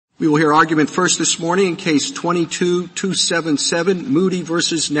We will hear argument first this morning in Case 22-277, Moody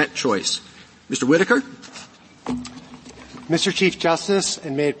versus NetChoice. Mr. Whitaker. Mr. Chief Justice,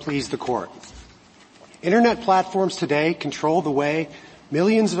 and may it please the Court. Internet platforms today control the way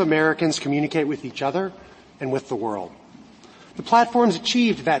millions of Americans communicate with each other and with the world. The platforms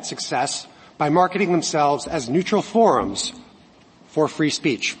achieved that success by marketing themselves as neutral forums for free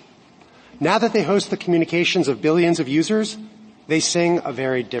speech. Now that they host the communications of billions of users, they sing a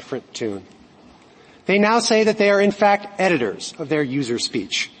very different tune. They now say that they are in fact editors of their user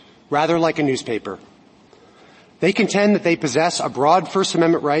speech, rather like a newspaper. They contend that they possess a broad First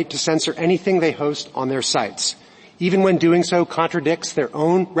Amendment right to censor anything they host on their sites, even when doing so contradicts their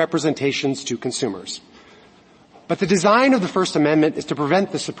own representations to consumers. But the design of the First Amendment is to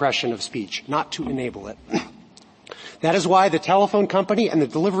prevent the suppression of speech, not to enable it. That is why the telephone company and the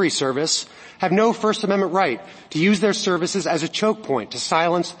delivery service have no First Amendment right to use their services as a choke point to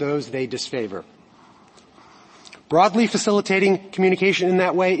silence those they disfavor. Broadly facilitating communication in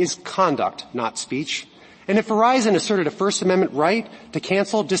that way is conduct, not speech. And if Verizon asserted a First Amendment right to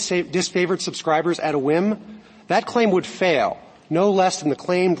cancel disfavored subscribers at a whim, that claim would fail, no less than the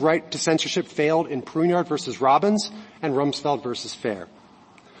claimed right to censorship failed in Pruneyard versus Robbins and Rumsfeld versus Fair.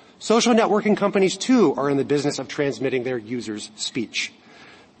 Social networking companies, too, are in the business of transmitting their users' speech.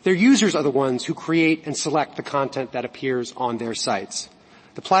 Their users are the ones who create and select the content that appears on their sites.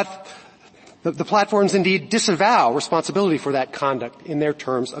 The platforms indeed disavow responsibility for that conduct in their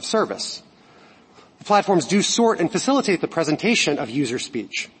terms of service. The platforms do sort and facilitate the presentation of user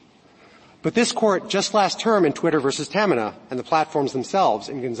speech. But this Court just last term in Twitter versus Tamina and the platforms themselves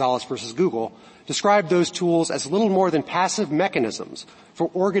in Gonzalez versus Google described those tools as little more than passive mechanisms for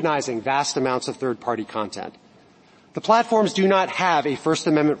organizing vast amounts of third-party content. The platforms do not have a First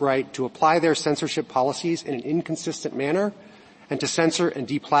Amendment right to apply their censorship policies in an inconsistent manner and to censor and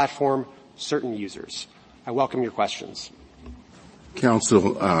deplatform certain users. I welcome your questions.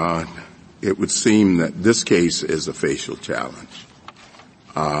 Counsel, it would seem that this case is a facial challenge.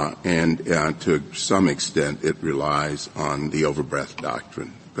 And to some extent it relies on the overbreadth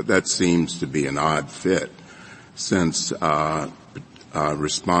doctrine. But that seems to be an odd fit since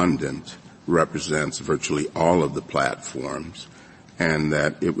Respondent represents virtually all of the platforms and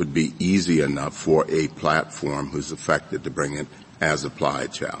that it would be easy enough for a platform who's affected to bring it as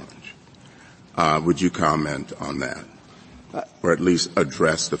applied challenge. Would you comment on that? Or at least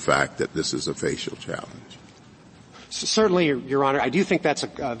address the fact that this is a facial challenge? Certainly, Your Honor. I do think that's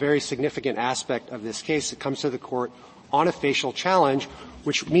a very significant aspect of this case. It comes to the Court on a facial challenge,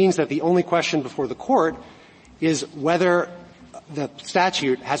 which means that the only question before the Court is whether the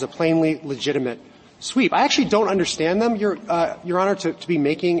statute has a plainly legitimate sweep. I actually don't understand them, Your Honor, to be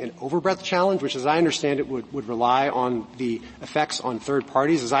making an overbreadth challenge, which, as I understand it, would rely on the effects on third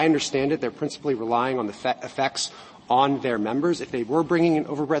parties. As I understand it, they're principally relying on the effects on their members. If they were bringing an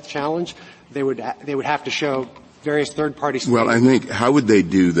overbreadth challenge, they would have to show various third parties. Well, I think how would they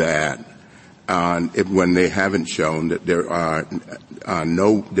do that when they haven't shown that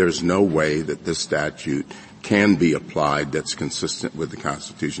there's no way that this statute can be applied that's consistent with the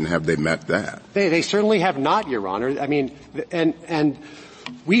Constitution? Have they met that? They certainly have not, Your Honor. I mean, and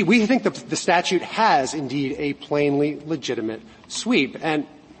we think the statute has indeed a plainly legitimate sweep. And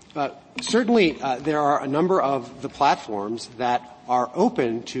certainly there are a number of the platforms that are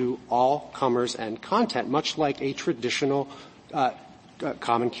open to all comers and content, much like a traditional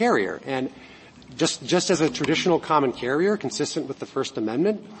common carrier. And just as a traditional common carrier, consistent with the First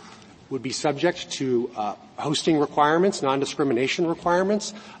Amendment, would be subject to hosting requirements, non-discrimination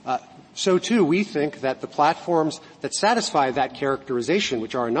requirements, so too we think that the platforms that satisfy that characterization,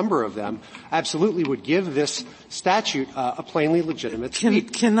 which are a number of them, absolutely would give this statute a plainly legitimate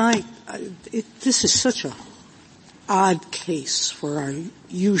sweep. This is such a odd case for our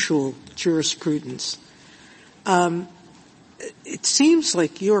usual jurisprudence. It seems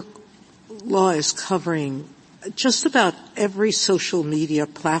like your law is covering just about every social media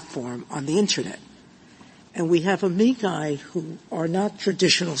platform on the Internet. And we have amici who are not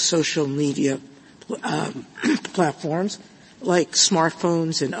traditional social media platforms, like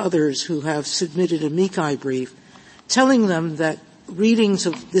smartphones and others who have submitted amici brief telling them that readings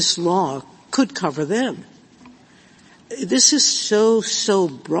of this law could cover them. This is so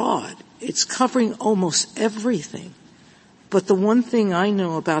broad. It's covering almost everything. But the one thing I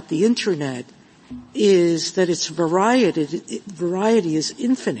know about the Internet is that its variety is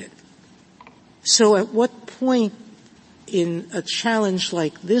infinite. So at what point in a challenge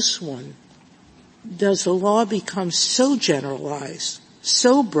like this one does the law become so generalized,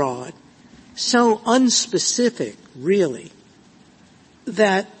 so broad, so unspecific, really,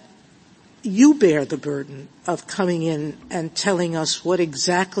 that you bear the burden of coming in and telling us what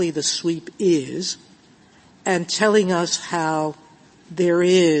exactly the sweep is and telling us how there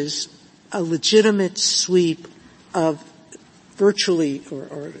is a legitimate sweep of virtually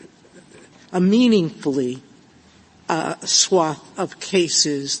or a meaningfully swath of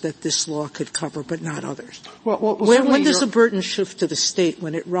cases that this law could cover, but not others. When does the burden shift to the state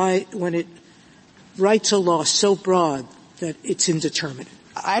when it writes a law so broad that it's indeterminate?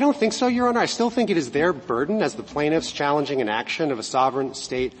 I don't think so, Your Honor. I still think it is their burden as the plaintiffs challenging an action of a sovereign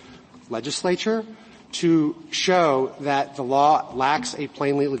state legislature to show that the law lacks a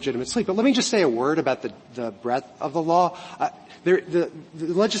plainly legitimate sweep. But let me just say a word about the breadth of the law. The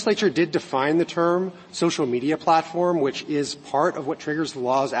legislature did define the term social media platform, which is part of what triggers the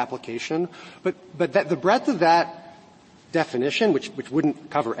law's application. But the breadth of that definition, which wouldn't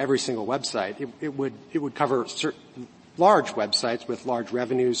cover every single website, it would cover certain large websites with large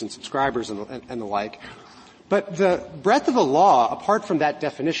revenues and subscribers and the like. But the breadth of the law, apart from that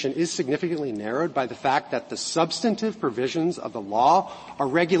definition, is significantly narrowed by the fact that the substantive provisions of the law are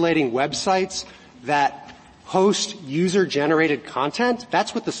regulating websites that host user-generated content.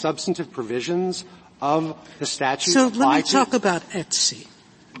 That's what the substantive provisions of the statute apply to. So let me talk about Etsy.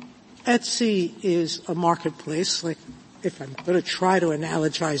 Etsy is a marketplace, like if I'm going to try to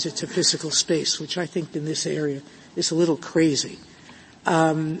analogize it to physical space, which I think in this area is a little crazy,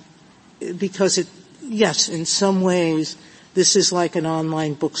 because yes, in some ways, this is like an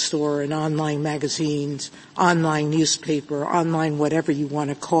online bookstore, an online magazines, online newspaper, online whatever you want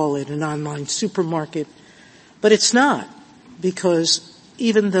to call it, an online supermarket. But it's not, because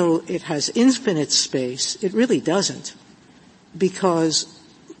even though it has infinite space, it really doesn't, because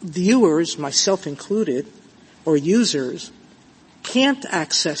viewers, myself included, or users, can't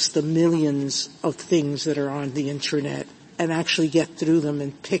access the millions of things that are on the Internet and actually get through them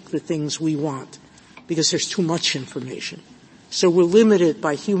and pick the things we want, because there's too much information. So we're limited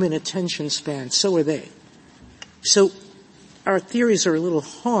by human attention span. So are they. So our theories are a little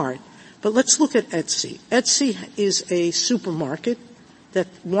hard, but let's look at Etsy. Etsy is a supermarket that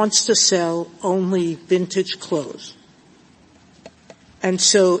wants to sell only vintage clothes. And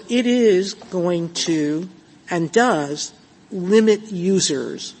so it is going to, and does, limit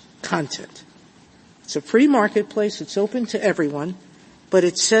users' content. It's a free marketplace. It's open to everyone. But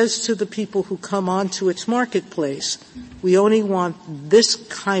it says to the people who come onto its marketplace, we only want this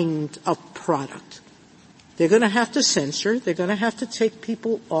kind of product. They're going to have to censor. They're going to have to take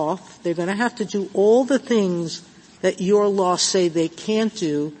people off. They're going to have to do all the things that your laws say they can't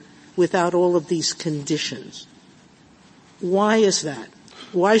do without all of these conditions. Why is that?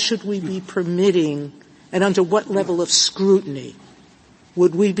 Why should we be permitting, and under what level of scrutiny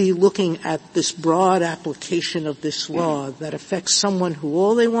would we be looking at this broad application of this law that affects someone who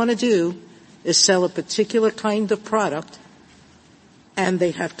all they want to do is sell a particular kind of product, and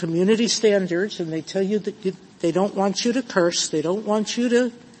they have community standards, and they tell you that they don't want you to curse, they don't want you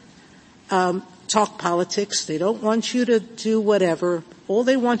to talk politics, they don't want you to do whatever. All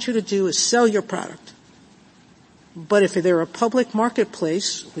they want you to do is sell your product. But if they're a public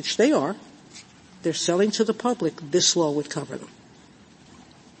marketplace, which they are, they're selling to the public, this law would cover them.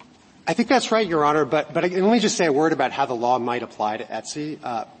 I think that's right, Your Honor, but let me just say a word about how the law might apply to Etsy.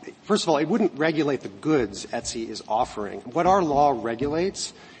 First of all, it wouldn't regulate the goods Etsy is offering. What our law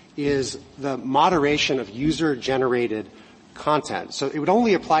regulates is the moderation of user-generated content. So it would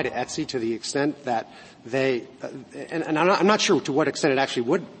only apply to Etsy to the extent that they and I'm not sure to what extent it actually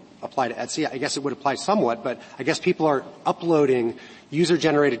would apply to Etsy. I guess it would apply somewhat, but I guess people are uploading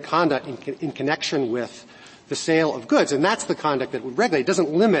user-generated content in connection with the sale of goods, and that's the conduct that would regulate. It doesn't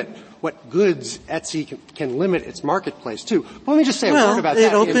limit what goods Etsy can limit its marketplace to. But let me just say a word about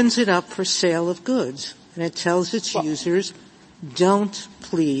that. It opens it up for sale of goods, and it tells its users, don't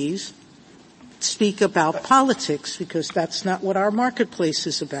please speak about politics, because that's not what our marketplace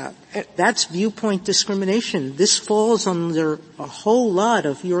is about. That's viewpoint discrimination. This falls under a whole lot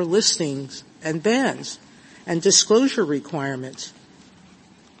of your listings and bans and disclosure requirements.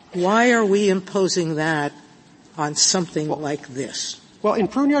 Why are we imposing that on something like this? Well, in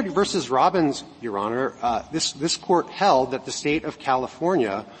Pruneyard versus Robbins, Your Honor, this court held that the state of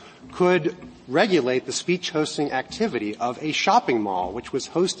California could regulate the speech hosting activity of a shopping mall, which was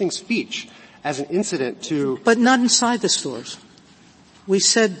hosting speech as an incident to... But not inside the stores. We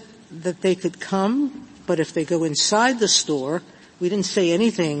said that they could come, but if they go inside the store, we didn't say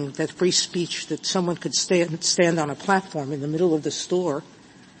anything that free speech, that someone could stand on a platform in the middle of the store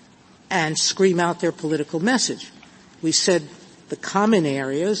and scream out their political message. We said the common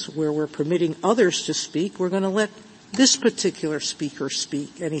areas where we're permitting others to speak, we're going to let this particular speaker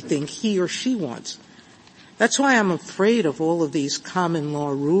speak anything he or she wants. That's why I'm afraid of all of these common law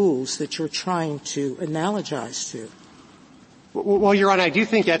rules that you're trying to analogize to. Well, Your Honor, I do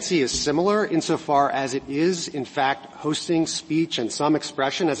think Etsy is similar insofar as it is, in fact, hosting speech and some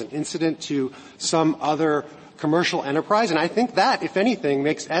expression as an incident to some other commercial enterprise. And I think that, if anything,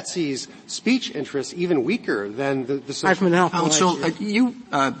 makes Etsy's speech interests even weaker than the social Counsel, you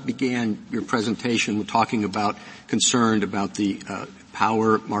began your presentation talking about concerned about the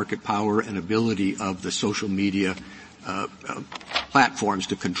market power and ability of the social media platforms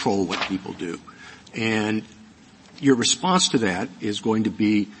to control what people do. And your response to that is going to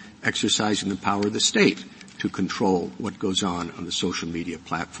be exercising the power of the state to control what goes on the social media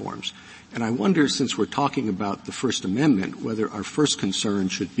platforms. And I wonder, since we're talking about the First Amendment, whether our first concern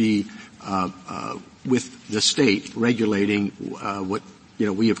should be with the state regulating what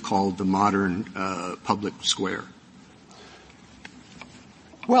we have called the modern public square.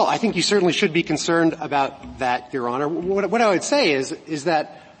 Well, I think you certainly should be concerned about that, Your Honor. What I would say is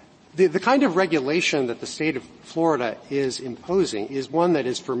that the kind of regulation that the state of Florida is imposing is one that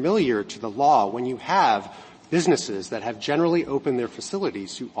is familiar to the law when you have businesses that have generally opened their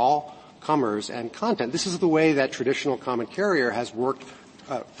facilities to all comers and content. This is the way that traditional common carrier has worked,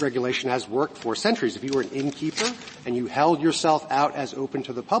 regulation has worked for centuries. If you were an innkeeper and you held yourself out as open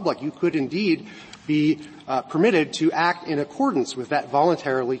to the public, you could indeed be permitted to act in accordance with that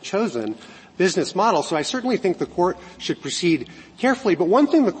voluntarily chosen business model. So I certainly think the Court should proceed carefully. But one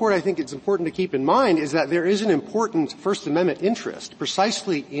thing the Court, I think, it's important to keep in mind is that there is an important First Amendment interest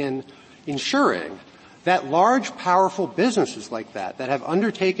precisely in ensuring that large, powerful businesses like that have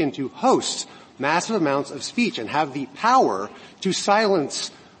undertaken to host massive amounts of speech and have the power to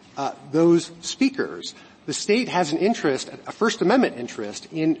silence those speakers. The state has an interest, a First Amendment interest,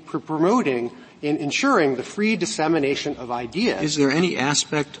 in promoting, in ensuring the free dissemination of ideas. Is there any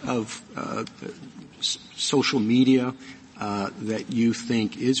aspect of social media that you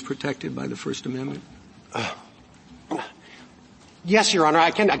think is protected by the First Amendment? Yes, Your Honor.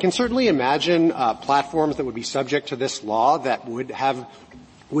 I can certainly imagine platforms that would be subject to this law that would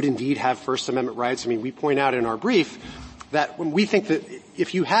indeed have First Amendment rights. I mean, we point out in our brief that when we think that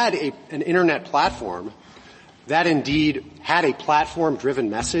if you had an Internet platform that indeed had a platform-driven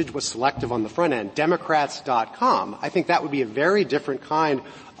message, was selective on the front end, Democrats.com, I think that would be a very different kind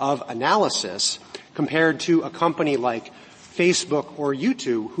of analysis compared to a company like Facebook or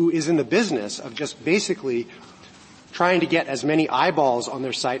YouTube, who is in the business of just basically trying to get as many eyeballs on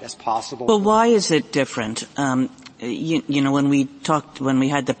their site as possible. Well, why is it different? When we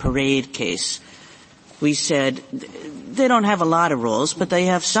had the parade case, we said they don't have a lot of rules, but they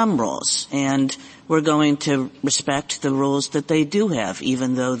have some rules, and we're going to respect the rules that they do have,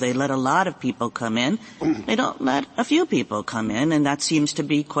 even though they let a lot of people come in. They don't let a few people come in, and that seems to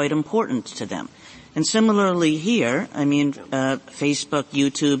be quite important to them. And similarly here, Facebook,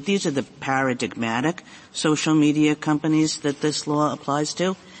 YouTube, these are the paradigmatic social media companies that this law applies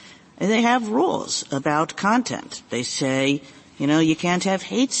to. And they have rules about content. They say, you can't have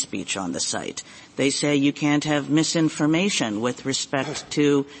hate speech on the site. They say you can't have misinformation with respect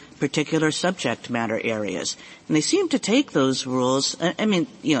to particular subject matter areas. And they seem to take those rules.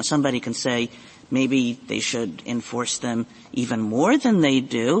 Somebody can say maybe they should enforce them even more than they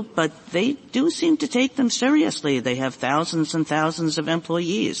do, but they do seem to take them seriously. They have thousands and thousands of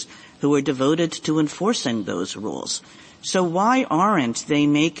employees who are devoted to enforcing those rules. So why aren't they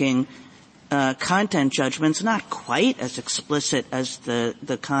making content judgments not quite as explicit as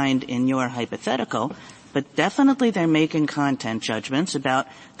the kind in your hypothetical, but definitely they're making content judgments about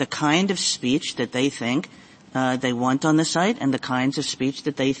the kind of speech that they think they want on the site and the kinds of speech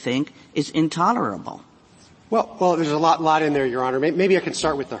that they think is intolerable? Well, there's a lot in there, Your Honor. Maybe I can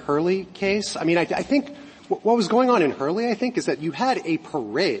start with the Hurley case. I think what was going on in Hurley, I think, is that you had a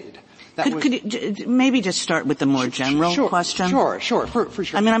parade. Could you maybe just start with the more general question? Sure, for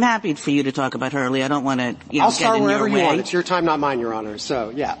sure. I'm happy for you to talk about Hurley. I don't want to, I'll get in your way. start wherever you want. It's your time, not mine, Your Honor.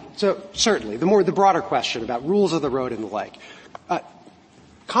 So, yeah. So, certainly, the broader question about rules of the road and the like.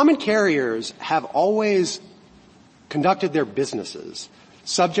 Common carriers have always conducted their businesses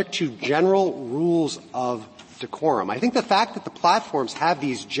subject to general rules of decorum. I think the fact that the platforms have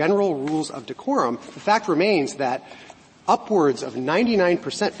these general rules of decorum, the fact remains that upwards of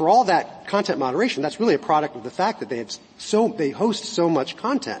 99%, for all that content moderation, that's really a product of the fact that they host so much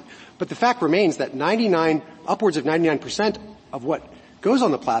content. But the fact remains that upwards of 99% of what goes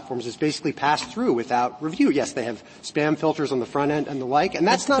on the platforms is basically passed through without review. Yes, they have spam filters on the front end and the like, and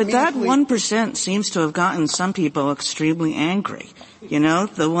that's not But that meaningfully 1% seems to have gotten some people extremely angry. You know,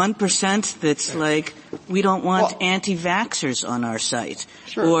 the 1% that's like, we don't want anti-vaxxers on our site.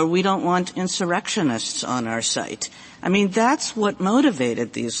 Sure. Or we don't want insurrectionists on our site. I mean, that's what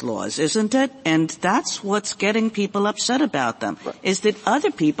motivated these laws, isn't it? And that's what's getting people upset about them, is that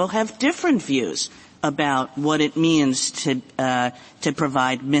other people have different views about what it means to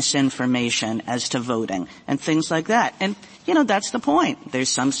provide misinformation as to voting and things like that. And, you know, that's the point. There's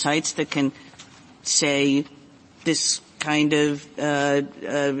some sites that can say this kind of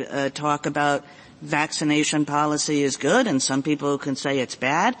talk about vaccination policy is good, and some people can say it's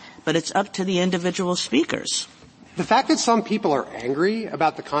bad, but it's up to the individual speakers. The fact that some people are angry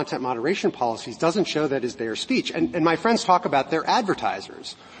about the content moderation policies doesn't show that is their speech. And my friends talk about their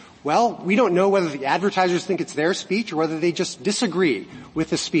advertisers. Well, we don't know whether the advertisers think it's their speech or whether they just disagree with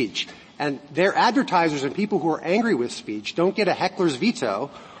the speech. And their advertisers and people who are angry with speech don't get a heckler's veto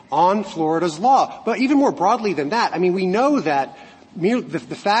on Florida's law. But even more broadly than that, I mean, we know that the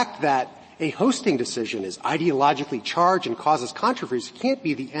fact that a hosting decision is ideologically charged and causes controversy can't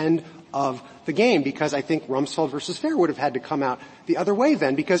be the end of the game, because I think Rumsfeld versus Fair would have had to come out the other way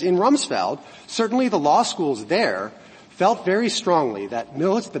then, because in Rumsfeld, certainly the law schools there felt very strongly that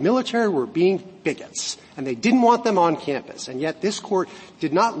the military were being bigots, and they didn't want them on campus. And yet this Court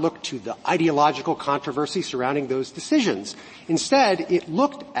did not look to the ideological controversy surrounding those decisions. Instead, it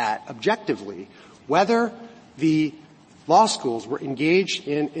looked at, objectively, whether the law schools were engaged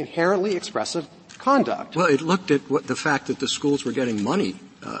in inherently expressive conduct. Well, it looked at the fact that the schools were getting money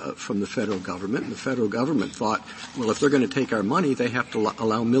from the federal government, and the federal government thought, well, if they're going to take our money, they have to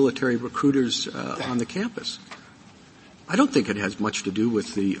allow military recruiters on the campus. I don't think it has much to do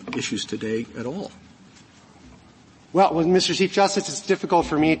with the issues today at all. Well, Mr. Chief Justice, it's difficult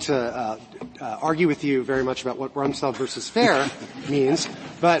for me to argue with you very much about what Rumsfeld versus Fair means,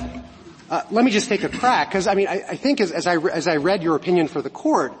 but let me just take a crack, because I mean, I think as I read your opinion for the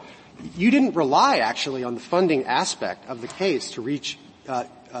Court, you didn't rely actually on the funding aspect of the case to reach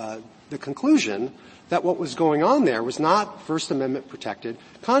the conclusion that what was going on there was not First Amendment protected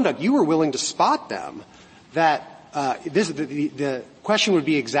conduct. You were willing to spot them that the question would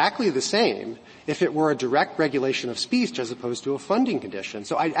be exactly the same if it were a direct regulation of speech as opposed to a funding condition.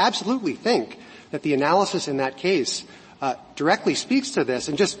 So I absolutely think that the analysis in that case directly speaks to this.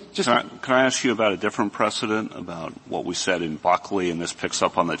 And just can I ask you about a different precedent, about what we said in Buckley, and this picks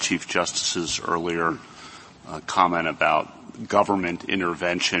up on the Chief Justice's earlier comment about government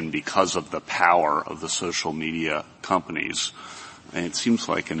intervention because of the power of the social media companies. And it seems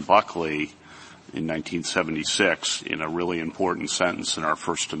like in Buckley, in 1976, in a really important sentence in our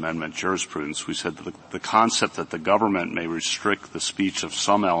First Amendment jurisprudence, we said that the concept that the government may restrict the speech of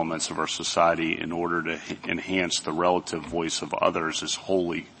some elements of our society in order to enhance the relative voice of others is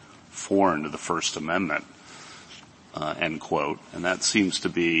wholly foreign to the First Amendment, end quote. And that seems to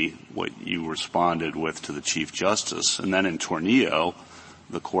be what you responded with to the Chief Justice. And then in Tornillo,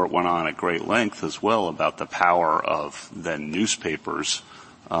 the Court went on at great length as well about the power of then newspapers,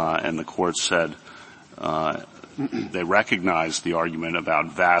 and the Court said they recognized the argument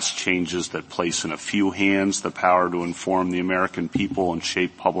about vast changes that place in a few hands the power to inform the American people and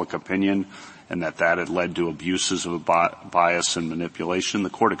shape public opinion, and that had led to abuses of bias and manipulation. The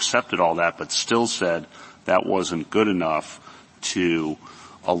Court accepted all that, but still said that wasn't good enough to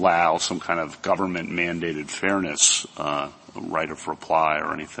allow some kind of government-mandated fairness, right of reply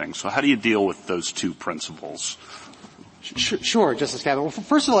or anything. So how do you deal with those two principles? Sure, Justice Kavanaugh. Well,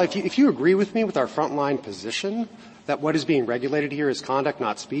 first of all, if you agree with me with our frontline position that what is being regulated here is conduct,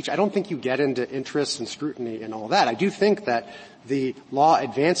 not speech, I don't think you get into interests and scrutiny and all that. I do think that the law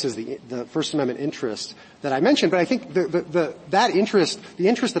advances the First Amendment interest that I mentioned, but I think that interest, the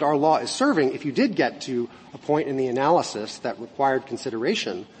interest that our law is serving, if you did get to a point in the analysis that required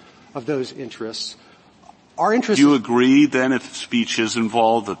consideration of those interests, our interest. Do you agree then, if speech is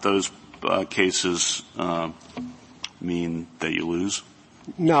involved, that those cases mean that you lose?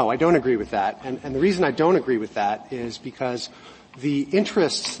 No, I don't agree with that. And the reason I don't agree with that is because the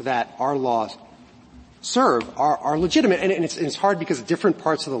interests that our laws serve are legitimate. And it's hard because different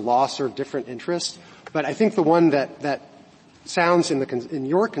parts of the law serve different interests. But I think the one that sounds in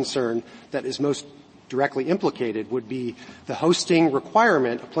your concern that is most directly implicated would be the hosting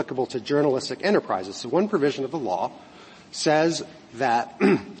requirement applicable to journalistic enterprises. So one provision of the law says that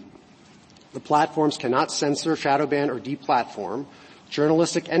the platforms cannot censor, shadow ban, or deplatform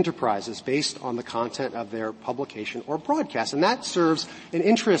journalistic enterprises based on the content of their publication or broadcast. And that serves an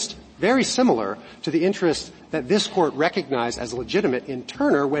interest very similar to the interest that this Court recognized as legitimate in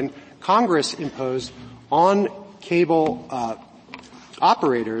Turner when Congress imposed on cable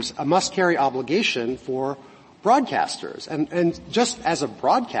operators a must-carry obligation for broadcasters. And just as a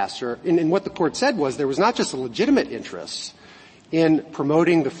broadcaster, in what the Court said was there was not just a legitimate interest in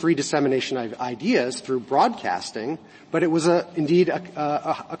promoting the free dissemination of ideas through broadcasting, but it was indeed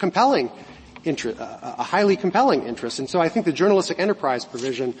a compelling interest, a highly compelling interest. And so I think the journalistic enterprise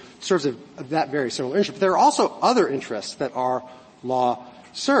provision serves that very similar interest. But there are also other interests that our law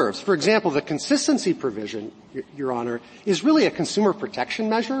serves. For example, the consistency provision, Your Honor, is really a consumer protection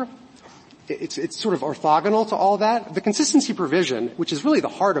measure. It's sort of orthogonal to all that. The consistency provision, which is really the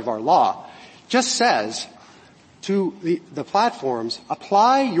heart of our law, just says to the platforms,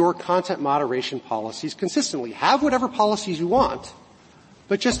 apply your content moderation policies consistently. Have whatever policies you want,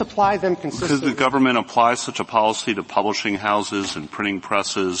 but just apply them consistently. Could the government apply such a policy to publishing houses and printing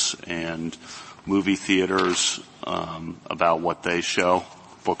presses and movie theaters about what they show,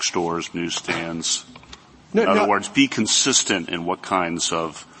 bookstores, newsstands? In other words, be consistent in what kinds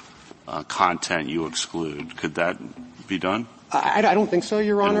of content you exclude. Could that be done? I don't think so,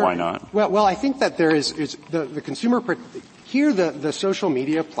 Your Honor. And why not? Well, I think that there is the consumer here the social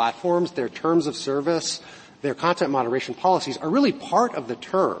media platforms, their terms of service, their content moderation policies are really part of the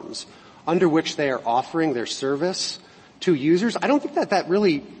terms under which they are offering their service to users. I don't think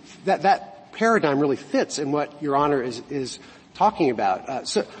that paradigm really fits in what Your Honor is talking about.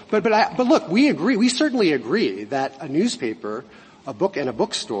 But look, we certainly agree that a newspaper, a book, and a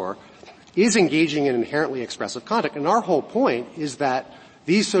bookstore is engaging in inherently expressive conduct. And our whole point is that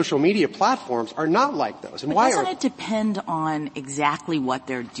these social media platforms are not like those. And but doesn't it depend on exactly what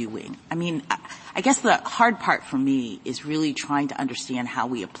they're doing? I mean, I guess the hard part for me is really trying to understand how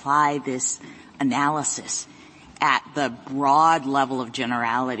we apply this analysis at the broad level of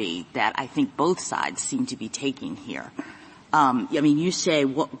generality that I think both sides seem to be taking here. I mean, you say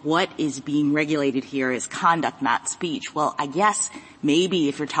what is being regulated here is conduct, not speech. Well, I guess maybe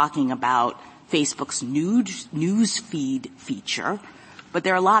if you're talking about Facebook's news feed feature, but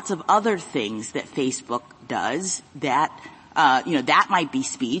there are lots of other things that Facebook does that, that might be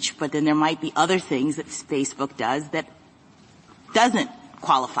speech, but then there might be other things that Facebook does that doesn't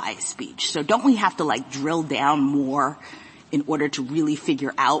qualify as speech. So don't we have to drill down more in order to really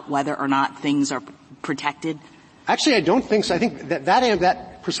figure out whether or not things are protected? Actually, I don't think so. I think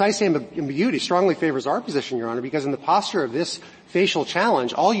that precise ambiguity strongly favors our position, Your Honor, because in the posture of this facial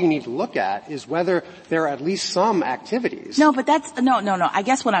challenge, all you need to look at is whether there are at least some activities. No, but no. I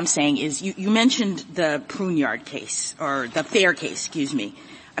guess what I'm saying is you mentioned the Pruneyard case, or the Fair case, excuse me.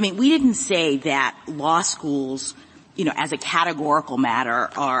 I mean, we didn't say that law schools, as a categorical matter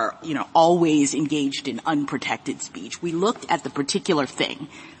are, always engaged in unprotected speech. We looked at the particular thing.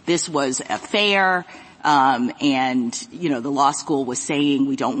 This was a fair, and, the law school was saying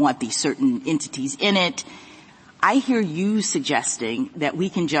we don't want these certain entities in it. I hear you suggesting that we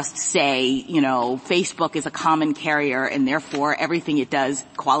can just say, Facebook is a common carrier and therefore everything it does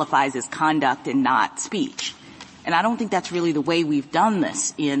qualifies as conduct and not speech. And I don't think that's really the way we've done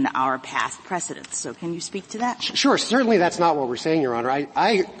this in our past precedents. So can you speak to that? Sure. Certainly that's not what we're saying, Your Honor.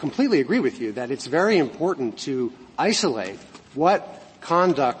 I completely agree with you that it's very important to isolate what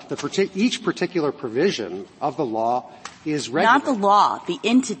conduct each particular provision of the law is regulated. Not the law, the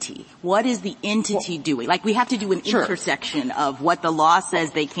entity. What is the entity doing? We have to do an intersection of what the law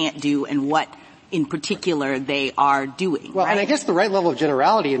says they can't do and what in particular they are doing. Well, right? And I guess the right level of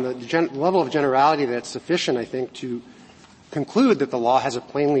generality and the level of generality that's sufficient, I think, to conclude that the law has a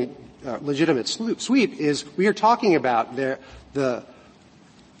plainly legitimate sweep is we are talking about the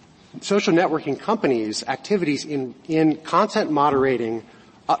social networking companies' activities in content moderating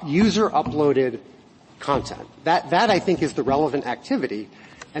user-uploaded content. That I think is the relevant activity.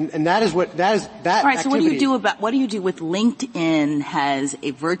 And that is that All right, activity. so what do you do with LinkedIn has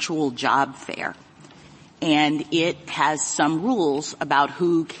a virtual job fair and it has some rules about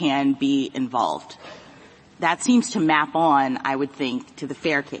who can be involved? That seems to map on, I would think, to the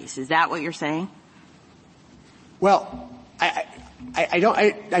Fair case. Is that what you're saying? Well, I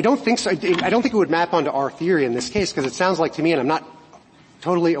don't think so. I don't think it would map onto our theory in this case because it sounds like to me, and I'm not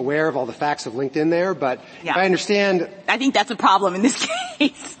totally aware of all the facts of LinkedIn there, but if I understand. I think that's a problem in this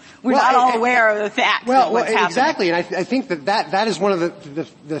case. We're not all aware of the facts of what's happening. Exactly, and I think that is one of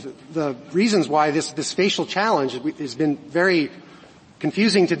the reasons why this facial challenge has been very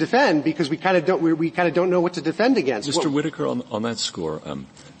confusing to defend because we kind of don't know what to defend against. Mr. Whitaker, on that score,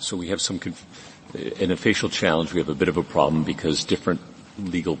 so we have In a facial challenge, we have a bit of a problem because different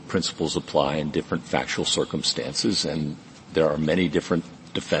legal principles apply in different factual circumstances, and there are many different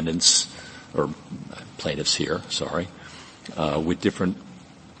defendants or plaintiffs here, with different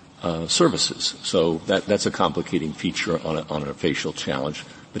services. So that's a complicating feature on a facial challenge.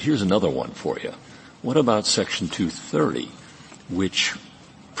 But here's another one for you. What about Section 230, which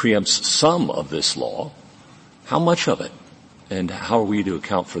preempts some of this law? How much of it? And how are we to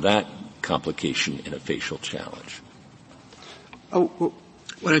account for that complication in a facial challenge? Oh, well,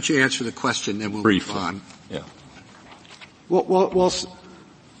 why don't you answer the question, then we'll Briefly. move on. Yeah. Well,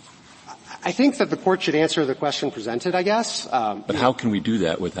 I think that the court should answer the question presented, I guess. But how can we do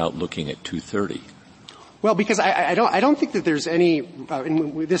that without looking at 230? Well, because I don't think that there's any,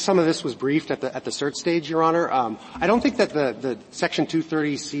 some of this was briefed at the cert stage, Your Honor. I don't think that the Section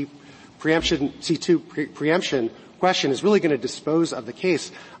 230 C2 preemption question is really going to dispose of the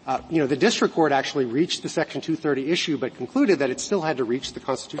case. The district court actually reached the Section 230 issue, but concluded that it still had to reach the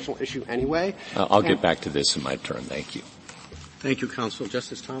constitutional issue anyway. I'll get back to this in my turn. Thank you. Thank you, counsel.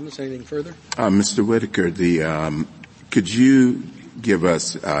 Justice Thomas, anything further? Mr. Whitaker, could you give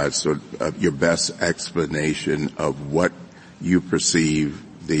us your best explanation of what you perceive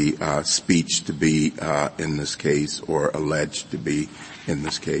the speech to be in this case, or alleged to be in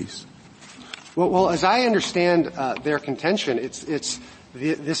this case? Well, as I understand their contention, it's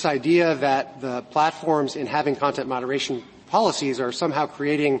this idea that the platforms in having content moderation policies are somehow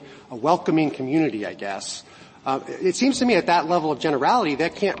creating a welcoming community, I guess. It seems to me at that level of generality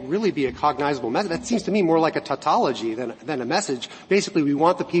that can't really be a cognizable message. That seems to me more like a tautology than a message. Basically, we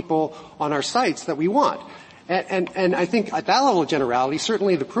want the people on our sites that we want. And I think at that level of generality,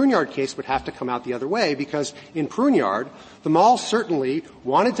 certainly the Pruneyard case would have to come out the other way, because in Pruneyard, the mall certainly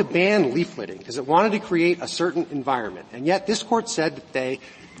wanted to ban leafleting because it wanted to create a certain environment. And yet this court said that they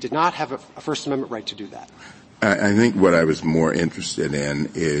did not have a First Amendment right to do that. I think what I was more interested in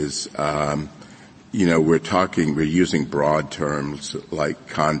is, we're using broad terms like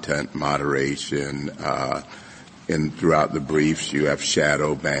content moderation, and throughout the briefs you have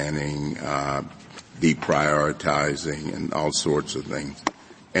shadow banning, deprioritizing, and all sorts of things.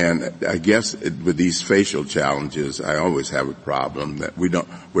 And I guess with these facial challenges, I always have a problem that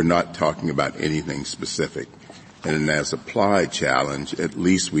we're not talking about anything specific. And as applied challenge, at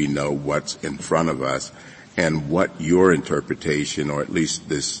least we know what's in front of us and what your interpretation, or at least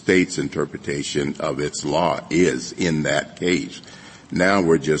the state's interpretation of its law is in that case. Now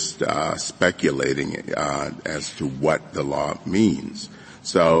we're just speculating as to what the law means.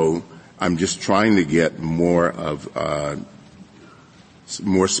 So I'm just trying to get more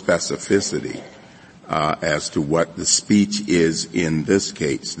specificity as to what the speech is in this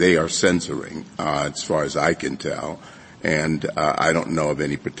case. They are censoring, as far as I can tell, and I don't know of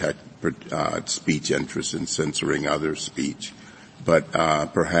any speech interest in censoring other speech, but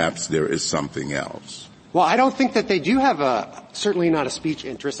perhaps there is something else. Well, I don't think that they do have certainly not a speech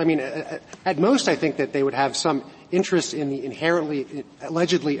interest. I mean, at most I think that they would have some interest in the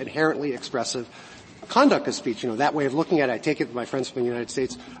allegedly inherently expressive conduct of speech. That way of looking at it, I take it that my friends from the United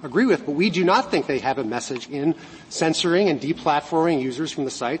States agree with, but we do not think they have a message in censoring and deplatforming users from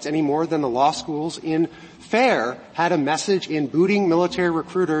the sites any more than the law schools in FAIR had a message in booting military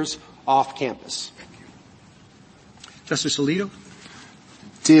recruiters off campus. Justice Alito?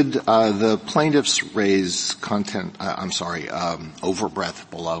 Did the plaintiffs raise overbreadth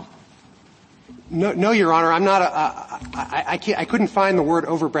below? No, Your Honor. I'm not. I couldn't find the word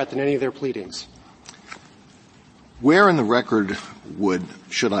overbreadth in any of their pleadings. Where in the record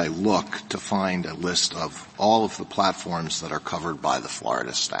should I look to find a list of all of the platforms that are covered by the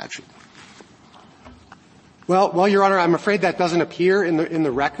Florida statute? Well, Your Honor, I'm afraid that doesn't appear in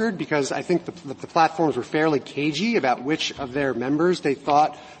the record, because I think the platforms were fairly cagey about which of their members they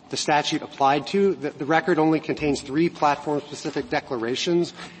thought the statute applied to. The record only contains 3 platform-specific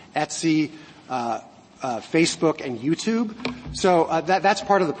declarations: Etsy, Facebook, and YouTube. So that's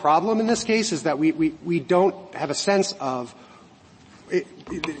part of the problem in this case, is that we don't have a sense of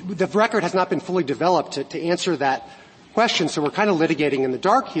the record has not been fully developed to answer that question, so we're kind of litigating in the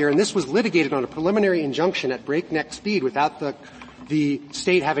dark here, and this was litigated on a preliminary injunction at breakneck speed without the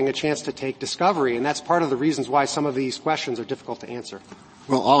state having a chance to take discovery, and that's part of the reasons why some of these questions are difficult to answer.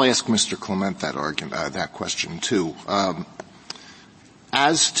 Well, I'll ask Mr. Clement that question too.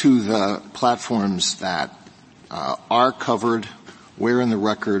 As to the platforms that are covered, where in the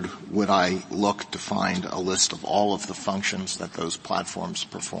record would I look to find a list of all of the functions that those platforms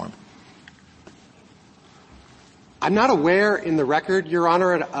perform? I'm not aware in the record, Your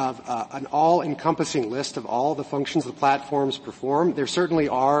Honor, of an all-encompassing list of all the functions the platforms perform. There certainly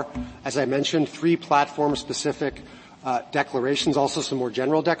are, as I mentioned, 3 platform-specific declarations, also some more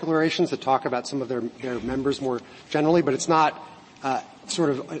general declarations that talk about some of their members more generally, but it's not sort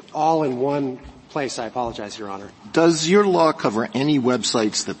of all in one place. I apologize, Your Honor. Does your law cover any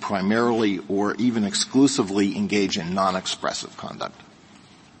websites that primarily or even exclusively engage in non-expressive conduct?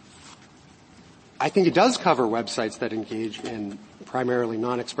 I think it does cover websites that engage in primarily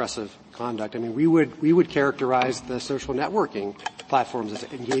non-expressive conduct. I mean, we would characterize the social networking platforms as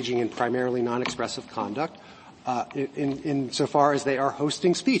engaging in primarily non-expressive conduct, in so far as they are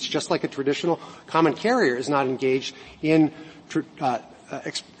hosting speech, just like a traditional common carrier is not engaged in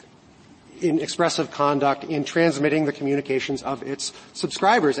expressive conduct in transmitting the communications of its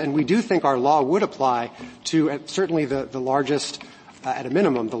subscribers. And we do think our law would apply to certainly the largest, at a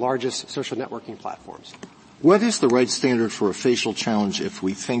minimum, the largest social networking platforms. What is the right standard for a facial challenge if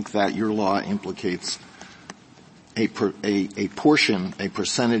we think that your law implicates a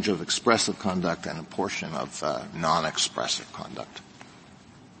percentage of expressive conduct and a portion of non-expressive conduct?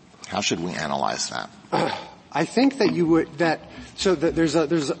 How should we analyze that? I think that you would So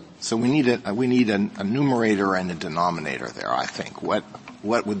we need a numerator and a denominator there, I think. What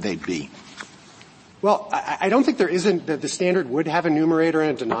would they be? Well, I don't think there isn't that the standard would have a numerator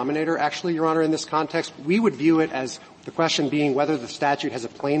and a denominator, actually, Your Honor, in this context. We would view it as the question being whether the statute has a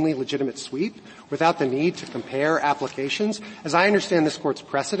plainly legitimate sweep without the need to compare applications. As I understand this Court's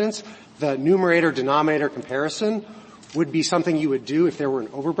precedents, the numerator-denominator comparison would be something you would do if there were an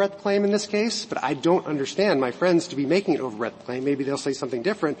overbreadth claim in this case, but I don't understand my friends to be making an overbreadth claim. Maybe they'll say something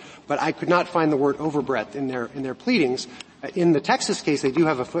different, but I could not find the word overbreadth in their pleadings. In the Texas case, they do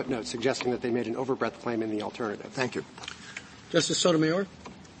have a footnote suggesting that they made an overbreadth claim in the alternative. Thank you. Justice Sotomayor?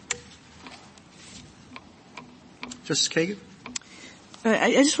 Justice Kagan?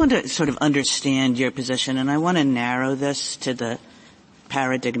 I just want to sort of understand your position, and I want to narrow this to the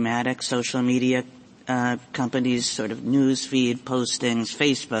paradigmatic social media companies, sort of news feed postings,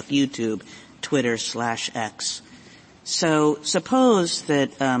 Facebook, YouTube, Twitter /X. So suppose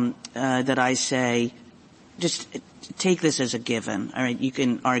that that I say, just take this as a given. All right, you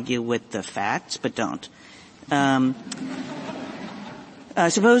can argue with the facts, but don't.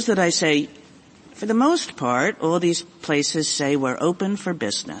 Suppose that I say, for the most part, all these places say we're open for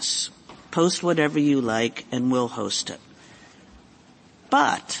business. Post whatever you like, and we'll host it.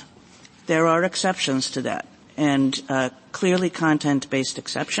 But there are exceptions to that, and clearly content-based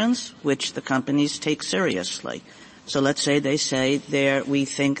exceptions, which the companies take seriously. So let's say they say we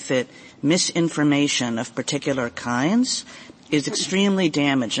think that misinformation of particular kinds is extremely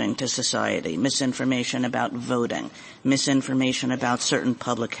damaging to society. Misinformation about voting, misinformation about certain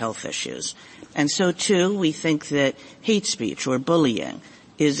public health issues. And so, too, we think that hate speech or bullying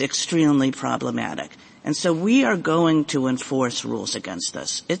is extremely problematic. And so we are going to enforce rules against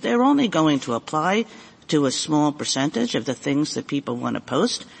this. If they're only going to apply to a small percentage of the things that people want to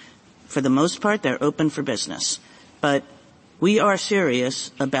post, for the most part, they're open for business. But we are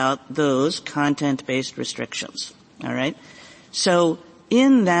serious about those content-based restrictions. All right? So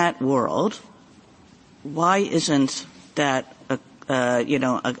in that world, why isn't that a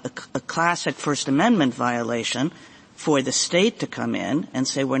classic First Amendment violation for the state to come in and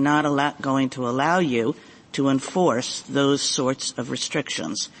say we're not going to allow you to enforce those sorts of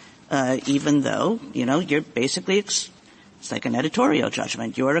restrictions, even though, you're basically, it's like an editorial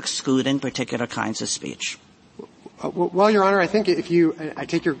judgment. You're excluding particular kinds of speech. Well, Your Honor, I think I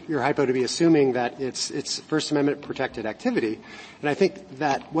take your hypo to be assuming that it's First Amendment protected activity, and I think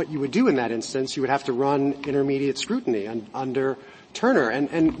that what you would do in that instance, you would have to run intermediate scrutiny under Turner,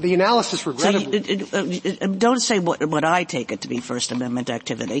 and the analysis regrettably. So don't say what I take it to be First Amendment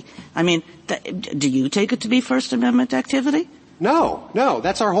activity. I mean, do you take it to be First Amendment activity? No,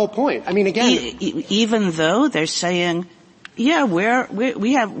 that's our whole point. I mean, again, even though they're saying, yeah, we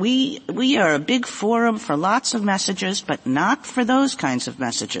are a big forum for lots of messages, but not for those kinds of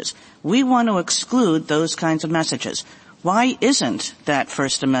messages. We want to exclude those kinds of messages. Why isn't that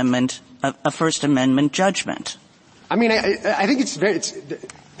First Amendment a First Amendment judgment? I mean, I think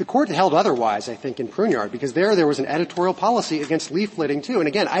the court held otherwise, I think, in Pruneyard, because there was an editorial policy against leafleting too. And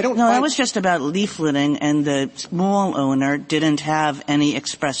again, that was just about leafleting, and the mall owner didn't have any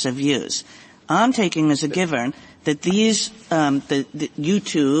expressive views. I'm taking as a given that these, the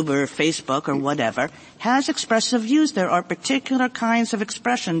YouTube or Facebook or whatever has expressive views. There are particular kinds of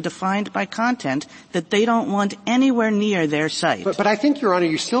expression defined by content that they don't want anywhere near their site. But I think, Your Honor,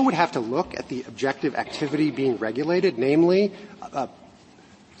 you still would have to look at the objective activity being regulated, namely,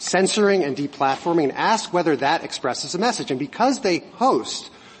 censoring and deplatforming and ask whether that expresses a message. And because they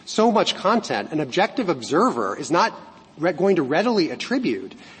host so much content, an objective observer is not going to readily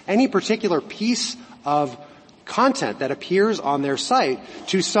attribute any particular piece of content that appears on their site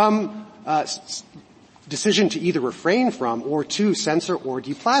to some decision to either refrain from or to censor or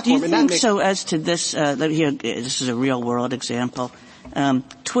deplatform. Do you think so as to this, this is a real-world example,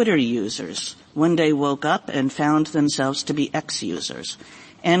 Twitter users one day woke up and found themselves to be ex-users,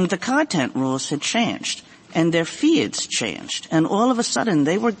 and the content rules had changed, and their feeds changed, and all of a sudden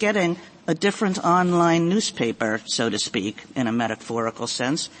they were getting a different online newspaper, so to speak, in a metaphorical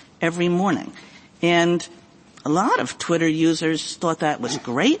sense, every morning. And a lot of Twitter users thought that was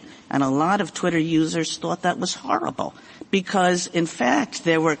great, and a lot of Twitter users thought that was horrible, because, in fact,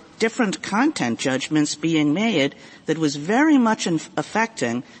 there were different content judgments being made that was very much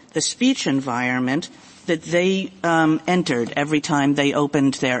affecting the speech environment that they entered every time they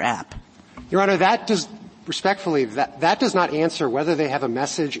opened their app. Your Honor, that does not answer whether they have a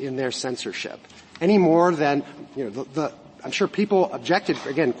message in their censorship any more than, I'm sure people objected,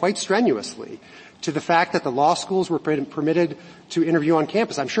 again, quite strenuously to the fact that the law schools were permitted to interview on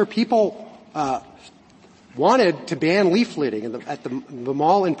campus. I'm sure people wanted to ban leafleting at the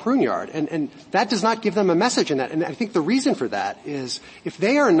mall in Pruneyard, and that does not give them a message in that. And I think the reason for that is if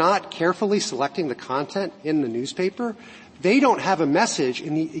they are not carefully selecting the content in the newspaper, they don't have a message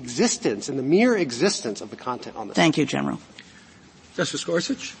in the mere existence of the content on the site. Thank you, General. Justice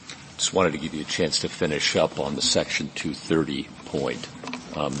Gorsuch? Just wanted to give you a chance to finish up on the Section 230 point.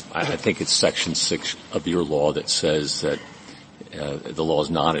 I think it's Section 6 of your law that says that the law is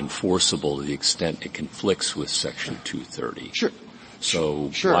not enforceable to the extent it conflicts with Section 230. Sure.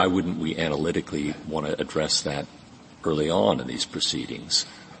 So why wouldn't we analytically want to address that early on in these proceedings,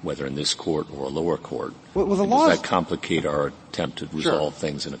 whether in this court or a lower court? Well, the law does that complicate our attempt to resolve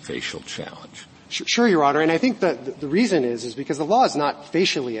things in a facial challenge? Sure, Your Honor. And I think that the reason is because the law is not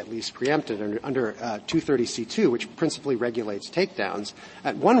facially at least preempted under 230C2, which principally regulates takedowns.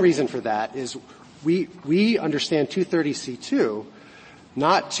 One reason for that is we understand 230C2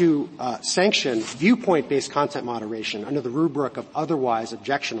 not to sanction viewpoint-based content moderation under the rubric of otherwise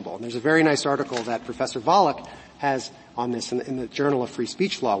objectionable. And there's a very nice article that Professor Volokh has on this in the Journal of Free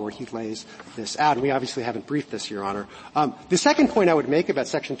Speech Law where he lays this out. And we obviously haven't briefed this, Your Honor. The second point I would make about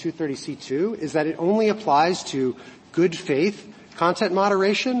Section 230C2 is that it only applies to good faith content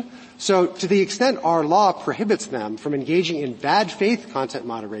moderation. So to the extent our law prohibits them from engaging in bad faith content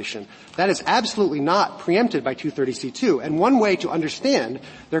moderation, that is absolutely not preempted by 230C2. And one way to understand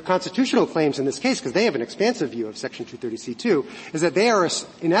their constitutional claims in this case, because they have an expansive view of Section 230C2, is that they are,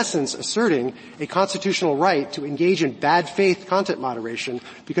 in essence, asserting a constitutional right to engage in bad faith content moderation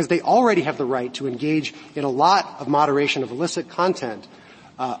because they already have the right to engage in a lot of moderation of illicit content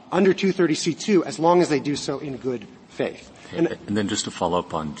under 230C2 as long as they do so in good faith. And then just to follow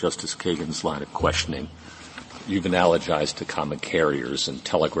up on Justice Kagan's line of questioning, you've analogized to common carriers and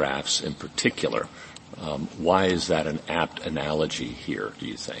telegraphs in particular. Why is that an apt analogy here, do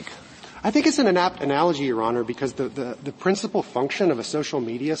you think? I think it's an apt analogy, Your Honor, because the principal function of a social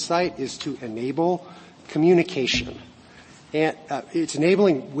media site is to enable communication. And it's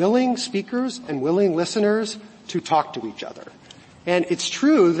enabling willing speakers and willing listeners to talk to each other. And it's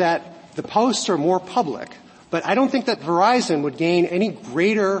true that the posts are more public, but I don't think that Verizon would gain any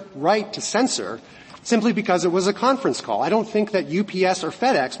greater right to censor simply because it was a conference call. I don't think that UPS or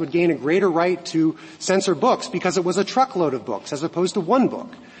FedEx would gain a greater right to censor books because it was a truckload of books as opposed to one book.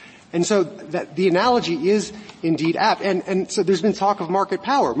 And so that the analogy is indeed apt. And so there's been talk of market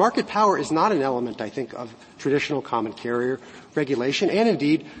power. Market power is not an element, I think, of traditional common carrier regulation. And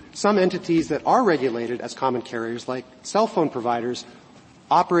indeed, some entities that are regulated as common carriers, like cell phone providers,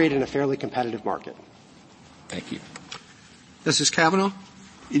 operate in a fairly competitive market. Thank you. Justice Kavanaugh?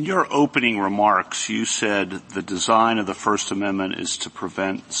 In your opening remarks, you said the design of the First Amendment is to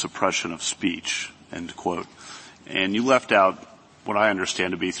prevent suppression of speech, end quote. And you left out what I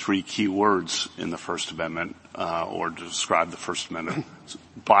understand to be three key words in the First Amendment, or to describe the First Amendment,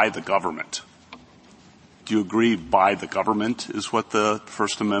 by the government. Do you agree by the government is what the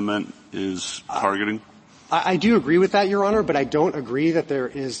First Amendment is targeting? I do agree with that, Your Honor, but I don't agree that there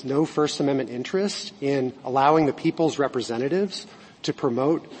is no First Amendment interest in allowing the people's representatives to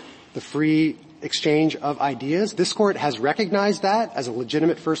promote the free exchange of ideas. This Court has recognized that as a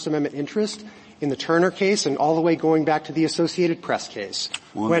legitimate First Amendment interest in the Turner case and all the way going back to the Associated Press case.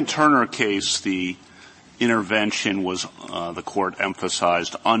 Well, in the Turner case, the intervention was, the Court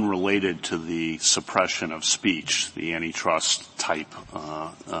emphasized, unrelated to the suppression of speech, the antitrust type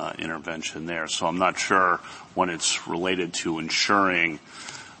intervention there. So I'm not sure when it's related to ensuring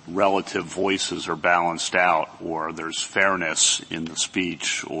relative voices are balanced out, or there's fairness in the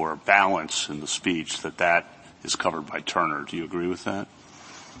speech or balance in the speech, that is covered by Turner. Do you agree with that?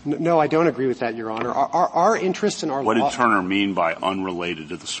 No, I don't agree with that, Your Honor. Our interest in our What law... did Turner mean by unrelated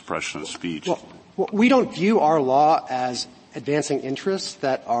to the suppression of speech? Well, we don't view our law as advancing interests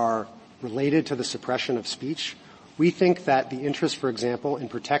that are related to the suppression of speech. We think that the interest, for example, in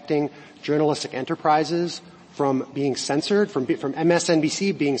protecting journalistic enterprises from being censored, from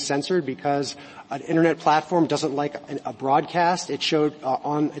MSNBC being censored because an Internet platform doesn't like a broadcast it showed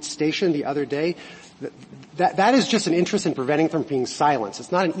on its station the other day, that is just an interest in preventing them from being silenced.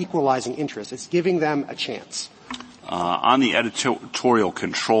 It's not an equalizing interest. It's giving them a chance. On the editorial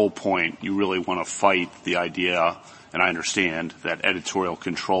control point, you really want to fight the idea, and I understand, that editorial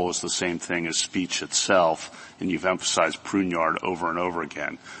control is the same thing as speech itself, and you've emphasized Pruneyard over and over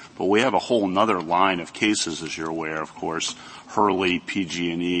again. But we have a whole other line of cases, as you're aware, of course, Hurley,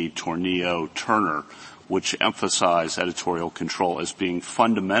 PG&E, Tornillo, Turner, which emphasize editorial control as being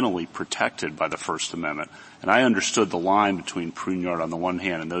fundamentally protected by the First Amendment. And I understood the line between Pruneyard on the one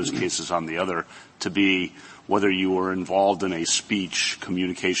hand and those cases on the other to be whether you were involved in a speech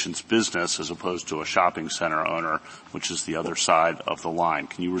communications business as opposed to a shopping center owner, which is the other side of the line.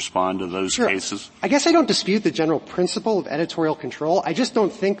 Can you respond to those cases? I guess I don't dispute the general principle of editorial control. I just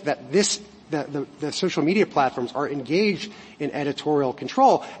don't think that the social media platforms are engaged in editorial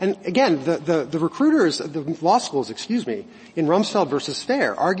control. And again, the recruiters, the law schools, in Rumsfeld versus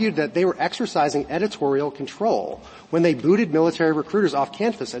Fair argued that they were exercising editorial control when they booted military recruiters off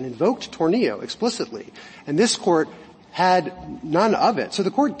campus and invoked Tornillo explicitly. And this court had none of it. So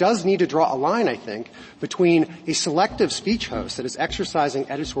the court does need to draw a line, I think, between a selective speech host that is exercising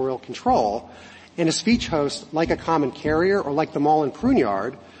editorial control and a speech host like a common carrier or like the mall in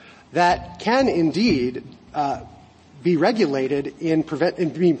Pruneyard that can indeed be regulated in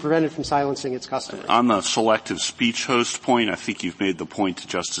being prevented from silencing its customers. On the selective speech host point, I think you've made the point to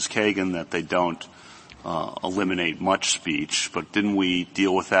Justice Kagan that they don't eliminate much speech, but didn't we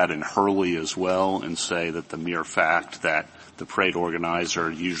deal with that in Hurley as well and say that the mere fact that the parade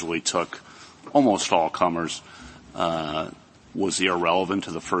organizer usually took almost all comers was irrelevant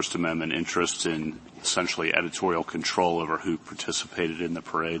to the First Amendment interest in essentially editorial control over who participated in the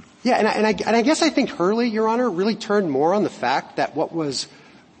parade? Yeah, and I guess I think Hurley, Your Honor, really turned more on the fact that what was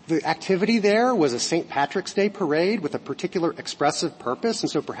the activity there was a St. Patrick's Day parade with a particular expressive purpose,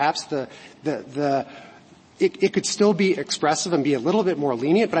 and so perhaps it could still be expressive and be a little bit more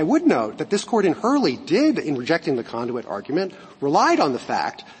lenient. But I would note that this court in Hurley did, in rejecting the conduit argument, relied on the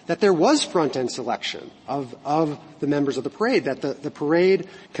fact that there was front-end selection of the members of the parade, that the parade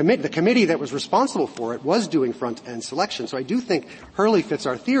the committee that was responsible for it was doing front-end selection. So I do think Hurley fits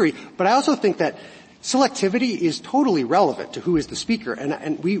our theory, but I also think that selectivity is totally relevant to who is the speaker.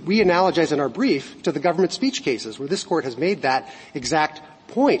 And we analogize in our brief to the government speech cases where this court has made that exact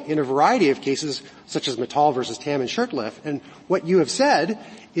point in a variety of cases, such as Mittal versus Tam and Shurtleff. And what you have said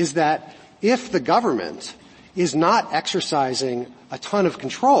is that if the government is not exercising a ton of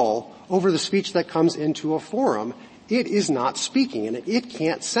control over the speech that comes into a forum, it is not speaking, and it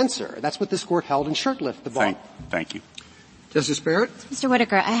can't censor. That's what this court held in Shurtleff. Thank you. Justice Barrett? Mr.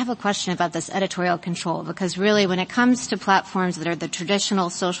 Whitaker, I have a question about this editorial control, because really when it comes to platforms that are the traditional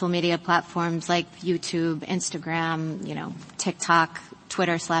social media platforms like YouTube, Instagram, TikTok,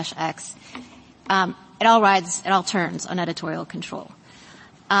 Twitter/X, it all turns on editorial control.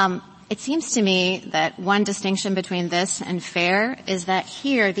 It seems to me that one distinction between this and FAIR is that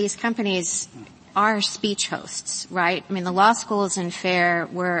here these companies are speech hosts, right? I mean, the law schools in FAIR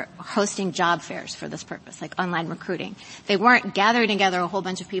were hosting job fairs for this purpose, like online recruiting. They weren't gathering together a whole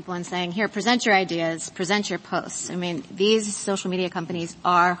bunch of people and saying, here, present your ideas, present your posts. I mean, these social media companies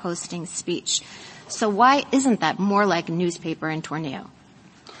are hosting speech. So why isn't that more like a newspaper in Tornillo?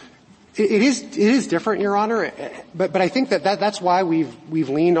 It is different, Your Honor, but I think that's why we've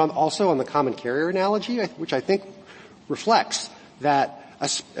leaned also on the common carrier analogy, which I think reflects that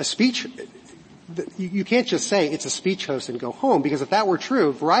a speech, you can't just say it's a speech host and go home, because if that were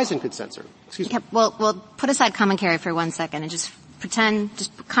true, Verizon could censor. Excuse me. Well, put aside common carrier for 1 second and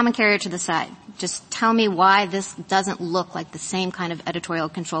just common carrier to the side. Just tell me why this doesn't look like the same kind of editorial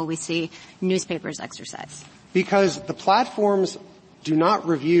control we see newspapers exercise. Because the platforms do not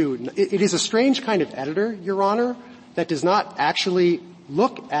review. It is a strange kind of editor, Your Honor, that does not actually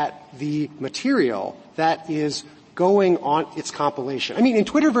look at the material that is going on its compilation. I mean, in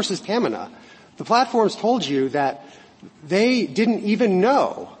Twitter versus Tamina, the platforms told you that they didn't even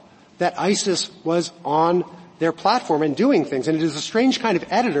know that ISIS was on their platform and doing things. And it is a strange kind of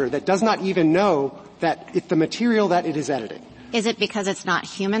editor that does not even know that it's the material that it is editing. Is it because it's not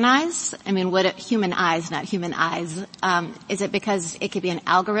humanized? I mean, human eyes, not human eyes. Is it because it could be an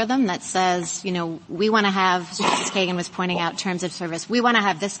algorithm that says, we want to have, Justice Kagan was pointing out terms of service, we want to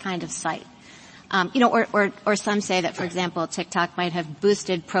have this kind of site. Or some say that, for example, TikTok might have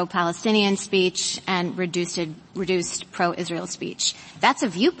boosted pro-Palestinian speech and reduced pro-Israel speech. That's a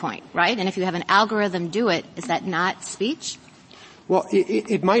viewpoint, right? And if you have an algorithm do it, is that not speech? Well,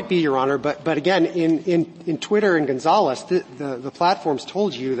 it might be, Your Honor, but again, in Twitter and Gonzalez, the platforms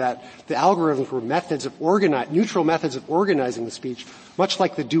told you that the algorithms were neutral methods of organizing the speech, much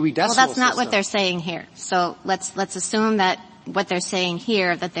like the Dewey Decimal Well, that's not system. what they're saying here. So let's assume that what they're saying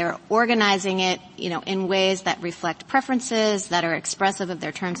here, that they're organizing it, in ways that reflect preferences, that are expressive of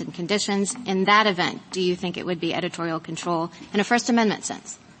their terms and conditions. In that event, do you think it would be editorial control in a First Amendment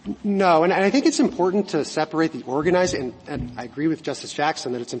sense? No, and I think it's important to separate the organizing, and I agree with Justice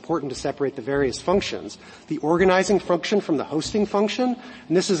Jackson that it's important to separate the various functions. The organizing function from the hosting function,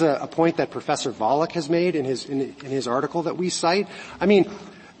 and this is a point that Professor Volokh has made in his article that we cite. I mean,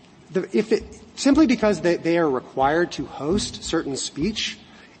 simply because they are required to host certain speech,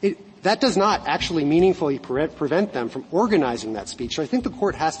 that does not actually meaningfully prevent them from organizing that speech. So I think the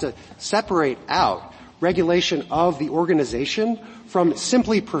Court has to separate out regulation of the organization from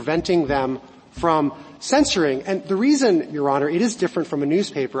simply preventing them from censoring. And the reason, Your Honor, it is different from a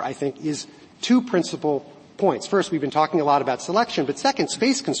newspaper, I think, is two principal points. First, we've been talking a lot about selection, but second,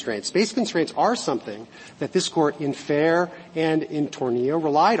 space constraints. Space constraints are something that this Court in Fair and in Tornillo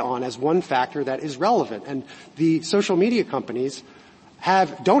relied on as one factor that is relevant. And the social media companies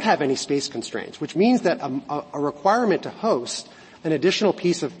don't have any space constraints, which means that a requirement to host an additional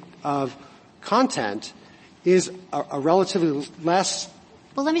piece of content is a relatively less.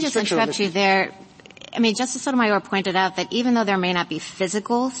 Well, let me just interrupt you there. I mean, Justice Sotomayor pointed out that even though there may not be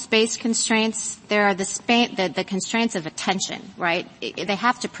physical space constraints, there are the constraints of attention, right? They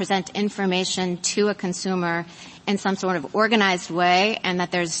have to present information to a consumer in some sort of organized way, and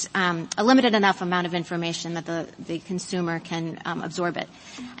that there's a limited enough amount of information that the consumer can absorb it.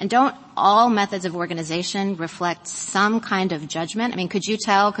 And don't all methods of organization reflect some kind of judgment? I mean, could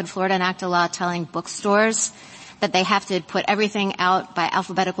Florida enact a law telling bookstores that they have to put everything out by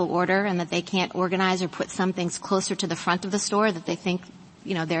alphabetical order and that they can't organize or put some things closer to the front of the store that they think,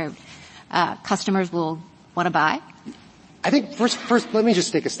 their customers will want to buy? I think first, let me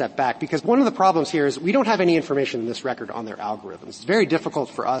just take a step back, because one of the problems here is we don't have any information in this record on their algorithms. It's very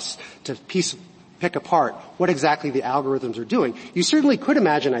difficult for us to pick apart what exactly the algorithms are doing. You certainly could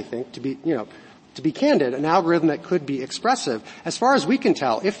imagine, I think, to be candid, an algorithm that could be expressive. As far as we can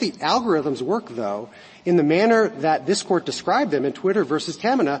tell, if the algorithms work, though, in the manner that this Court described them in Twitter versus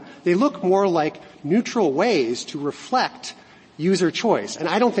Kamina, they look more like neutral ways to reflect user choice. And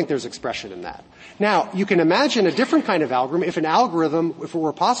I don't think there's expression in that. Now, you can imagine a different kind of algorithm. If it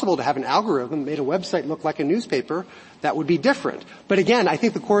were possible to have an algorithm made a website look like a newspaper, that would be different. But again, I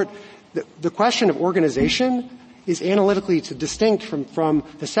think the question of organization is analytically distinct from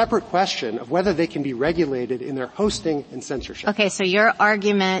the separate question of whether they can be regulated in their hosting and censorship. Okay, so your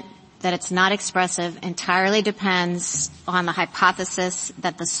argument that it's not expressive entirely depends on the hypothesis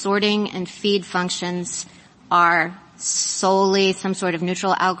that the sorting and feed functions are solely some sort of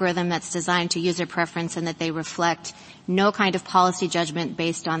neutral algorithm that's designed to user preference and that they reflect no kind of policy judgment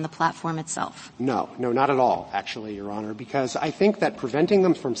based on the platform itself. No, not at all, actually, Your Honor, because I think that preventing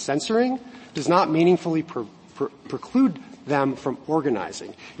them from censoring does not meaningfully preclude them from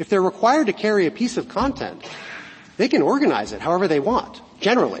organizing. If they're required to carry a piece of content, they can organize it however they want,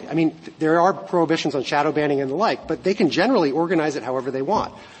 generally. I mean, there are prohibitions on shadow banning and the like, but they can generally organize it however they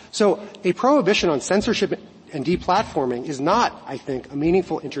want. So a prohibition on censorship and deplatforming is not, I think, a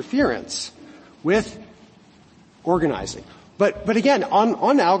meaningful interference with organizing. But again, on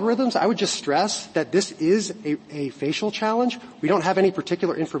algorithms, I would just stress that this is a facial challenge. We don't have any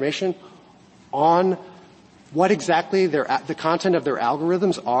particular information on what exactly the content of their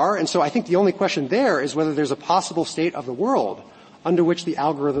algorithms are. And so I think the only question there is whether there's a possible state of the world under which the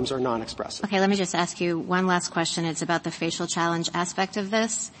algorithms are non-expressive. Okay, let me just ask you one last question. It's about the facial challenge aspect of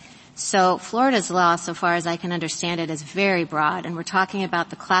this. So Florida's law, so far as I can understand it, is very broad, and we're talking about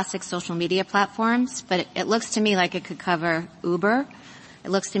the classic social media platforms, but it looks to me like it could cover Uber. It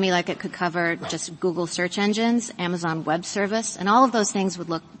looks to me like it could cover just Google search engines, Amazon Web Service, and all of those things would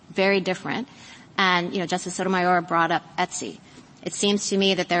look very different. And, Justice Sotomayor brought up Etsy. It seems to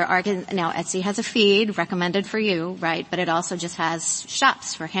me that now Etsy has a feed recommended for you, right, but it also just has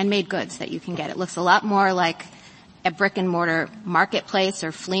shops for handmade goods that you can get. It looks a lot more like a brick-and-mortar marketplace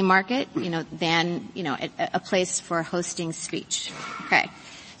or flea market, than, a place for hosting speech. Okay.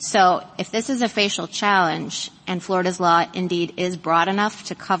 So if this is a facial challenge and Florida's law indeed is broad enough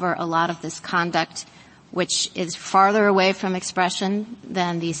to cover a lot of this conduct which is farther away from expression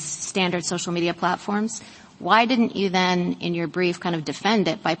than these standard social media platforms, why didn't you then in your brief kind of defend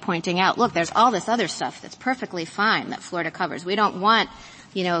it by pointing out, look, there's all this other stuff that's perfectly fine that Florida covers. We don't want,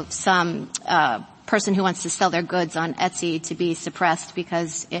 some person who wants to sell their goods on Etsy to be suppressed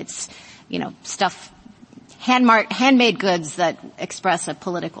because it's, stuff handmade goods that express a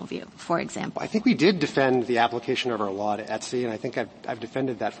political view, for example. I think we did defend the application of our law to Etsy, and I think I've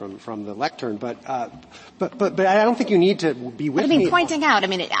defended that from the lectern. But I don't think you need to be with me. Pointing out.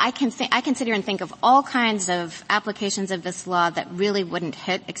 I can sit here and think of all kinds of applications of this law that really wouldn't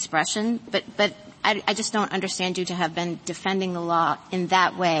hit expression, but I just don't understand you to have been defending the law in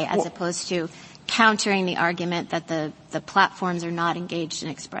that way, as opposed to countering the argument that the platforms are not engaged in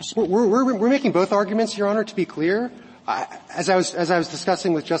expression. We're making both arguments, Your Honor, to be clear. As I was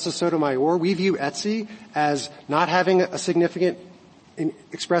discussing with Justice Sotomayor, we view Etsy as not having a significant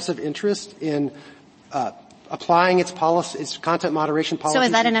expressive interest in applying its content moderation policy. So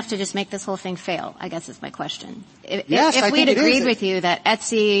is that enough to just make this whole thing fail? I guess is my question. Yes, if we'd agreed with you that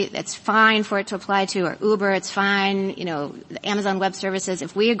Etsy, it's fine for it to apply to, or Uber, it's fine, Amazon Web Services,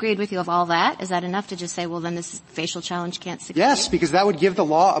 if we agreed with you of all that, is that enough to just say, well, then this facial challenge can't succeed? Yes, because that would give the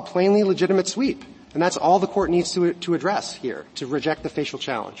law a plainly legitimate sweep. And that's all the court needs to address here, to reject the facial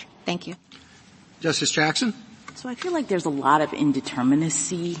challenge. Thank you. Justice Jackson? So I feel like there's a lot of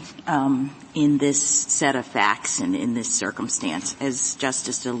indeterminacy in this set of facts and in this circumstance, as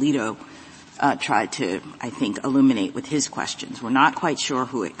Justice Alito tried to, I think, illuminate with his questions. We're not quite sure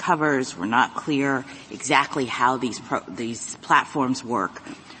who it covers. We're not clear exactly how these platforms work.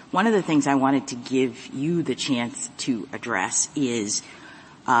 One of the things I wanted to give you the chance to address is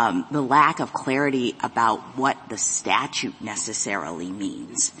the lack of clarity about what the statute necessarily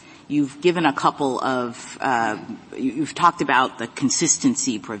means. You've given a couple of you've talked about the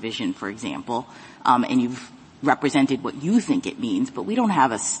consistency provision, for example, and you've represented what you think it means, but we don't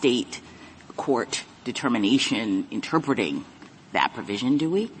have a state court determination interpreting that provision, do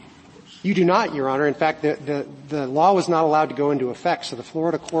we? You do not, Your Honor. In fact, the law was not allowed to go into effect, so the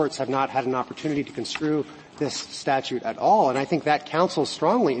Florida courts have not had an opportunity to construe this statute at all, and I think that counsels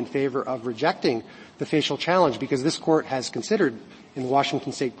strongly in favor of rejecting the facial challenge, because this court has considered in the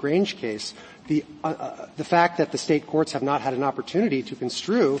Washington State Grange case the fact that the state courts have not had an opportunity to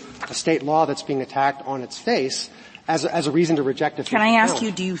construe a state law that's being attacked on its face as a reason to reject it. Can I ask you,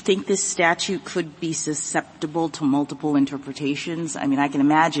 do you think this statute could be susceptible to multiple interpretations? I can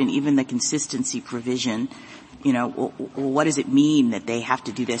imagine even the consistency provision, what does it mean that they have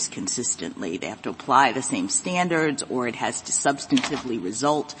to do this consistently? They have to apply the same standards, or it has to substantively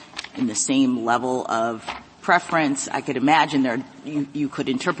result in the same level of preference. I could imagine you could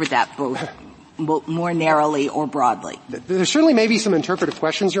interpret that both more narrowly or broadly. There certainly may be some interpretive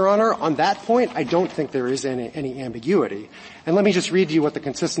questions, Your Honor. On that point, I don't think there is any ambiguity. And let me just read to you what the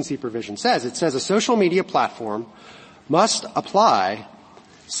consistency provision says. It says a social media platform must apply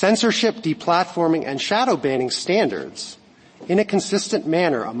censorship, deplatforming, and shadow banning standards in a consistent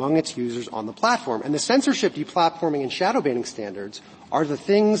manner among its users on the platform. And the censorship, deplatforming, and shadow banning standards are the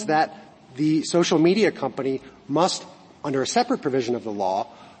things that the social media company must, under a separate provision of the law,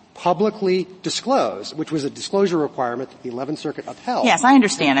 publicly disclose, which was a disclosure requirement that the 11th Circuit upheld. Yes, I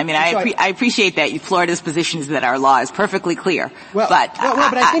understand. I appreciate that Florida's position is that our law is perfectly clear. But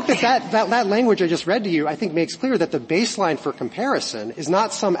I think that language I just read to you, I think makes clear that the baseline for comparison is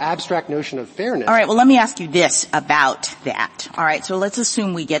not some abstract notion of fairness. All right, well, let me ask you this about that. All right, so let's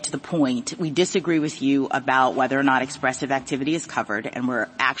assume we get to the point, we disagree with you about whether or not expressive activity is covered, and we're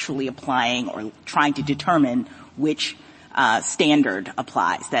actually applying or trying to determine which standard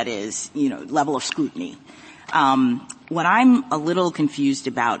applies, that is, level of scrutiny. What I'm a little confused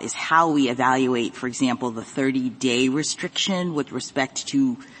about is how we evaluate, for example, the 30-day restriction with respect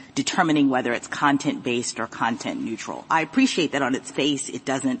to determining whether it's content-based or content-neutral. I appreciate that on its face it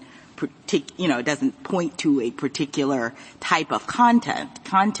doesn't point to a particular type of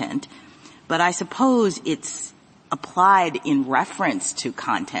content, but I suppose it's applied in reference to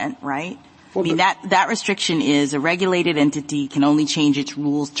content, right? That restriction is a regulated entity can only change its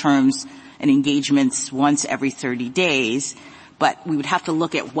rules, terms, and engagements once every 30 days, but we would have to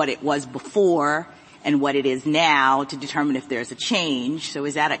look at what it was before and what it is now to determine if there's a change. So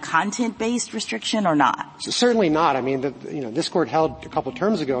is that a content-based restriction or not? Certainly not. This court held a couple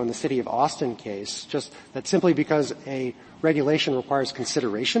terms ago in the City of Austin case just that simply because a regulation requires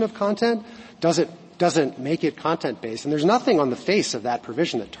consideration of content doesn't make it content-based. And there's nothing on the face of that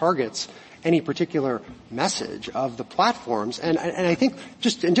provision that targets any particular message of the platforms. And I think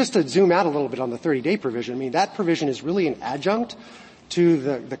just to zoom out a little bit on the 30-day provision, I mean, that provision is really an adjunct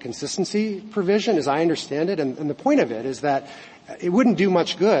to the consistency provision, as I understand it. And the point of it is that it wouldn't do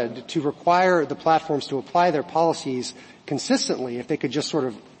much good to require the platforms to apply their policies consistently if they could just sort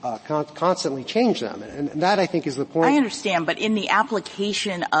of constantly change them. And that, I think, is the point. I understand, but in the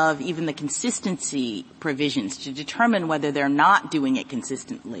application of even the consistency provisions to determine whether they're not doing it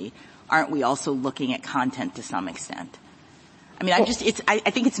consistently, aren't we also looking at content to some extent? I mean, I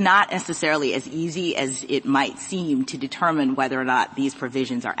think it's not necessarily as easy as it might seem to determine whether or not these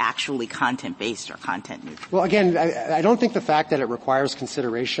provisions are actually content-based or content-neutral. Well, again, I don't think the fact that it requires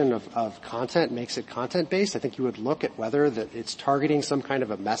consideration of content makes it content-based. I think you would look at whether that it's targeting some kind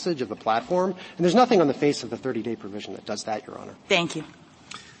of a message of the platform. And there's nothing on the face of the 30-day provision that does that, Your Honor. Thank you.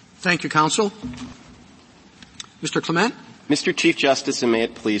 Thank you, counsel. Mr. Clement? Mr. Chief Justice, and may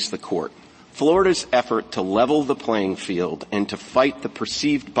it please the Court. Florida's effort to level the playing field and to fight the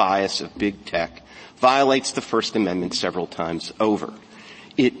perceived bias of big tech violates the First Amendment several times over.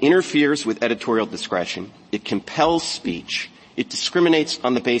 It interferes with editorial discretion. It compels speech. It discriminates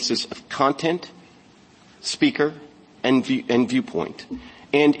on the basis of content, speaker, and viewpoint.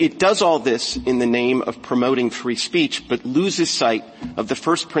 And it does all this in the name of promoting free speech, but loses sight of the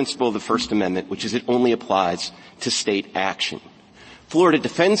first principle of the First Amendment, which is it only applies to state action. Florida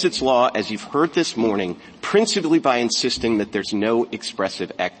defends its law, as you've heard this morning, principally by insisting that there's no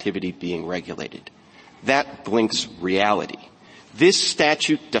expressive activity being regulated. That blinks reality. This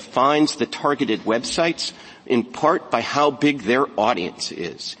statute defines the targeted websites in part by how big their audience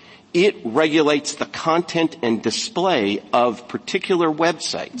is. It regulates the content and display of particular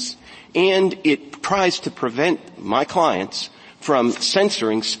websites, and it tries to prevent my clients from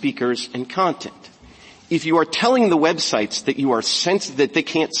censoring speakers and content. If you are telling the websites that that they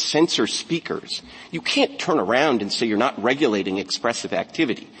can't censor speakers, you can't turn around and say you're not regulating expressive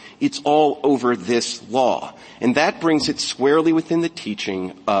activity. It's all over this law. And that brings it squarely within the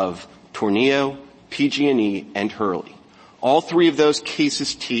teaching of Tornillo, PG&E, and Hurley. All three of those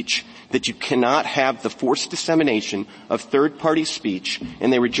cases teach that you cannot have the forced dissemination of third-party speech,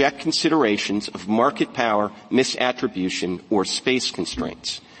 and they reject considerations of market power, misattribution, or space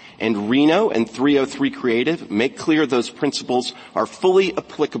constraints. And Reno and 303 Creative make clear those principles are fully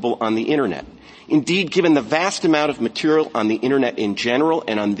applicable on the Internet. Indeed, given the vast amount of material on the Internet in general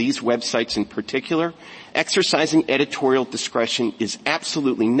and on these websites in particular, exercising editorial discretion is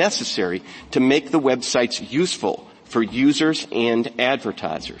absolutely necessary to make the websites useful for users and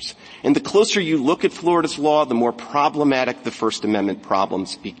advertisers. And the closer you look at Florida's law, the more problematic the First Amendment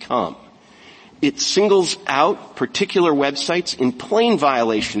problems become. It singles out particular websites in plain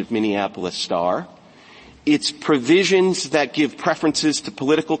violation of Minneapolis Star. Its provisions that give preferences to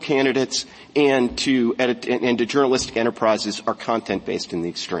political candidates and to journalistic enterprises are content-based in the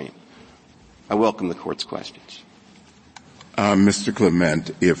extreme. I welcome the Court's questions. Mr. Clement,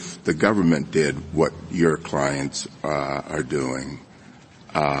 if the government did what your clients are doing,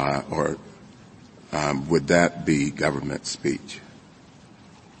 would that be government speech?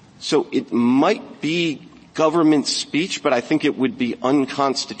 So it might be government speech, but I think it would be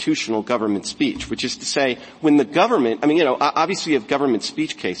unconstitutional government speech, which is to say when the government, obviously you have government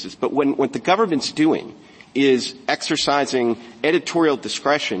speech cases, but when what the government's doing is exercising editorial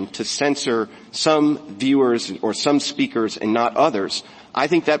discretion to censor some viewers or some speakers and not others, I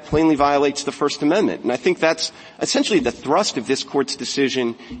think that plainly violates the First Amendment. And I think that's essentially the thrust of this Court's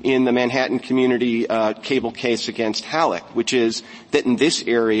decision in the Manhattan Community cable case against Halleck, which is that in this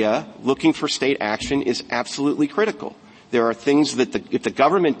area, looking for state action is absolutely critical. There are things that if the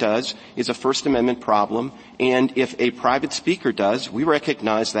government does is a First Amendment problem, and if a private speaker does, we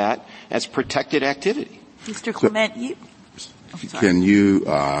recognize that as protected activity. Mr. Clement, Can you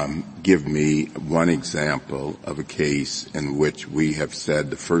give me one example of a case in which we have said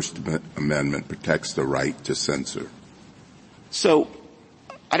the First Amendment protects the right to censor? So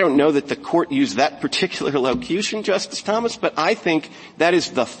I don't know that the Court used that particular locution, Justice Thomas, but I think that is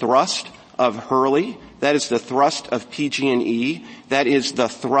the thrust of Hurley. That is the thrust of PG&E. That is the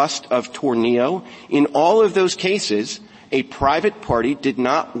thrust of Tornillo. In all of those cases, a private party did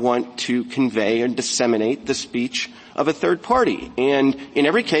not want to convey and disseminate the speech of a third party. And in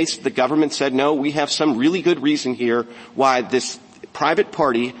every case, the government said, no, we have some really good reason here why this private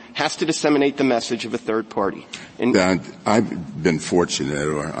party has to disseminate the message of a third party. And I've been fortunate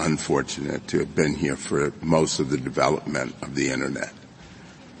or unfortunate to have been here for most of the development of the Internet.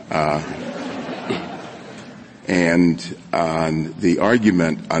 And the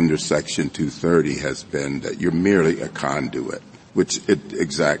argument under Section 230 has been that you're merely a conduit.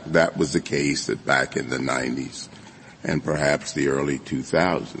 that was the case back in the 90s and perhaps the early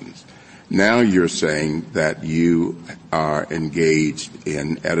 2000s. Now you're saying that you are engaged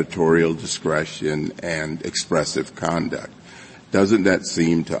in editorial discretion and expressive conduct. Doesn't that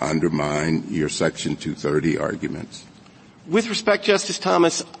seem to undermine your Section 230 arguments? With respect, Justice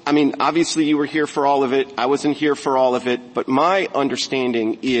Thomas, I mean, obviously you were here for all of it. I wasn't here for all of it. But my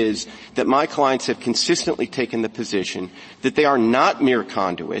understanding is that my clients have consistently taken the position that they are not mere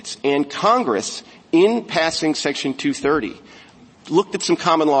conduits. And Congress, in passing Section 230, looked at some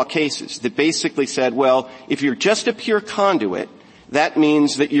common law cases that basically said, well, if you're just a pure conduit, that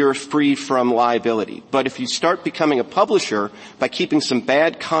means that you're free from liability. But if you start becoming a publisher by keeping some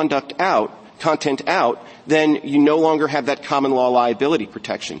bad content out, then you no longer have that common law liability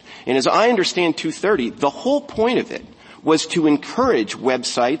protection. And as I understand 230, the whole point of it was to encourage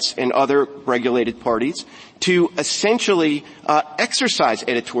websites and other regulated parties to essentially exercise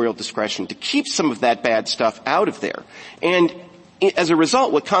editorial discretion, to keep some of that bad stuff out of there. And as a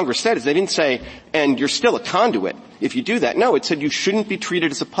result, what Congress said is they didn't say, and you're still a conduit if you do that. No, it said you shouldn't be treated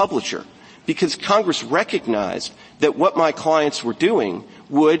as a publisher, because Congress recognized that what my clients were doing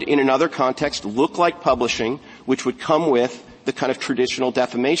would, in another context, look like publishing, which would come with the kind of traditional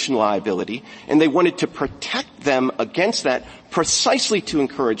defamation liability, and they wanted to protect them against that precisely to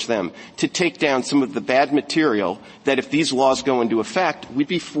encourage them to take down some of the bad material that, if these laws go into effect, we'd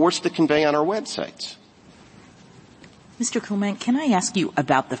be forced to convey on our websites. Mr. Clement, can I ask you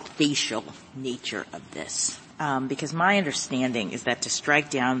about the facial nature of this? Because my understanding is that to strike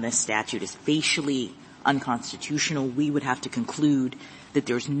down this statute is facially unconstitutional. We would have to conclude that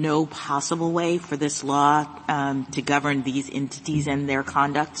there's no possible way for this law to govern these entities and their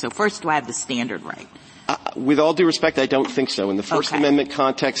conduct. So first, do I have the standard right? With all due respect, I don't think so. In the First Amendment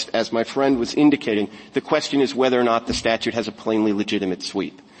context, as my friend was indicating, the question is whether or not the statute has a plainly legitimate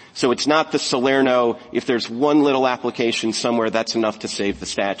sweep. So it's not the Salerno, if there's one little application somewhere, that's enough to save the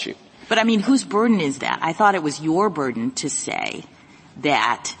statute. But, I mean, whose burden is that? I thought it was your burden to say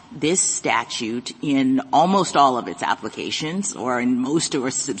that this statute, in almost all of its applications, or in most or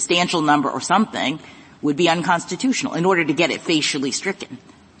a substantial number or something, would be unconstitutional in order to get it facially stricken.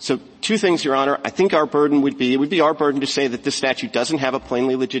 So two things, Your Honor. I think our burden would be our burden to say that this statute doesn't have a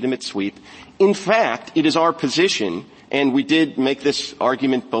plainly legitimate sweep. In fact, it is our position, and we did make this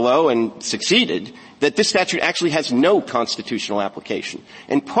argument below and succeeded, that this statute actually has no constitutional application.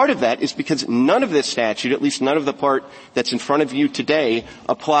 And part of that is because none of this statute, at least none of the part that's in front of you today,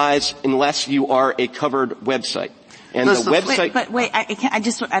 applies unless you are a covered website. And the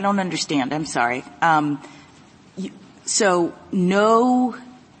website... I don't understand. I'm sorry. So no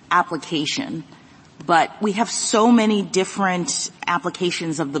application, but we have so many different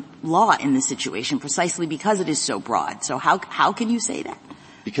applications of the law in this situation precisely because it is so broad. So how can you say that?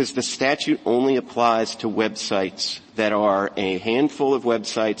 Because the statute only applies to websites that are a handful of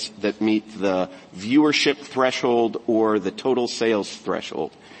websites that meet the viewership threshold or the total sales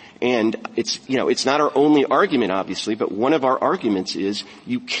threshold. And it's not our only argument, obviously, but one of our arguments is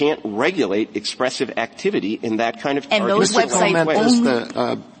you can't regulate expressive activity in that kind of and those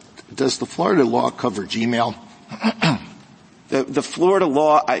websites does the Florida law cover Gmail? The Florida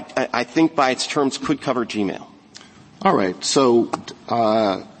law, I think by its terms, could cover Gmail. All right. So,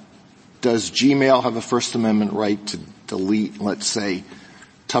 does Gmail have a First Amendment right to delete, let's say,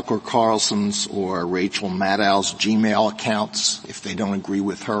 Tucker Carlson's or Rachel Maddow's Gmail accounts if they don't agree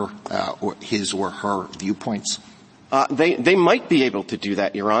with her, or his or her viewpoints? They might be able to do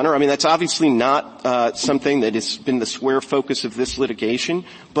that, Your Honor. I mean, that's obviously not something that has been the square focus of this litigation,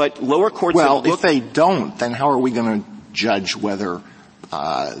 but lower courts... Well, if they don't, then how are we going to judge whether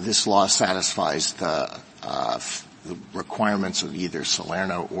this law satisfies the requirements of either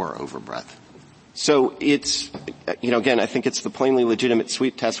Salerno or overbreadth? So it's, again, I think it's the plainly legitimate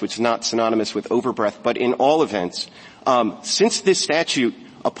sweep test, which is not synonymous with overbreadth, but in all events, since this statute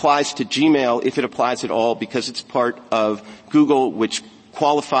applies to Gmail, if it applies at all, because it's part of Google, which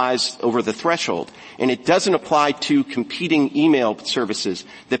qualifies over the threshold, and it doesn't apply to competing email services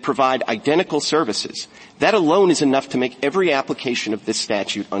that provide identical services, that alone is enough to make every application of this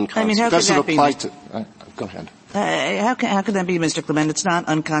statute unconstitutional. Does it apply to... Go ahead. How could that be, Mr. Clement? It's not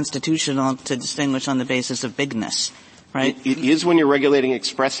unconstitutional to distinguish on the basis of bigness, right? It is when you're regulating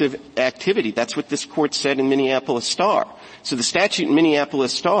expressive activity. That's what this court said in Minneapolis Star. So the statute in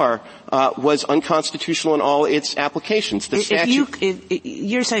Minneapolis Star was unconstitutional in all its applications. The statute...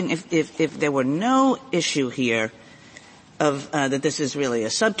 You're saying if there were no issue here of that this is really a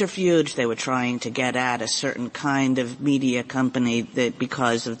subterfuge, they were trying to get at a certain kind of media company that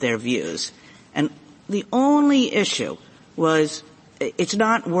because of their views, and the only issue was it's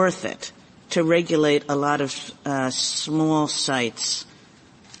not worth it to regulate a lot of small sites.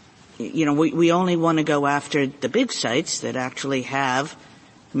 You know, we only want to go after the big sites that actually have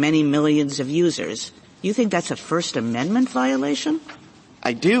many millions of users. You think that's a First Amendment violation?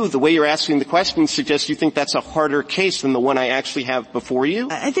 I do. The way you're asking the question suggests you think that's a harder case than the one I actually have before you.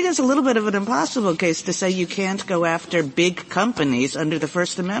 I think it's a little bit of an impossible case to say you can't go after big companies under the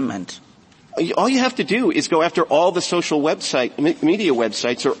First Amendment. All you have to do is go after all the social media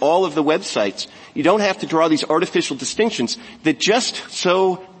websites or all of the websites. You don't have to draw these artificial distinctions that just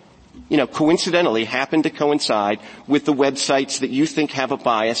so coincidentally happen to coincide with the websites that you think have a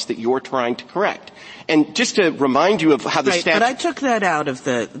bias that you're trying to correct. And just to remind you of how the statute... But I took that out of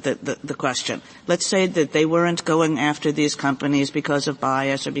the question. Let's say that they weren't going after these companies because of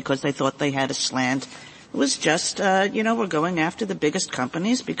bias or because they thought they had a slant. It was just, we're going after the biggest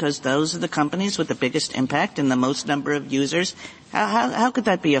companies because those are the companies with the biggest impact and the most number of users. How could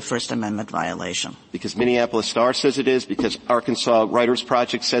that be a First Amendment violation? Because Minneapolis Star says it is, because Arkansas Writers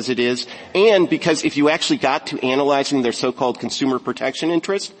Project says it is, and because if you actually got to analyzing their so-called consumer protection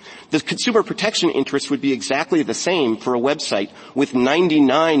interest, the consumer protection interest would be exactly the same for a website with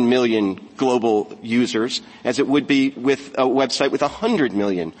 99 million global users as it would be with a website with 100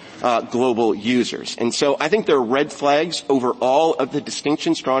 million global users. And so I think there are red flags over all of the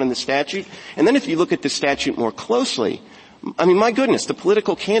distinctions drawn in the statute. And then if you look at the statute more closely, I mean, my goodness, the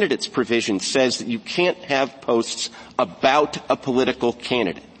political candidates provision says that you can't have posts about a political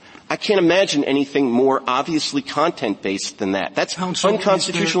candidate. I can't imagine anything more obviously content-based than that. That's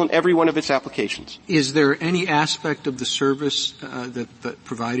unconstitutional in every one of its applications. Is there any aspect of the service that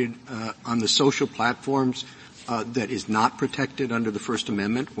provided on the social platforms that is not protected under the First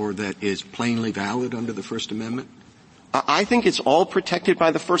Amendment or that is plainly valid under the First Amendment? I think it's all protected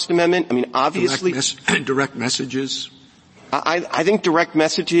by the First Amendment. I mean, obviously... Direct messages? I think direct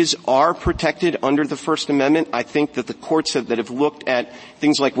messages are protected under the First Amendment. I think that the courts that have looked at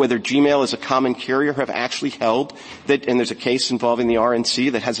things like whether Gmail is a common carrier have actually held that, and there's a case involving the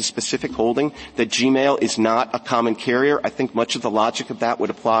RNC that has a specific holding that Gmail is not a common carrier. I think much of the logic of that would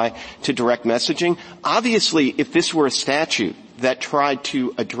apply to direct messaging. Obviously, if this were a statute that tried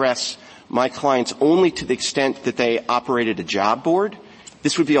to address my clients only to the extent that they operated a job board,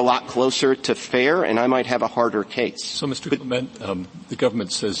 this would be a lot closer to fair, and I might have a harder case. So, Mr. Clement, the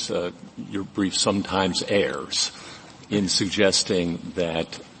government says your brief sometimes errs in suggesting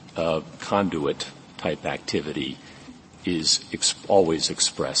that conduit-type activity is always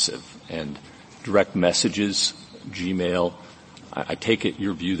expressive. And direct messages, Gmail, I take it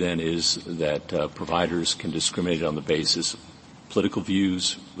your view then is that providers can discriminate on the basis of political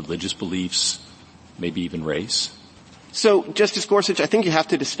views, religious beliefs, maybe even race? So, Justice Gorsuch, I think you have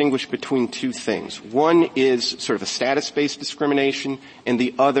to distinguish between two things. One is sort of a status-based discrimination, and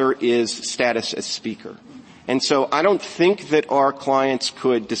the other is status as speaker. And so I don't think that our clients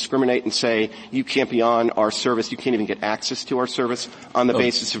could discriminate and say, you can't be on our service, you can't even get access to our service on the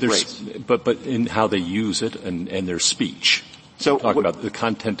basis of race. But in how they use it and their speech. So talk about the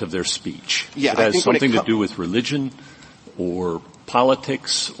content of their speech. Yeah, it has something to do with religion or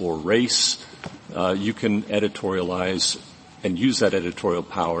politics or race. You can editorialize and use that editorial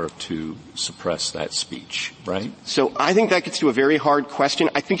power to suppress that speech, right? So I think that gets to a very hard question.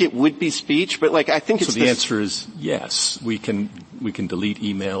 I think it would be speech, but I think it's So the answer is yes. We can delete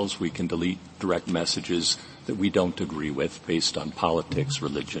emails, we can delete direct messages that we don't agree with based on politics,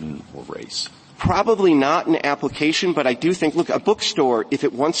 religion, or race. Probably not an application, but I do think, look, a bookstore, if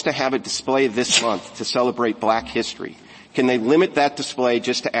it wants to have a display this month to celebrate Black history, can they limit that display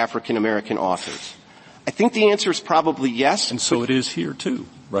just to African American authors? I think the answer is probably yes. And so it is here too,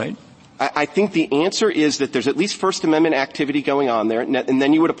 right? I think the answer is that there's at least First Amendment activity going on there, and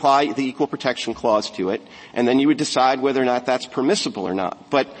then you would apply the Equal Protection Clause to it, and then you would decide whether or not that's permissible or not.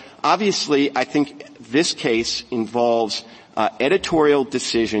 But obviously, I think this case involves editorial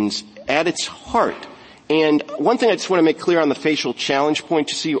decisions at its heart. And one thing I just want to make clear on the facial challenge point,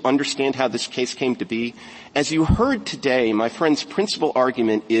 just so you understand how this case came to be. As you heard today, my friend's principal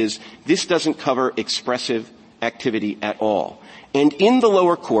argument is this doesn't cover expressive activity at all. And in the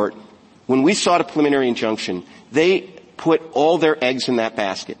lower court, when we sought a preliminary injunction, they put all their eggs in that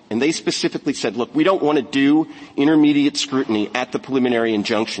basket. And they specifically said, look, we don't want to do intermediate scrutiny at the preliminary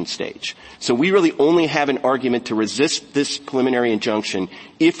injunction stage. So we really only have an argument to resist this preliminary injunction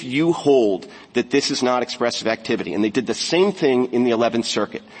if you hold that this is not expressive activity. And they did the same thing in the 11th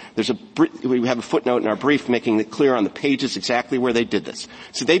Circuit. We have a footnote in our brief making it clear on the pages exactly where they did this.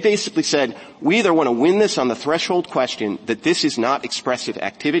 So they basically said, we either want to win this on the threshold question that this is not expressive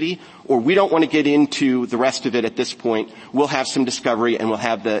activity, or we don't want to get into the rest of it at this point we'll have some discovery and we'll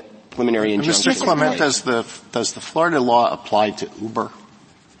have the preliminary injunction. Mr. Clement, does the Florida law apply to Uber?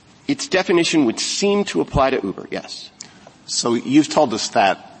 Its definition would seem to apply to Uber, yes. So you've told us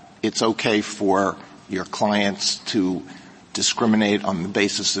that it's okay for your clients to discriminate on the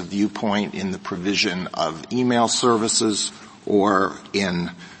basis of viewpoint in the provision of email services or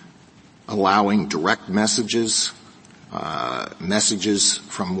in allowing direct messages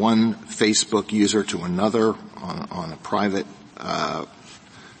from one Facebook user to another on a private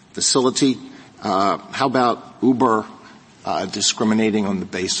facility. How about Uber discriminating on the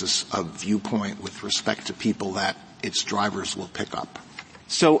basis of viewpoint with respect to people that its drivers will pick up?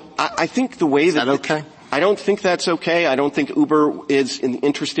 So I think the way Is that okay? I don't think that's okay. I don't think Uber is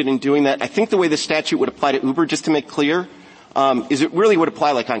interested in doing that. I think the way the statute would apply to Uber, just to make clear, is it really would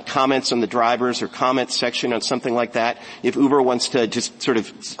apply like on comments on the drivers or comments section on something like that. If Uber wants to just sort of,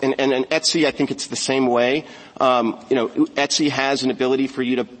 and Etsy, I think it's the same way. Etsy has an ability for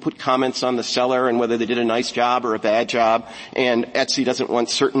you to put comments on the seller and whether they did a nice job or a bad job, and Etsy doesn't want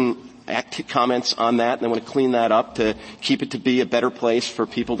certain comments on that, and they want to clean that up to keep it to be a better place for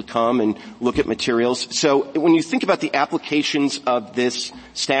people to come and look at materials. So when you think about the applications of this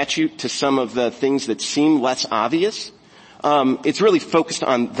statute to some of the things that seem less obvious, it's really focused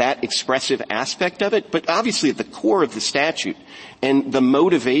on that expressive aspect of it, but obviously at the core of the statute and the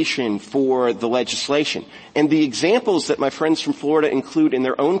motivation for the legislation. And the examples that my friends from Florida include in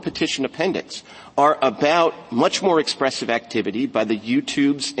their own petition appendix are about much more expressive activity by the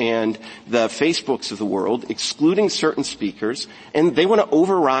YouTubes and the Facebooks of the world, excluding certain speakers, and they want to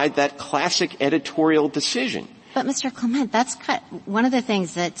override that classic editorial decision. But Mr. Clement, that's one of the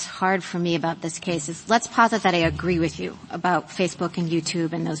things that's hard for me about this case is let's posit that I agree with you about Facebook and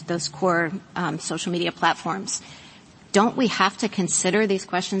YouTube and those core social media platforms. Don't we have to consider these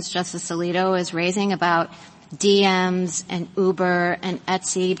questions Justice Alito is raising about DMs and Uber and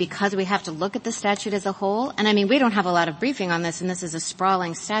Etsy because we have to look at the statute as a whole? And I mean, we don't have a lot of briefing on this, and this is a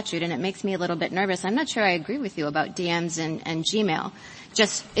sprawling statute, and it makes me a little bit nervous. I'm not sure I agree with you about DMs and Gmail.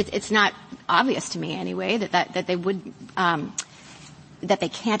 Just it's not obvious to me anyway that they would that they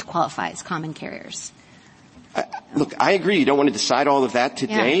can't qualify as common carriers. Look, I agree. You don't want to decide all of that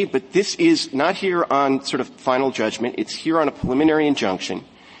today, but this is not here on sort of final judgment. It's here on a preliminary injunction.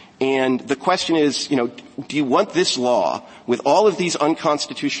 And the question is, do you want this law with all of these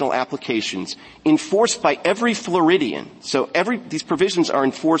unconstitutional applications enforced by every Floridian? So these provisions are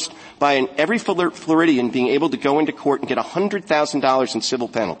enforced by every Floridian being able to go into court and get $100,000 in civil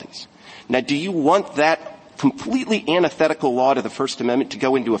penalties. Now, do you want that completely antithetical law to the First Amendment to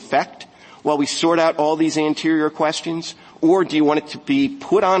go into effect while we sort out all these anterior questions? Or do you want it to be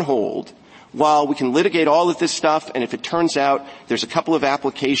put on hold while we can litigate all of this stuff, and if it turns out there's a couple of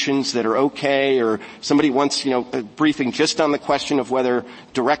applications that are okay, or somebody wants, a briefing just on the question of whether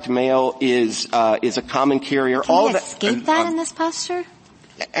direct mail is a common carrier. Can we escape that in this posture?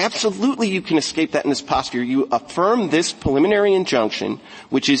 Absolutely you can escape that in this posture. You affirm this preliminary injunction,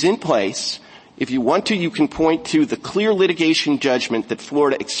 which is in place. If you want to, you can point to the clear litigation judgment that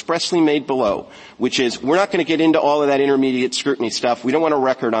Florida expressly made below, which is we're not going to get into all of that intermediate scrutiny stuff. We don't want a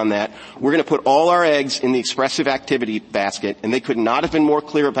record on that. We're going to put all our eggs in the expressive activity basket, and they could not have been more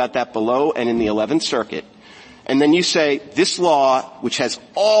clear about that below and in the 11th Circuit. And then you say this law, which has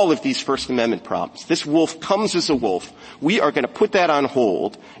all of these First Amendment problems, this wolf comes as a wolf. We are going to put that on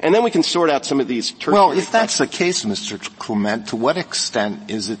hold, and then we can sort out some of these tertiary Well, if that's the case, Mr. Clement, to what extent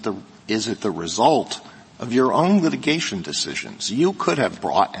is it the result of your own litigation decisions? You could have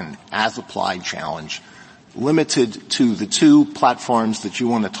brought an as-applied challenge limited to the two platforms that you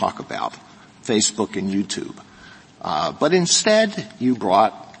want to talk about, Facebook and YouTube. But instead, you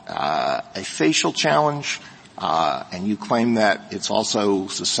brought a facial challenge, and you claim that it's also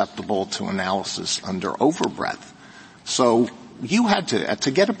susceptible to analysis under overbreadth. So you had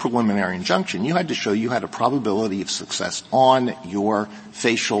to get a preliminary injunction, you had to show you had a probability of success on your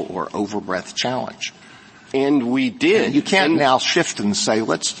facial or overbreadth challenge. And we did. And you can't now shift and say, it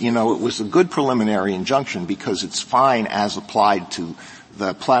was a good preliminary injunction because it's fine as applied to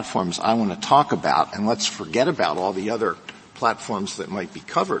the platforms I want to talk about, and let's forget about all the other platforms that might be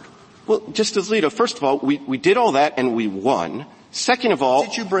covered. Well, Justice Alito, first of all, we did all that and we won. Second of all,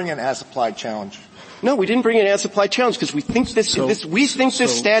 did you bring an as-applied challenge? No, we didn't bring an as-applied challenge because we think this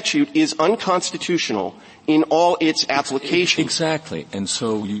statute is unconstitutional in all its applications. Exactly. And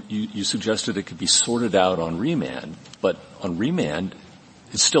so you suggested it could be sorted out on remand, but on remand,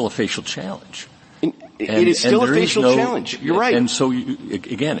 it's still a facial challenge. It is still a facial challenge. You're right. And so,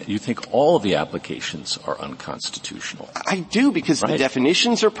 you think all of the applications are unconstitutional. I do, because the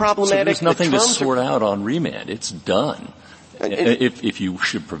definitions are problematic. So there's nothing to sort out on remand. It's done. If you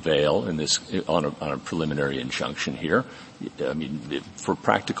should prevail in this on a preliminary injunction here, I mean, for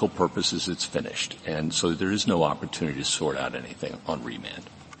practical purposes, it's finished, and so there is no opportunity to sort out anything on remand.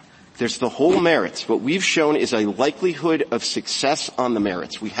 There's the whole merits. What we've shown is a likelihood of success on the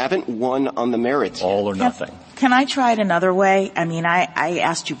merits. We haven't won on the merits. All or nothing. Can I try it another way? I mean, I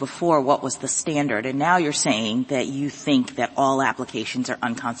asked you before what was the standard, and now you're saying that you think that all applications are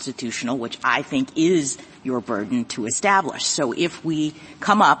unconstitutional, which I think is your burden to establish. So if we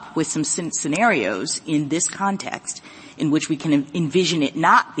come up with some scenarios in this context in which we can envision it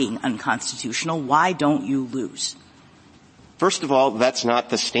not being unconstitutional, why don't you lose? First of all, that's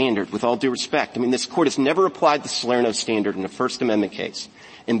not the standard, with all due respect. I mean, this Court has never applied the Salerno standard in a First Amendment case.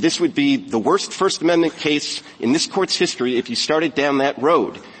 And this would be the worst First Amendment case in this Court's history if you started down that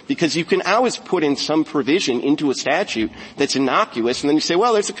road. Because you can always put in some provision into a statute that's innocuous, and then you say,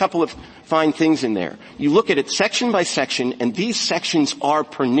 well, there's a couple of fine things in there. You look at it section by section, and these sections are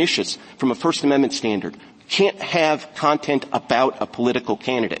pernicious from a First Amendment standard. You can't have content about a political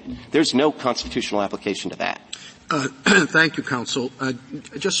candidate. There's no constitutional application to that. Thank you, counsel.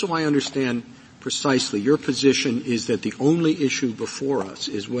 Just so I understand precisely, your position is that the only issue before us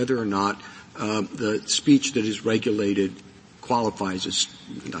is whether or not the speech that is regulated qualifies as,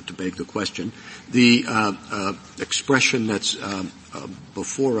 not to beg the question, the expression that's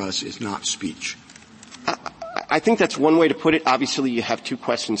before us is not speech. I think that's one way to put it. Obviously, you have two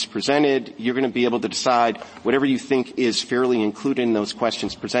questions presented. You're going to be able to decide whatever you think is fairly included in those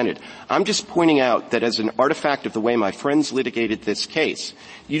questions presented. I'm just pointing out that as an artifact of the way my friends litigated this case,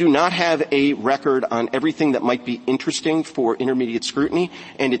 you do not have a record on everything that might be interesting for intermediate scrutiny,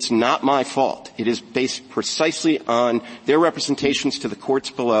 and it's not my fault. It is based precisely on their representations to the courts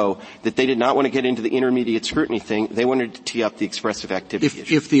below that they did not want to get into the intermediate scrutiny thing. They wanted to tee up the expressive activity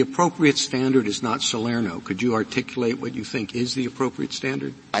issue. If the appropriate standard is not Salerno, could you articulate what you think is the appropriate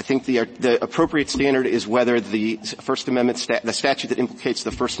standard? I think the appropriate standard is whether the First Amendment the statute that implicates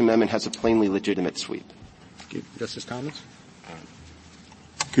the First Amendment has a plainly legitimate sweep. Justice Thomas?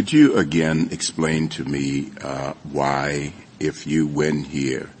 Could you again explain to me why, if you win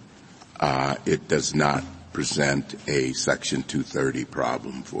here, it does not present a Section 230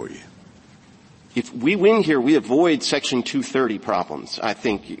 problem for you? If we win here, we avoid Section 230 problems, I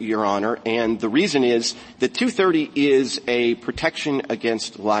think, Your Honor. And the reason is that 230 is a protection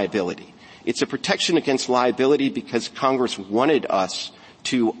against liability. It's a protection against liability because Congress wanted us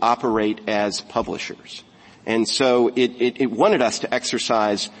to operate as publishers. And so it wanted us to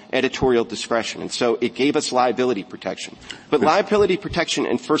exercise editorial discretion. And so it gave us liability protection. But liability protection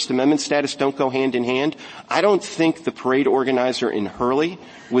and First Amendment status don't go hand in hand. I don't think the parade organizer in Hurley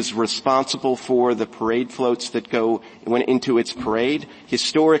was responsible for the parade floats that went into its parade.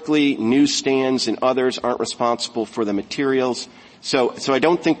 Historically, newsstands and others aren't responsible for the materials. So I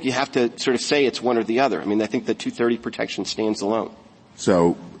don't think you have to sort of say it's one or the other. I mean, I think the 230 protection stands alone.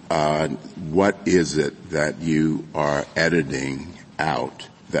 So what is it that you are editing out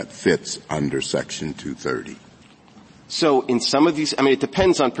that fits under Section 230? So in some of these, I mean, it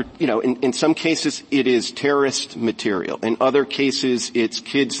depends on, in some cases it is terrorist material. In other cases, it's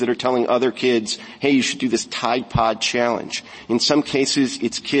kids that are telling other kids, hey, you should do this Tide Pod challenge. In some cases,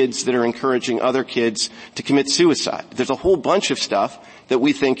 it's kids that are encouraging other kids to commit suicide. There's a whole bunch of stuff that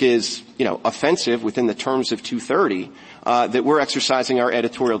we think is, offensive within the terms of 230, that we're exercising our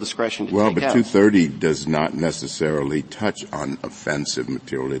editorial discretion to take out. Well, but 230 does not necessarily touch on offensive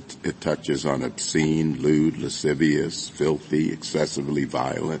material. It touches on obscene, lewd, lascivious, filthy, excessively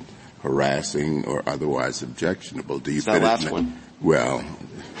violent, harassing, or otherwise objectionable. Do you fit that last one? Well,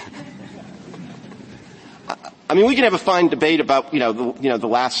 I mean, we can have a fine debate about, the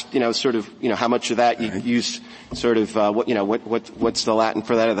last, sort of, how much of that you use, sort of, what's the Latin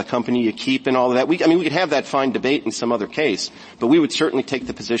for that, of the company you keep and all of that. We could have that fine debate in some other case, but we would certainly take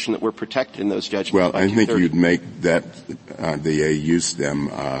the position that we're protected in those judgments. Well, I think you'd make that, the use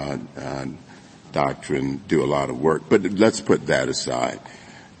them, doctrine do a lot of work, but let's put that aside.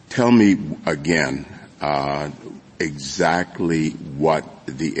 Tell me again, exactly what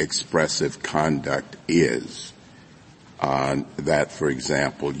the expressive conduct is that, for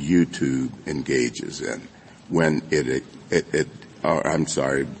example, YouTube engages in when Twitter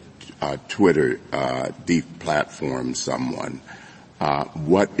deplatforms someone.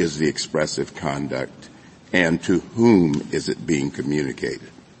 What is the expressive conduct, and to whom is it being communicated?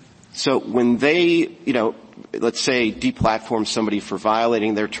 So when they, let's say, deplatform somebody for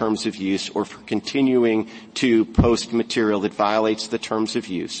violating their terms of use or for continuing to post material that violates the terms of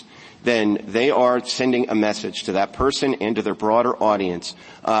use, then they are sending a message to that person and to their broader audience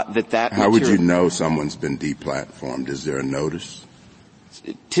that How would you know someone's been deplatformed? Is there a notice?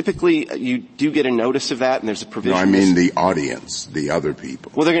 Typically, you do get a notice of that, and there's a provision. No, I mean the audience, the other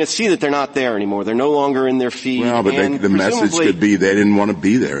people. Well, they're going to see that they're not there anymore. They're no longer in their feed. Well, but and the message could be they didn't want to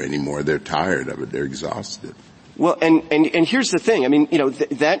be there anymore. They're tired of it. They're exhausted. Well, and here's the thing. I mean,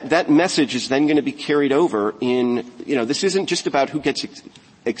 that message is then going to be carried over in, this isn't just about who gets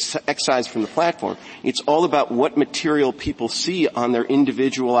excised from the platform. It's all about what material people see on their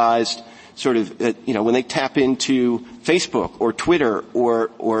individualized sort of, when they tap into Facebook or Twitter or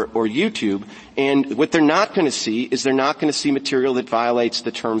YouTube. And what they're not going to see is they're not going to see material that violates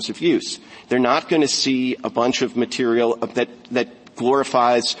the terms of use. They're not going to see a bunch of material that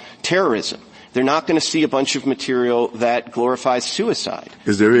glorifies terrorism. They're not going to see a bunch of material that glorifies suicide.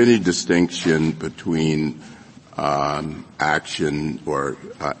 Is there any distinction between action or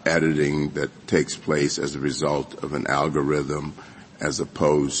editing that takes place as a result of an algorithm as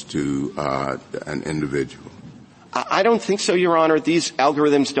opposed to an individual? I don't think so, Your Honor. These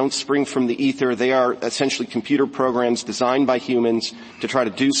algorithms don't spring from the ether. They are essentially computer programs designed by humans to try to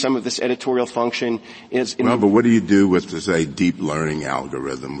do some of this editorial function. But what do you do with, say, deep learning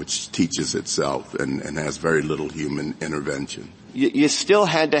algorithm, which teaches itself and has very little human intervention? You still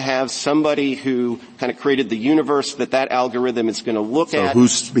had to have somebody who kind of created the universe that algorithm is going to look at. So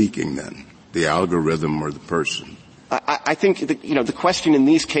who's speaking then? The algorithm or the person? I think the question in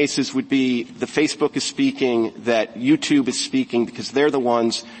these cases would be the Facebook is speaking, that YouTube is speaking, because they're the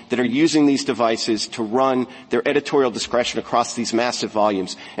ones that are using these devices to run their editorial discretion across these massive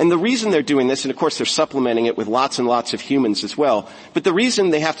volumes. And the reason they're doing this, and of course they're supplementing it with lots and lots of humans as well, but the reason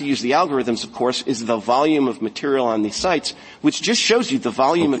they have to use the algorithms, of course, is the volume of material on these sites, which just shows you the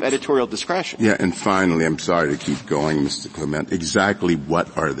volume of editorial discretion. Yeah, and finally, I'm sorry to keep going, Mr. Clement, exactly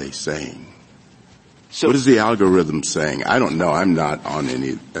what are they saying? So, what is the algorithm saying? I don't know. I'm not on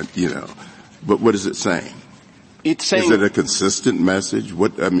any, but what is it saying? It's saying. Is it a consistent message?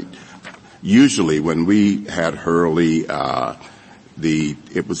 Usually when we had Hurley,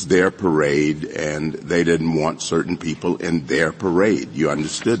 it was their parade and they didn't want certain people in their parade. You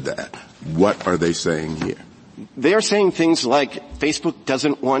understood that. What are they saying here? They are saying things like Facebook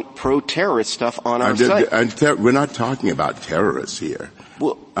doesn't want pro-terrorist stuff on our site. We're not talking about terrorists here.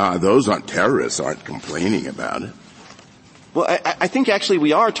 Well, those terrorists aren't complaining about it. Well, I think actually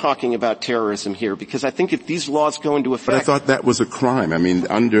we are talking about terrorism here, because I think if these laws go into effect. But I thought that was a crime. I mean,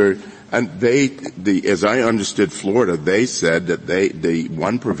 as I understood Florida, they said that the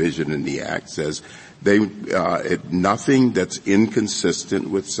one provision in the Act says nothing that's inconsistent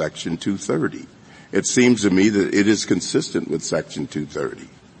with Section 230. It seems to me that it is consistent with Section 230.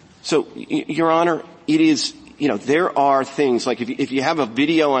 So, Your Honor, it is, there are things like if you have a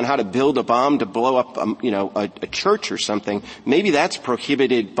video on how to build a bomb to blow up, a church or something, maybe that's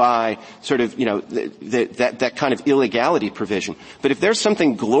prohibited by sort of, that kind of illegality provision. But if there's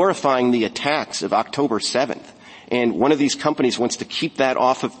something glorifying the attacks of October 7th, and one of these companies wants to keep that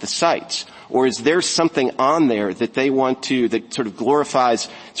off of the sites, or is there something on there that they want to, that sort of glorifies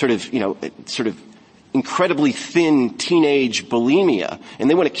sort of incredibly thin teenage bulimia, and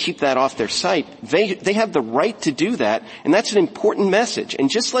they want to keep that off their site, they have the right to do that, and that's an important message. And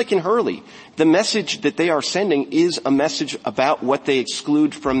just like in Hurley, the message that they are sending is a message about what they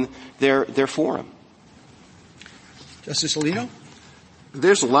exclude from their forum. Justice Alito?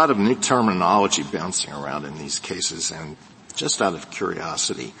 There's a lot of new terminology bouncing around in these cases, and just out of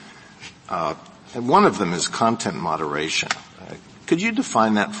curiosity, and one of them is content moderation. Could you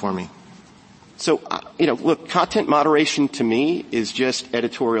define that for me? So, look, content moderation to me is just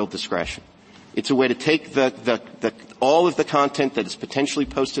editorial discretion. It's a way to take all of the content that is potentially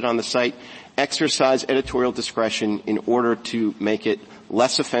posted on the site, exercise editorial discretion in order to make it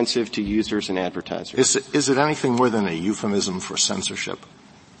less offensive to users and advertisers. Is it anything more than a euphemism for censorship?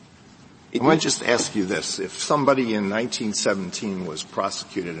 I want to just ask you this. If somebody in 1917 was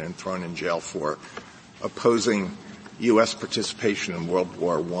prosecuted and thrown in jail for opposing U.S. participation in World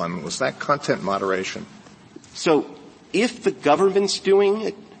War I, was that content moderation? So if the government's doing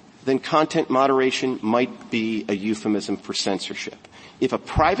it, then content moderation might be a euphemism for censorship. If a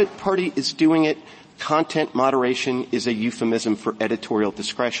private party is doing it, content moderation is a euphemism for editorial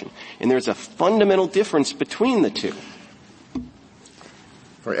discretion. And there's a fundamental difference between the two.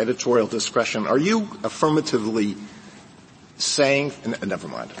 For editorial discretion, are you affirmatively saying – never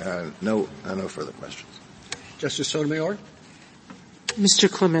mind. No further questions. Justice Sotomayor?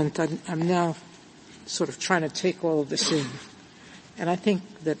 Mr. Clement, I'm now sort of trying to take all of this in. And I think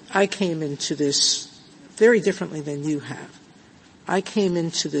that I came into this very differently than you have. I came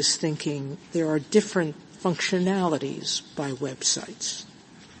into this thinking there are different functionalities by websites.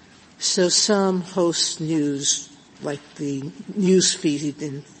 So some host news, like the news feed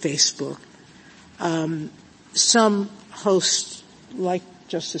in Facebook. Some host, like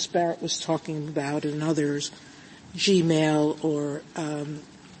Justice Barrett was talking about, and others, Gmail or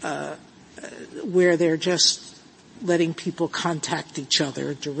where they're just letting people contact each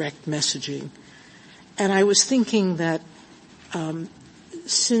other, direct messaging. And I was thinking that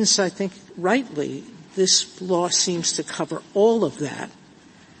since I think rightly this law seems to cover all of that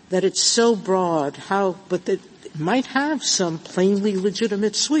it's so broad, but that it might have some plainly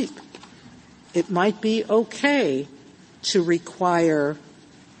legitimate sweep. It might be okay to require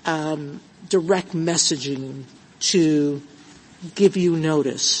direct messaging to give you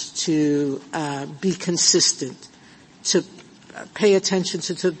notice, to be consistent, to pay attention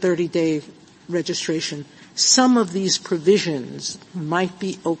to the 30-day registration. Some of these provisions might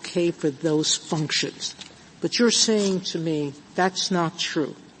be okay for those functions. But you're saying to me that's not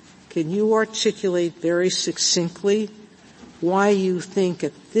true. Can you articulate very succinctly why you think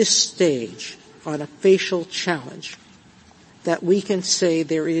at this stage on a facial challenge that we can say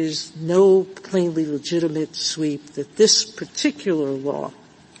there is no plainly legitimate sweep, that this particular law,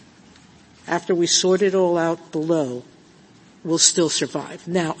 after we sort it all out below, will still survive?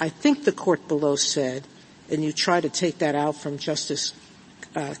 Now, I think the court below said, and you try to take that out from Justice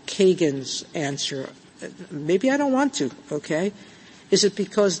Kagan's answer, maybe I don't want to, okay? Is it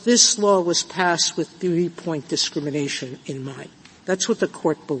because this law was passed with viewpoint discrimination in mind? That's what the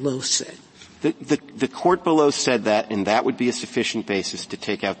court below said. The court below said that, and that would be a sufficient basis to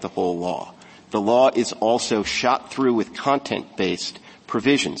take out the whole law. The law is also shot through with content-based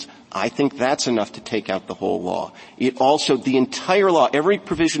provisions. I think that's enough to take out the whole law. It also, the entire law, every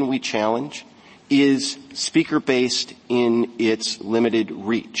provision we challenge is speaker-based in its limited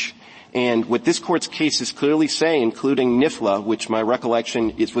reach. And what this Court's cases clearly say, including NIFLA, which my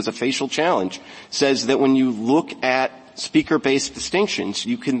recollection was a facial challenge, says that when you look at speaker-based distinctions,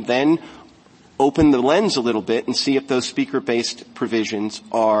 you can then open the lens a little bit and see if those speaker-based provisions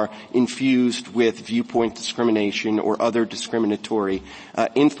are infused with viewpoint discrimination or other discriminatory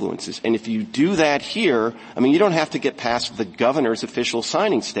influences. And if you do that here, I mean, you don't have to get past the governor's official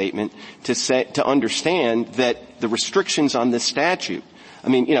signing statement to understand that the restrictions on this statute, I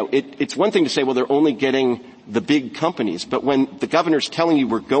mean, you know, it's one thing to say, well, they're only getting the big companies, but when the governor's telling you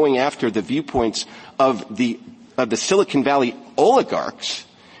we're going after the viewpoints of the Silicon Valley oligarchs,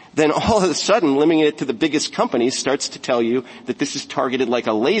 then all of a sudden limiting it to the biggest companies starts to tell you that this is targeted like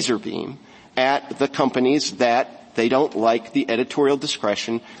a laser beam at the companies that they don't like the editorial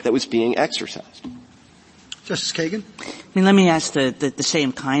discretion that was being exercised. Justice Kagan? I mean, let me ask the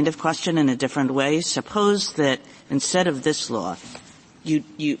same kind of question in a different way. Suppose that instead of this law,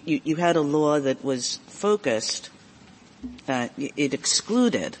 you had a law that was focused, it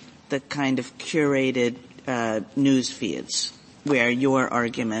excluded the kind of curated news feeds where your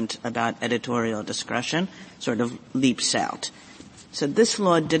argument about editorial discretion sort of leaps out. So this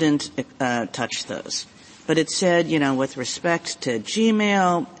law didn't touch those. But it said, you know, with respect to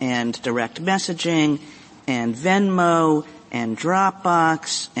Gmail and direct messaging and Venmo and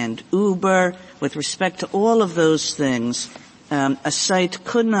Dropbox and Uber, with respect to all of those things, a site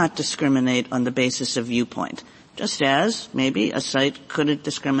could not discriminate on the basis of viewpoint, just as maybe a site couldn't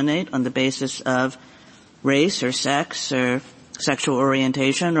discriminate on the basis of race or sex or sexual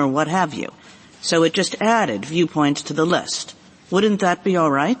orientation or what have you. So it just added viewpoints to the list. Wouldn't that be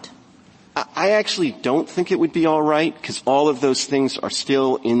all right? I actually don't think it would be all right because all of those things are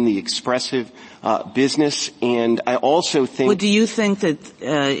still in the expressive business, and I also think... Well, do you think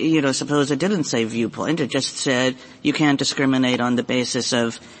that, suppose it didn't say viewpoint, it just said you can't discriminate on the basis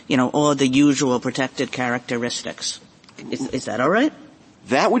of, all the usual protected characteristics. Is that all right?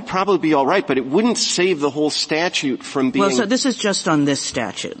 That would probably be all right, but it wouldn't save the whole statute from being... Well, so this is just on this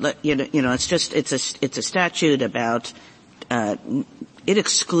statute. It's a statute about, it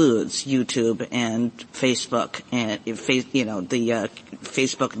excludes YouTube and Facebook and, the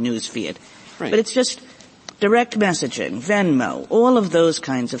Facebook news feed. Right. But it's just direct messaging, Venmo, all of those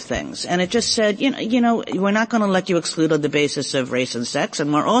kinds of things. And it just said, we're not going to let you exclude on the basis of race and sex,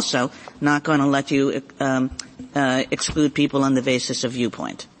 and we're also not going to let you exclude people on the basis of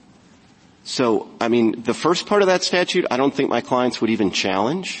viewpoint. So, the first part of that statute, I don't think my clients would even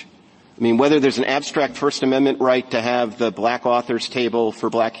challenge. Whether there's an abstract First Amendment right to have the Black Authors Table for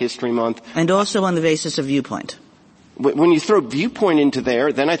Black History Month. And also on the basis of viewpoint. when you throw viewpoint into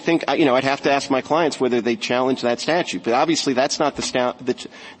there, then I think, I'd have to ask my clients whether they challenge that statute. But obviously that's not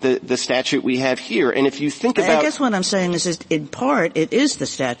the statute we have here. And if you think about... I guess what I'm saying is in part, it is the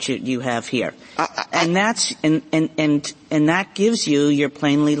statute you have here. And that gives you your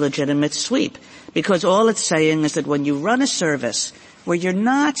plainly legitimate sweep. Because all it's saying is that when you run a service where you're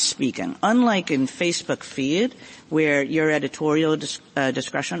not speaking, unlike in Facebook feed, where your editorial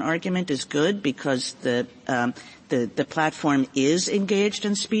discretion argument is good because the platform is engaged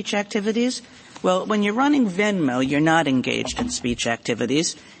in speech activities. Well, when you're running Venmo, you're not engaged in speech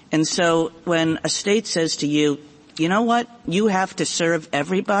activities. And so when a state says to you, you know what, you have to serve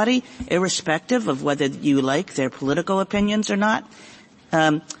everybody, irrespective of whether you like their political opinions or not,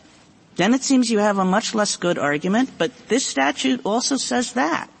 then it seems you have a much less good argument. But this statute also says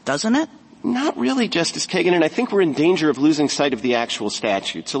that, doesn't it? Not really, Justice Kagan, and I think we're in danger of losing sight of the actual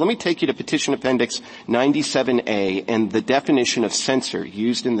statute. So let me take you to Petition Appendix 97A and the definition of censor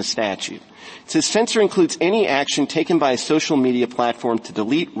used in the statute. It says censor includes any action taken by a social media platform to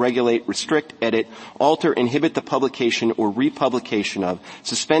delete, regulate, restrict, edit, alter, inhibit the publication or republication of,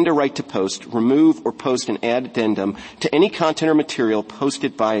 suspend a right to post, remove or post an addendum to any content or material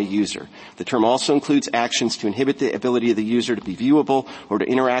posted by a user. The term also includes actions to inhibit the ability of the user to be viewable or to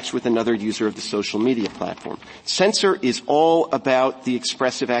interact with another user of the social media platform. Censor is all about the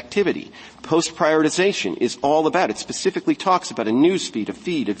expressive activity. Post-prioritization is all about, it specifically talks about a news feed, a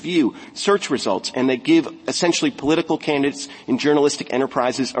feed, a view, search results, and they give essentially political candidates in journalistic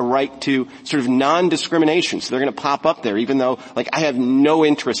enterprises a right to sort of non-discrimination. So they're going to pop up there, even though, I have no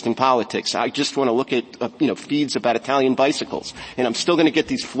interest in politics. I just want to look at, feeds about Italian bicycles. And I'm still going to get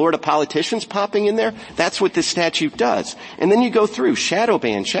these Florida politicians popping in there. That's what this statute does. And then you go through shadow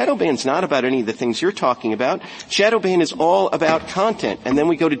ban. Shadow ban's not about any of the things you're talking about. Shadow ban is all about content. And then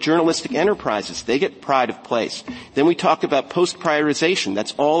we go to journalistic enterprises. They get pride of place. Then we talk about post-prioritization.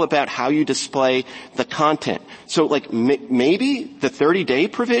 That's all about how you display the content. So maybe the 30-day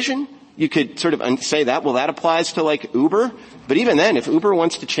provision, you could sort of say that, well, that applies to Uber. But even then, if Uber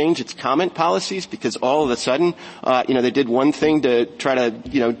wants to change its comment policies because all of a sudden, they did one thing to try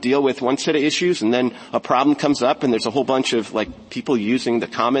to, deal with one set of issues and then a problem comes up and there's a whole bunch of people using the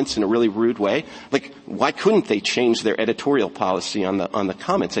comments in a really rude way. Why couldn't they change their editorial policy on the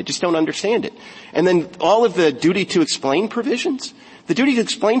comments? I just don't understand it. And then all of the duty to explain provisions. The duty to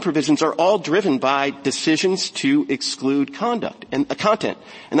explain provisions are all driven by decisions to exclude content. And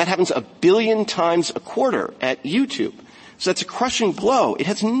that happens 1 billion times a quarter at YouTube. So that's a crushing blow. It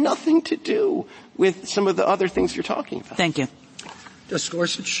has nothing to do with some of the other things you're talking about. Thank you. Justice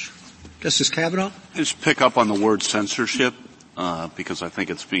Gorsuch. Justice Kavanaugh. Just pick up on the word censorship, because I think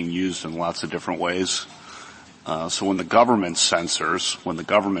it's being used in lots of different ways. So when the government censors, when the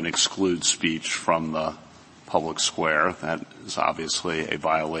government excludes speech from the public square, that is obviously a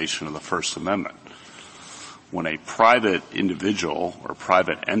violation of the First Amendment. When a private individual or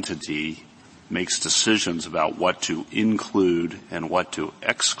private entity makes decisions about what to include and what to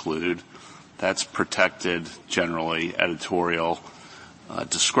exclude, that's protected, generally, editorial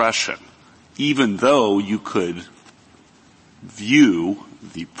discretion. Even though you could view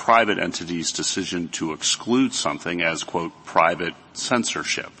the private entity's decision to exclude something as, quote, private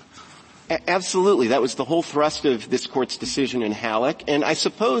censorship. Absolutely. That was the whole thrust of this Court's decision in Halleck. And I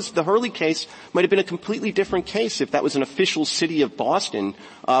suppose the Hurley case might have been a completely different case if that was an official City of Boston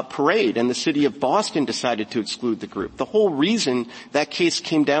parade and the City of Boston decided to exclude the group. The whole reason that case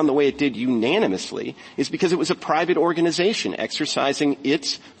came down the way it did unanimously is because it was a private organization exercising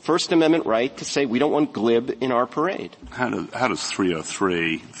its First Amendment right to say we don't want glib in our parade. How does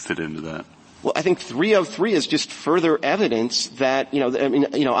 303 fit into that? Well, I think 303 is just further evidence that,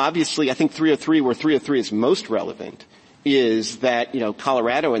 obviously I think 303, where 303 is most relevant, is that,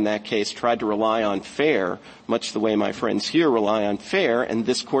 Colorado in that case tried to rely on fair, much the way my friends here rely on fair, and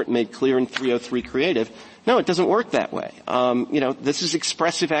this Court made clear in 303 creative, no, it doesn't work that way. This is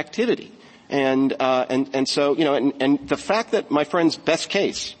expressive activity. And so, and the fact that my friend's best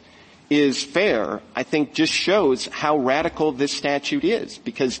case is fair, I think just shows how radical this statute is,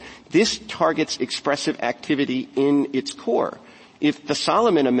 because this targets expressive activity in its core. If the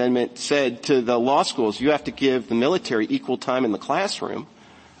Solomon Amendment said to the law schools, you have to give the military equal time in the classroom,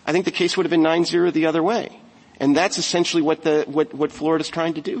 I think the case would have been 9-0 the other way. And that's essentially what Florida's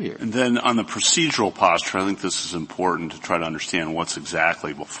trying to do here. And then on the procedural posture, I think this is important to try to understand what's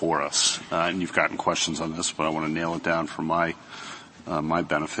exactly before us. And you've gotten questions on this, but I want to nail it down for my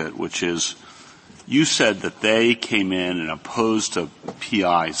benefit, which is you said that they came in and opposed a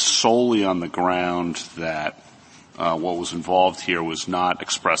PI solely on the ground that what was involved here was not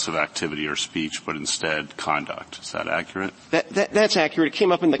expressive activity or speech, but instead conduct. Is that accurate? That's accurate. It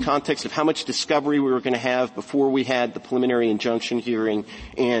came up in the context of how much discovery we were going to have before we had the preliminary injunction hearing.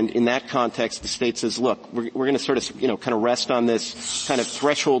 And in that context, the state says, look, we're going to sort of, kind of rest on this kind of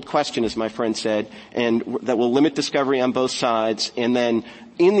threshold question, as my friend said, and that will limit discovery on both sides. And then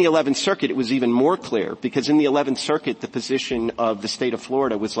in the 11th Circuit, it was even more clear, because in the 11th Circuit, the position of the state of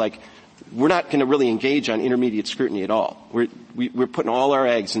Florida was like, we're not going to really engage on intermediate scrutiny at all. We're putting all our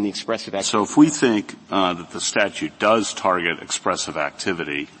eggs in the expressive activity. So if we think that the statute does target expressive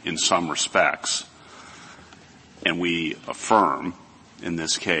activity in some respects, and we affirm in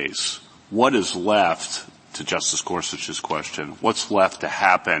this case, what is left, to Justice Gorsuch's question, what's left to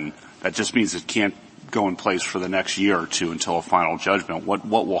happen? That just means it can't go in place for the next year or two until a final judgment. What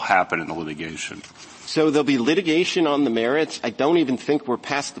will happen in the litigation? So there'll be litigation on the merits. I don't even think we're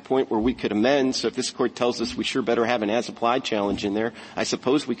past the point where we could amend. So if this court tells us we sure better have an as-applied challenge in there, I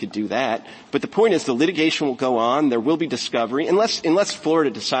suppose we could do that. But the point is the litigation will go on. There will be discovery, unless Florida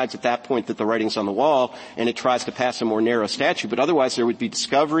decides at that point that the writing's on the wall and it tries to pass a more narrow statute. But otherwise there would be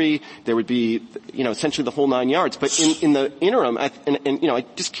discovery. There would be, essentially the whole 9 yards. But in the interim, I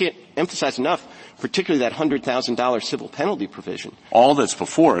just can't emphasize enough, particularly that $100,000 civil penalty provision. All that's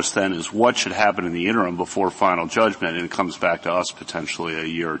before us then is what should happen in the interim before final judgment, and it comes back to us potentially a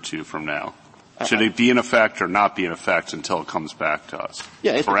year or two from now. Should it be in effect or not be in effect until it comes back to us?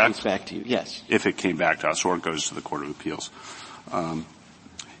 Yeah, if Correct? It comes back to you, yes. If it came back to us or it goes to the Court of Appeals.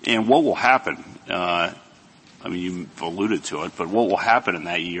 And what will happen? You've alluded to it, but what will happen in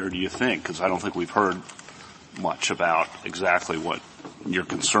that year, do you think? Because I don't think we've heard much about exactly what you're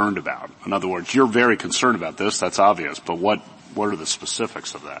concerned about. In other words, you're very concerned about this, that's obvious, but what are the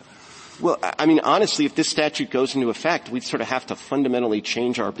specifics of that? Well, honestly, if this statute goes into effect, we'd sort of have to fundamentally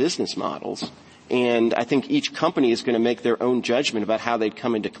change our business models. And I think each company is going to make their own judgment about how they'd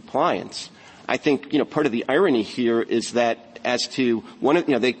come into compliance. I think, part of the irony here is that as to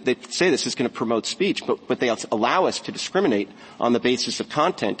they say this is going to promote speech, but they allow us to discriminate on the basis of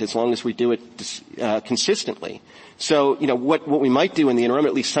content as long as we do it consistently. So, what we might do in the interim,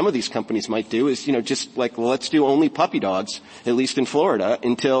 at least some of these companies might do, is, let's do only puppy dogs, at least in Florida,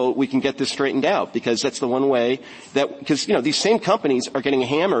 until we can get this straightened out, because that's the one way because these same companies are getting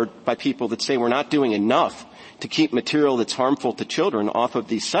hammered by people that say we're not doing enough to keep material that's harmful to children off of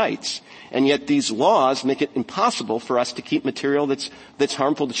these sites. And yet these laws make it impossible for us to keep material that's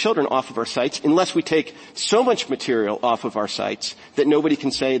harmful to children off of our sites unless we take so much material off of our sites that nobody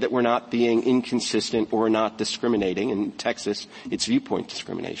can say that we're not being inconsistent or not discriminating. In Texas, it's viewpoint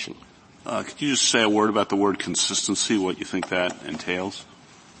discrimination. Could you just say a word about the word consistency, what you think that entails?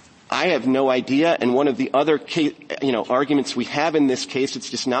 I have no idea, and one of the other arguments we have in this case, it's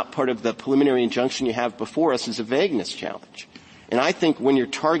just not part of the preliminary injunction you have before us, is a vagueness challenge. And I think when you're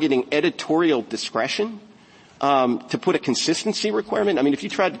targeting editorial discretion, to put a consistency requirement, if you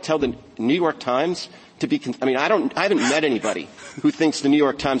tried to tell the New York Times to be, I haven't met anybody who thinks the New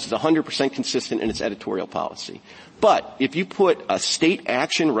York Times is 100% consistent in its editorial policy. But if you put a state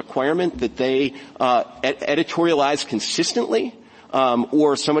action requirement that they, editorialize consistently,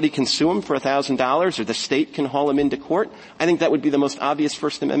 or somebody can sue them for $1,000 or the state can haul them into court, I think that would be the most obvious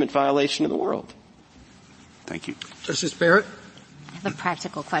First Amendment violation in the world. Thank you. Justice Barrett? I have a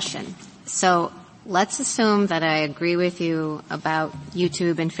practical question. So let's assume that I agree with you about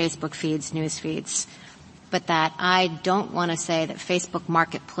YouTube and Facebook feeds, news feeds, but that I don't want to say that Facebook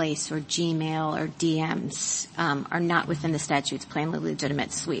Marketplace or Gmail or DMs are not within the statute's plainly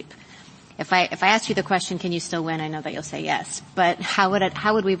legitimate sweep. If I ask you the question, can you still win? I know that you'll say yes. But how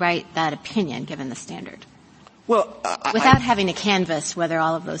would we write that opinion given the standard? Well, without having to canvass whether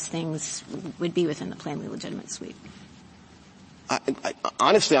all of those things would be within the plainly legitimate sweep.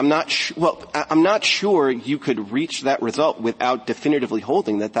 Honestly, I'm not sure you could reach that result without definitively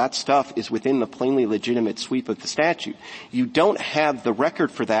holding that stuff is within the plainly legitimate sweep of the statute. You don't have the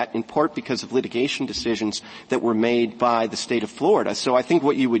record for that, in part because of litigation decisions that were made by the state of Florida. So I think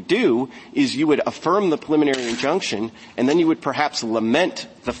what you would do is you would affirm the preliminary injunction, and then you would perhaps lament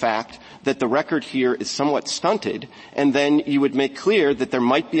the fact that the record here is somewhat stunted, and then you would make clear that there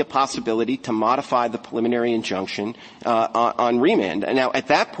might be a possibility to modify the preliminary injunction on remand. And now, at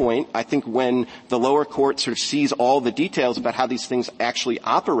that point, I think when the lower court sort of sees all the details about how these things actually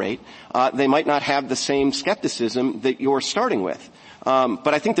operate, they might not have the same skepticism that you're starting with.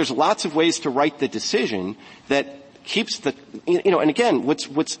 But I think there's lots of ways to write the decision that keeps and again,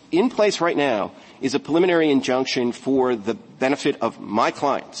 what's in place right now is a preliminary injunction for the benefit of my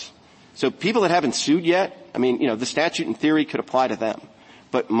clients. So people that haven't sued yet, the statute in theory could apply to them.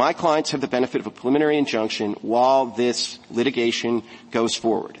 But my clients have the benefit of a preliminary injunction while this litigation goes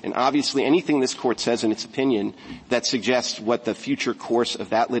forward. And obviously anything this Court says in its opinion that suggests what the future course of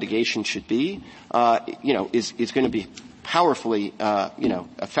that litigation should be, is going to be powerfully,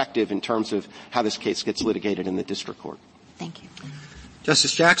 effective in terms of how this case gets litigated in the district court. Thank you.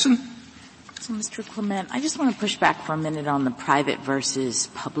 Justice Jackson? So, Mr. Clement, I just want to push back for a minute on the private versus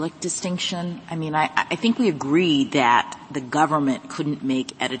public distinction. I mean, I think we agree that the government couldn't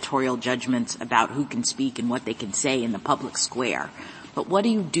make editorial judgments about who can speak and what they can say in the public square. But what do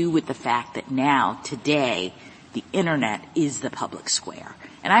you do with the fact that now, today, the Internet is the public square?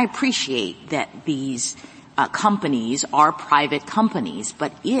 And I appreciate that these companies are private companies,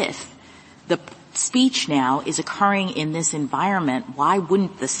 but if the speech now is occurring in this environment, why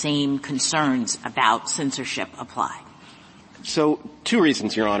wouldn't the same concerns about censorship apply? So, two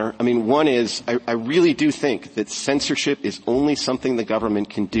reasons, Your Honor. I mean, one is I really do think that censorship is only something the government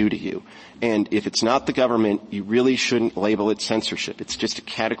can do to you. And if it's not the government, you really shouldn't label it censorship. It's just a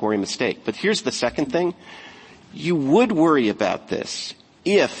category mistake. But here's the second thing. You would worry about this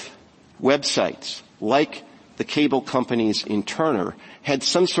if websites like the cable companies in Turner had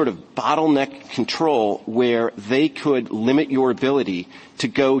some sort of bottleneck control where they could limit your ability to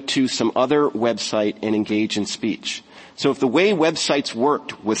go to some other website and engage in speech. So if the way websites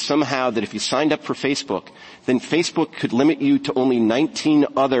worked was somehow that if you signed up for Facebook, then Facebook could limit you to only 19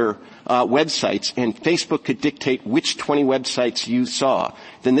 other websites, and Facebook could dictate which 20 websites you saw,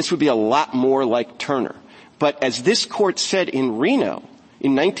 then this would be a lot more like Turner. But as this Court said in Reno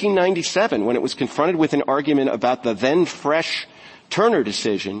in 1997, when it was confronted with an argument about the then fresh Turner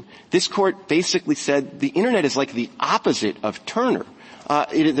decision, this Court basically said the Internet is like the opposite of Turner.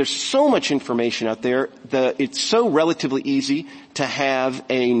 There's so much information out there. It's so relatively easy to have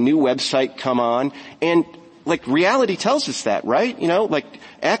a new website come on. And, reality tells us that, right?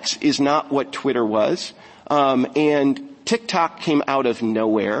 X is not what Twitter was. And TikTok came out of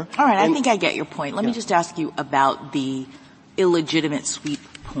nowhere. All right, I think I get your point. Let me just ask you about the illegitimate sweep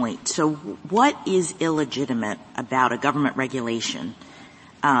point. So what is illegitimate about a government regulation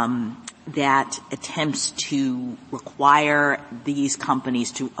that attempts to require these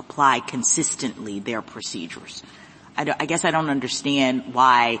companies to apply consistently their procedures? I guess I don't understand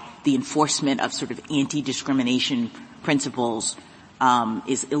why the enforcement of sort of anti-discrimination principles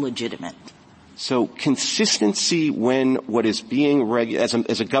is illegitimate. So consistency when what is being as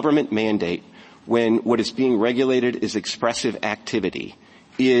a government mandate, when what is being regulated is expressive activity,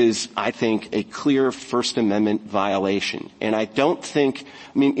 is, I think, a clear First Amendment violation. And I don't think,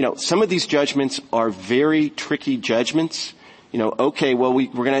 some of these judgments are very tricky judgments. Okay, well, we're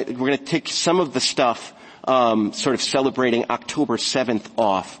gonna take some of the stuff, sort of celebrating October 7th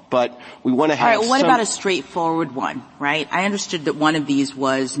off, but we want to have. All right, what about a straightforward one, right? I understood that one of these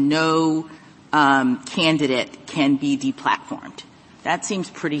was no candidate can be deplatformed. That seems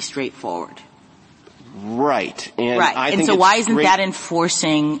pretty straightforward. Right. And right. I and think so why isn't that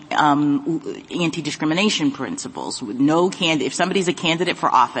enforcing anti-discrimination principles? If somebody's a candidate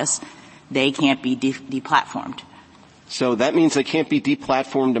for office, they can't be deplatformed. So that means they can't be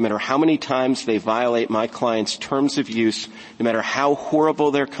deplatformed no matter how many times they violate my client's terms of use, no matter how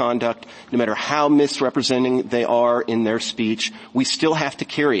horrible their conduct, no matter how misrepresenting they are in their speech. We still have to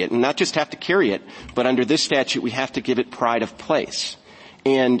carry it. And not just have to carry it, but under this statute we have to give it pride of place.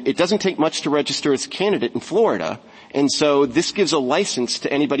 And it doesn't take much to register as a candidate in Florida. And so this gives a license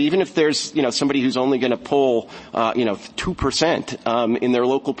to anybody, even if there's, somebody who's only going to poll, 2%, in their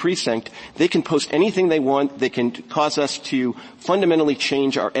local precinct. They can post anything they want. They can cause us to fundamentally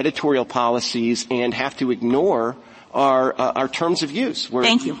change our editorial policies and have to ignore our terms of use.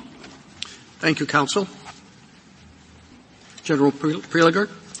 Thank you. Thank you, counsel. General Prelogar.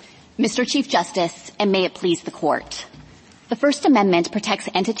 Mr. Chief Justice, and may it please the Court. The First Amendment protects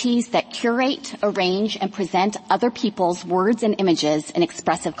entities that curate, arrange, and present other people's words and images in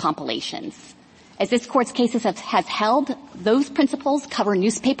expressive compilations. As this Court's cases has held, those principles cover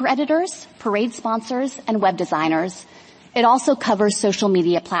newspaper editors, parade sponsors, and web designers. It also covers social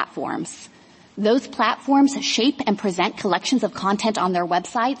media platforms. Those platforms shape and present collections of content on their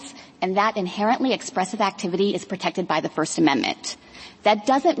websites, and that inherently expressive activity is protected by the First Amendment. That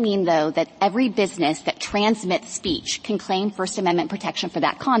doesn't mean, though, that every business that transmits speech can claim First Amendment protection for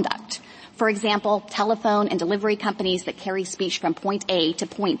that conduct. For example, telephone and delivery companies that carry speech from point A to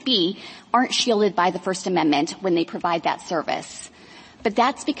point B aren't shielded by the First Amendment when they provide that service. But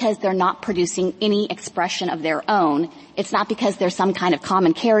that's because they're not producing any expression of their own. It's not because there's some kind of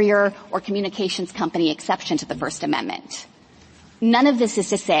common carrier or communications company exception to the First Amendment. None of this is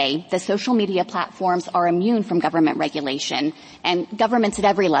to say that social media platforms are immune from government regulation, and governments at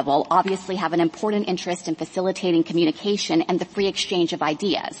every level obviously have an important interest in facilitating communication and the free exchange of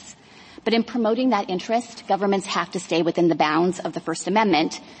ideas. But in promoting that interest, governments have to stay within the bounds of the First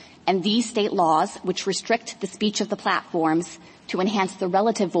Amendment, and these state laws, which restrict the speech of the platforms to enhance the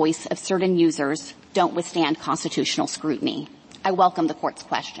relative voice of certain users, don't withstand constitutional scrutiny. I welcome the Court's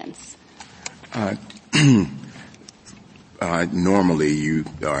questions. Normally you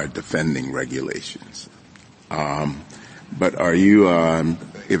are defending regulations. But are you,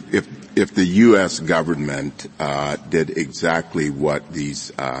 if the U.S. government did exactly what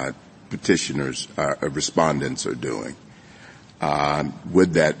these petitioners, respondents are doing,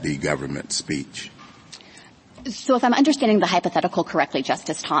 would that be government speech? So if I'm understanding the hypothetical correctly,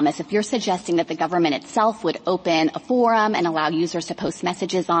 Justice Thomas, if you're suggesting that the government itself would open a forum and allow users to post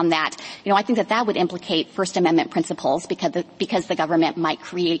messages on that, I think that would implicate First Amendment principles because the government might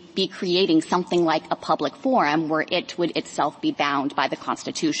be creating something like a public forum where it would itself be bound by the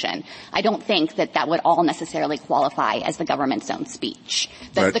Constitution. I don't think that would all necessarily qualify as the government's own speech.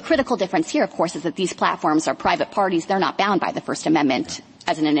 The critical difference here, of course, is that these platforms are private parties. They're not bound by the First Amendment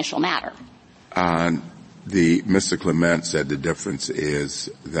as an initial matter. Mr. Clement said the difference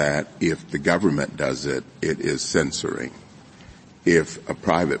is that if the government does it, it is censoring. If a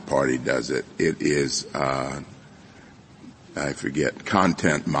private party does it, it is,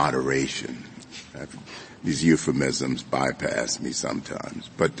 content moderation. These euphemisms bypass me sometimes,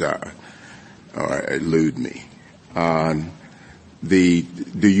 or elude me.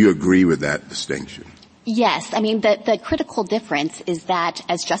 Do you agree with that distinction? Yes. I mean, the critical difference is that,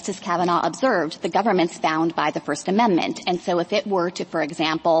 as Justice Kavanaugh observed, the government's bound by the First Amendment. And so if it were to, for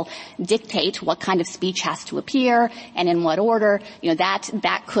example, dictate what kind of speech has to appear and in what order,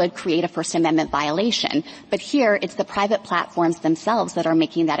 that could create a First Amendment violation. But here, it's the private platforms themselves that are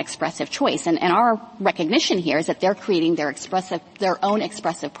making that expressive choice. And our recognition here is that they're creating their own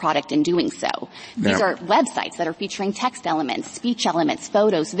expressive product in doing so. These are websites that are featuring text elements, speech elements,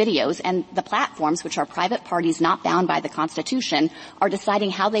 photos, videos, and the platforms, which are private parties not bound by the Constitution, are deciding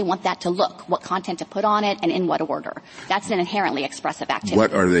how they want that to look, what content to put on it, and in what order. That's an inherently expressive activity.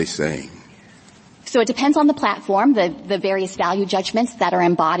 What are they saying? So it depends on the platform, the various value judgments that are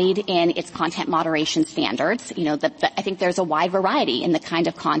embodied in its content moderation standards. I think there's a wide variety in the kind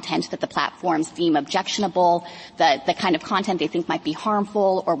of content that the platforms deem objectionable, the kind of content they think might be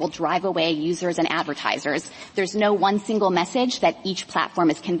harmful or will drive away users and advertisers. There's no one single message that each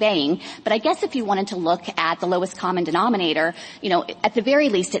platform is conveying. But I guess if you wanted to look at the lowest common denominator, at the very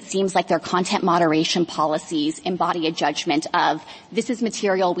least it seems like their content moderation policies embody a judgment of this is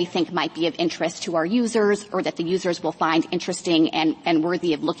material we think might be of interest to our users or that the users will find interesting and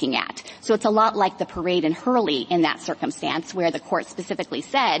worthy of looking at. So it's a lot like the parade in Hurley in that circumstance where the court specifically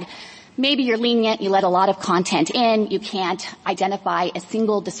said, maybe you're lenient, you let a lot of content in, you can't identify a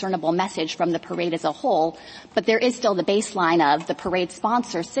single discernible message from the parade as a whole, but there is still the baseline of the parade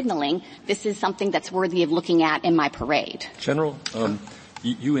sponsor signaling this is something that's worthy of looking at in my parade. General,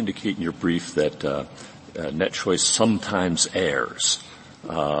 you indicate in your brief that NetChoice sometimes errs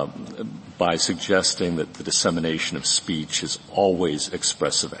by suggesting that the dissemination of speech is always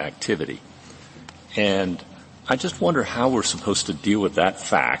expressive activity. And I just wonder how we're supposed to deal with that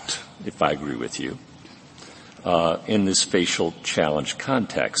fact, if I agree with you, in this facial challenge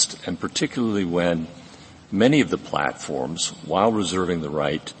context, and particularly when many of the platforms, while reserving the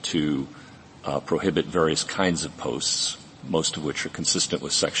right to prohibit various kinds of posts, most of which are consistent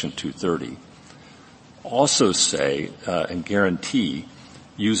with Section 230, also say and guarantee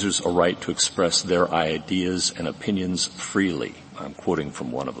users a right to express their ideas and opinions freely. I'm quoting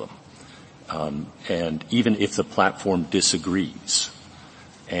from one of them. And even if the platform disagrees,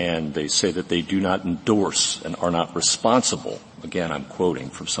 and they say that they do not endorse and are not responsible, again, I'm quoting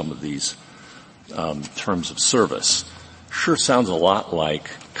from some of these terms of service, sure sounds a lot like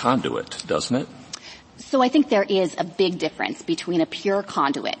conduit, doesn't it? So I think there is a big difference between a pure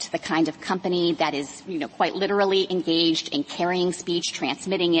conduit, the kind of company that is, quite literally engaged in carrying speech,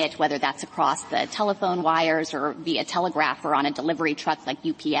 transmitting it, whether that's across the telephone wires or via telegraph or on a delivery truck like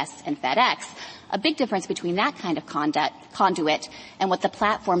UPS and FedEx. A big difference between that kind of conduit and what the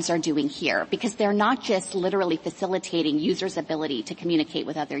platforms are doing here, because they're not just literally facilitating users' ability to communicate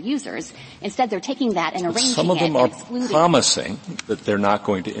with other users. Instead, they're taking that and arranging it. Some of them are promising that they're not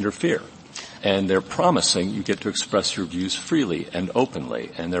going to interfere. And they're promising you get to express your views freely and openly.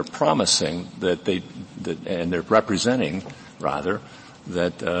 And they're promising and they're representing, rather,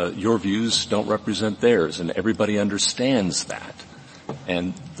 that your views don't represent theirs, and everybody understands that.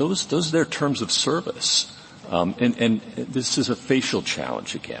 And those are their terms of service. And this is a facial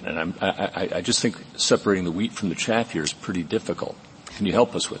challenge again, and I just think separating the wheat from the chaff here is pretty difficult. Can you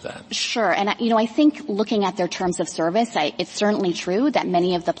help us with that? Sure. And, I think looking at their terms of service, it's certainly true that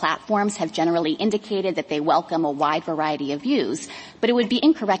many of the platforms have generally indicated that they welcome a wide variety of views. But it would be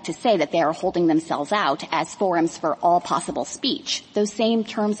incorrect to say that they are holding themselves out as forums for all possible speech. Those same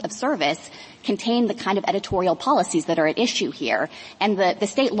terms of service contain the kind of editorial policies that are at issue here. And the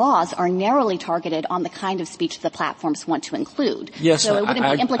state laws are narrowly targeted on the kind of speech the platforms want to include. Yes, so it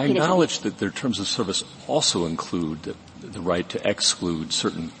wouldn't be implicated. I acknowledge that their terms of service also include the right to exclude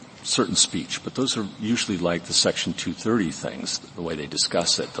certain speech, but those are usually like the Section 230 things, the way they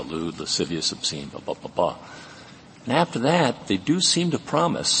discuss it, the lewd, lascivious, obscene, blah, blah, blah, blah. And after that, they do seem to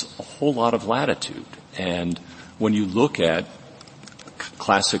promise a whole lot of latitude. And when you look at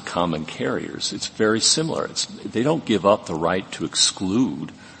classic common carriers, it's very similar. They don't give up the right to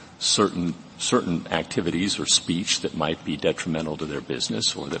exclude certain activities or speech that might be detrimental to their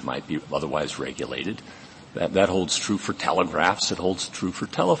business or that might be otherwise regulated. That holds true for telegraphs. It holds true for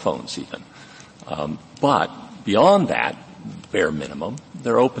telephones even. But beyond that, bare minimum,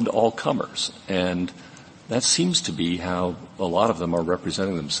 they're open to all comers. And that seems to be how a lot of them are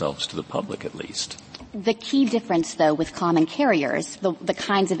representing themselves to the public, at least. The key difference, though, with common carriers, the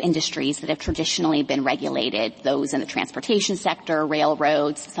kinds of industries that have traditionally been regulated, those in the transportation sector,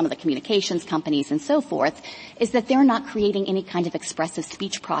 railroads, some of the communications companies, and so forth, is that they're not creating any kind of expressive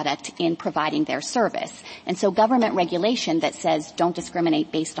speech product in providing their service. And so government regulation that says don't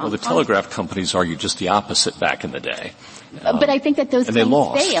discriminate based on the telegraph companies argued just the opposite back in the day. But I think that those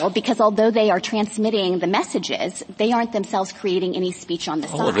things fail because although they are transmitting the messages, they aren't themselves creating any speech on the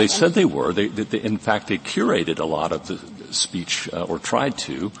side. Oh, they said they were. In fact, they curated a lot of the speech, or tried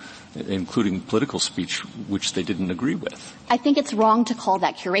to, including political speech, which they didn't agree with. I think it's wrong to call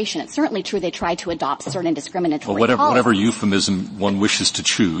that curation. It's certainly true they tried to adopt certain discriminatory whatever euphemism one wishes to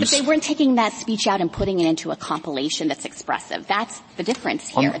choose. But they weren't taking that speech out and putting it into a compilation that's expressive. That's the difference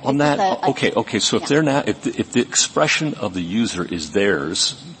here. Okay. So if they're now, if the expression of the user is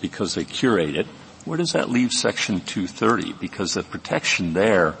theirs because they curate it, where does that leave Section 230? Because the protection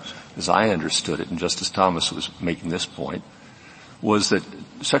there, as I understood it, and Justice Thomas was making this point, was that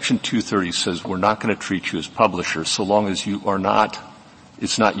Section 230 says we're not going to treat you as publishers so long as you are not,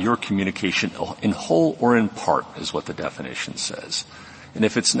 it's not your communication in whole or in part is what the definition says. And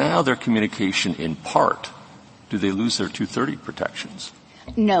if it's now their communication in part, do they lose their 230 protections?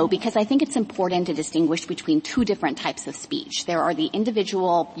 No, because I think it's important to distinguish between two different types of speech. There are the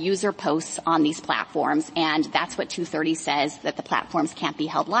individual user posts on these platforms, and that's what 230 says that the platforms can't be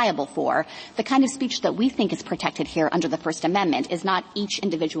held liable for. The kind of speech that we think is protected here under the First Amendment is not each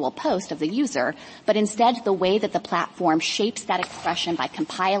individual post of the user, but instead the way that the platform shapes that expression by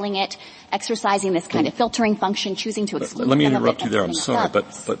compiling it, exercising this kind of filtering function, choosing to exclude. Let me interrupt you there. I'm sorry,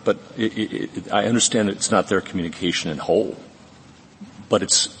 but I understand that it's not their communication in whole.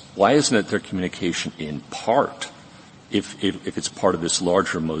 But why isn't it their communication in part if it's part of this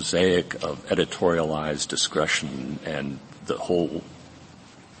larger mosaic of editorialized discretion and the whole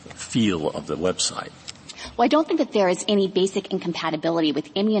feel of the website? Well, I don't think that there is any basic incompatibility with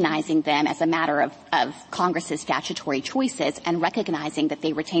immunizing them as a matter of Congress's statutory choices and recognizing that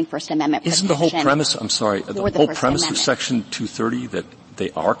they retain First Amendment protection. Isn't the whole premise, the whole premise of Section 230 that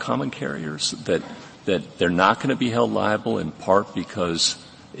they are common carriers, that they're not going to be held liable in part because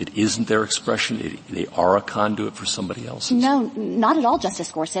it isn't their expression, they are a conduit for somebody else's? No, not at all,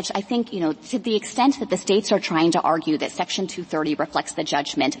 Justice Gorsuch. I think, to the extent that the states are trying to argue that Section 230 reflects the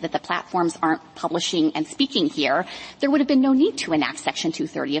judgment that the platforms aren't publishing and speaking here, there would have been no need to enact Section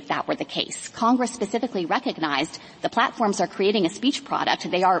 230 if that were the case. Congress specifically recognized the platforms are creating a speech product.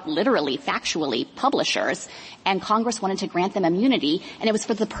 They are literally, factually publishers, and Congress wanted to grant them immunity, and it was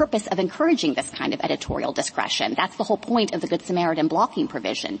for the purpose of encouraging this kind of editorial discretion. That's the whole point of the Good Samaritan blocking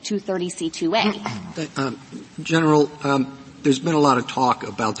provision. 230C2A. General, there's been a lot of talk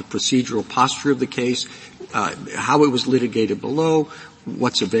about the procedural posture of the case, how it was litigated below,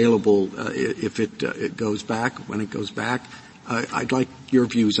 what's available if it goes back, when it goes back. I'd like your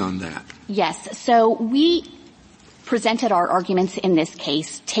views on that. Yes. So we presented our arguments in this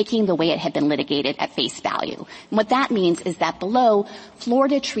case taking the way it had been litigated at face value. And what that means is that below,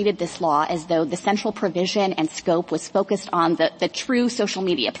 Florida treated this law as though the central provision and scope was focused on the true social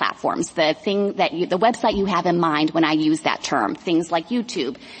media platforms, the website you have in mind when I use that term, things like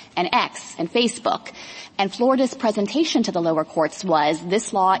YouTube and X and Facebook. And Florida's presentation to the lower courts was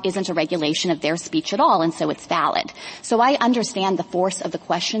this law isn't a regulation of their speech at all, and so it's valid. So I understand the force of the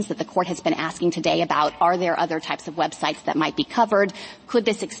questions that the court has been asking today about are there other types of websites that might be covered? Could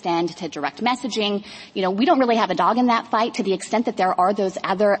this extend to direct messaging? You know, we don't really have a dog in that fight to the extent that there are those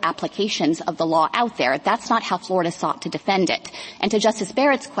other applications of the law out there. That's not how Florida sought to defend it. And to Justice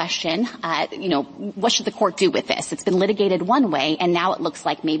Barrett's question, you know, what should the court do with this? It's been litigated one way, and now it looks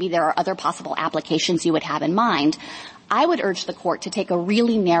like maybe there are other possible applications you would have in mind. I would urge the court to take a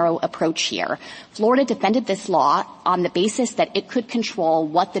really narrow approach here. Florida defended this law on the basis that it could control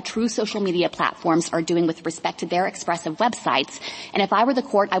what the true social media platforms are doing with respect to their expressive websites. And if I were the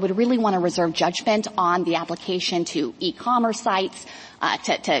court, I would really want to reserve judgment on the application to e-commerce sites,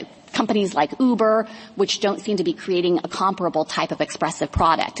 to companies like Uber, which don't seem to be creating a comparable type of expressive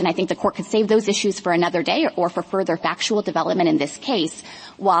product. And I think the court could save those issues for another day or for further factual development in this case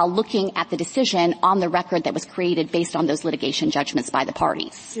while looking at the decision on the record that was created based on those litigation judgments by the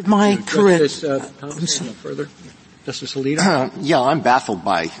parties. Am I correct? Further? Justice Alito? Yeah, I'm baffled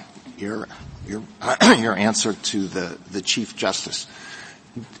by your answer to the Chief Justice.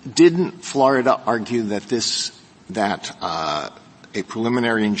 Didn't Florida argue that a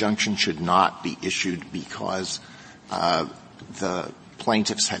preliminary injunction should not be issued because the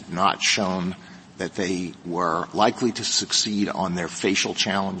plaintiffs had not shown that they were likely to succeed on their facial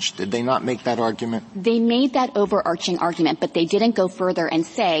challenge? Did they not make that argument? They made that overarching argument, but they didn't go further and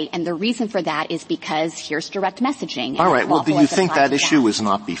say, and the reason for that is because here's direct messaging. All right. Well, do you think that issue is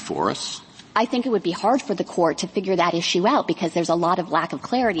not before us? I think it would be hard for the court to figure that issue out because there's a lot of lack of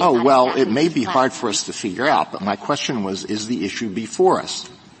clarity. Oh, well, it may be hard for us to figure out, but my question was, is the issue before us?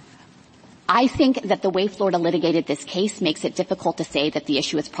 I think that the way Florida litigated this case makes it difficult to say that the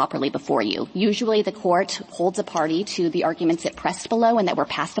issue is properly before you. Usually the court holds a party to the arguments it pressed below and that were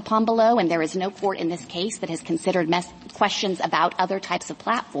passed upon below, and there is no court in this case that has considered questions about other types of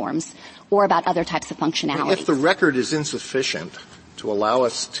platforms or about other types of functionality. If the record is insufficient to allow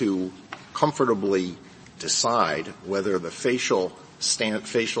us to comfortably decide whether the facial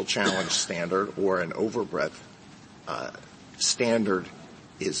challenge standard or an overbreadth standard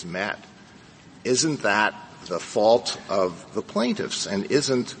is met, isn't that the fault of the plaintiffs, and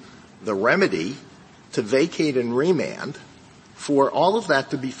isn't the remedy to vacate and remand for all of that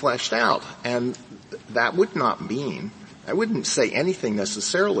to be fleshed out? And that would not mean, I wouldn't say anything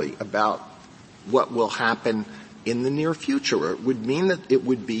necessarily about what will happen in the near future. It would mean that it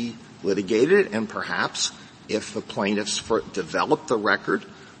would be litigated, and perhaps if the plaintiffs develop the record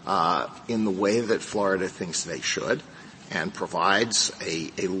in the way that Florida thinks they should, and provides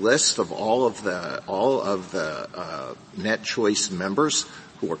a list of all of the NetChoice members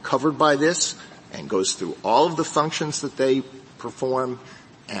who are covered by this, and goes through all of the functions that they perform,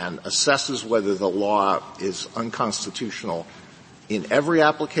 and assesses whether the law is unconstitutional in every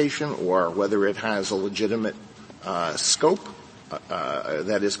application or whether it has a legitimate scope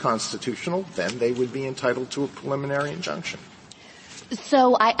that is constitutional, then they would be entitled to a preliminary injunction.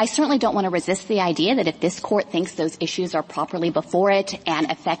 So I certainly don't want to resist the idea that if this court thinks those issues are properly before it and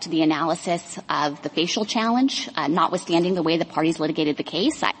affect the analysis of the facial challenge, notwithstanding the way the parties litigated the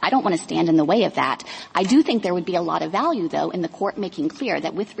case, I don't want to stand in the way of that. I do think there would be a lot of value, though, in the court making clear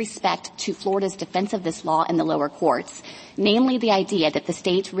that with respect to Florida's defense of this law in the lower courts, namely the idea that the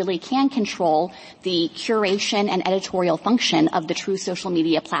state really can control the curation and editorial function of the true social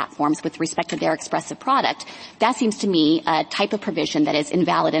media platforms with respect to their expressive product, that seems to me a type of provision that is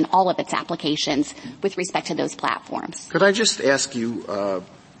invalid in all of its applications with respect to those platforms. Could I just ask you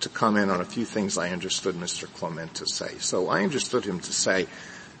to comment on a few things I understood Mr. Clement to say? So I understood him to say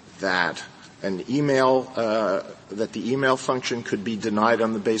that an email, that the email function could be denied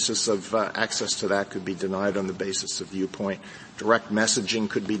on the basis of access to that could be denied on the basis of viewpoint. Direct messaging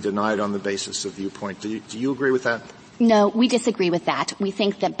could be denied on the basis of viewpoint. Do you agree with that? No, we disagree with that. We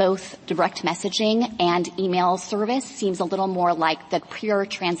think that both direct messaging and email service seems a little more like the pure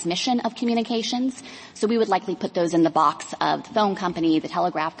transmission of communications. So we would likely put those in the box of the phone company, the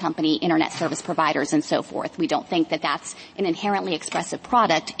telegraph company, internet service providers, and so forth. We don't think that that's an inherently expressive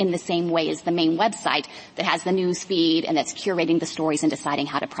product in the same way as the main website that has the news feed and that's curating the stories and deciding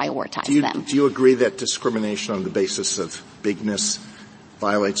how to prioritize them. Do you agree that discrimination on the basis of bigness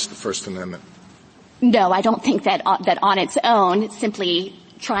violates the First Amendment? No, I don't think that on its own, simply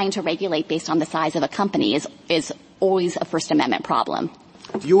trying to regulate based on the size of a company is always a First Amendment problem.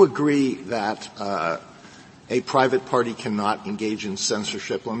 Do you agree that a private party cannot engage in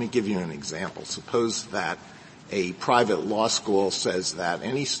censorship? Let me give you an example. Suppose that a private law school says that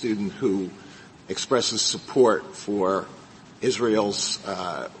any student who expresses support for Israel's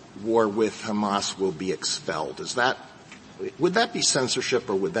war with Hamas will be expelled. Would that be censorship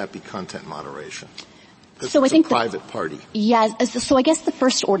or would that be content moderation? So I think it's a private party. Yes. So I guess the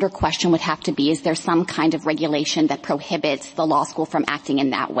first order question would have to be, is there some kind of regulation that prohibits the law school from acting in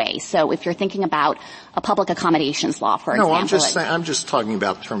that way? So if you're thinking about a public accommodations law, for example. No, I'm just talking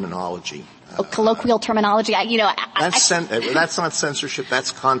about terminology. Colloquial terminology. That's not censorship.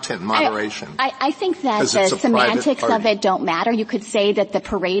 That's content moderation. I think that the semantics of it don't matter. You could say that the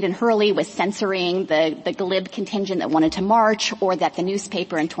parade in Hurley was censoring the glib contingent that wanted to march, or that the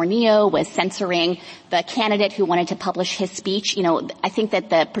newspaper in Tornillo was censoring the candidate who wanted to publish his speech. I think that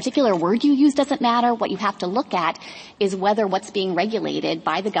the particular word you use doesn't matter. What you have to look at is whether what's being regulated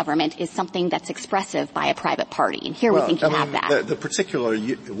by the government is something that's expressive by a private party. And here we think you have that. The particular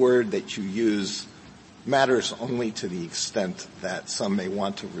word that you use matters only to the extent that some may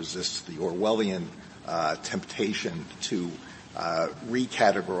want to resist the Orwellian temptation to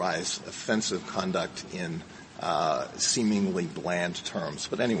recategorize offensive conduct in seemingly bland terms.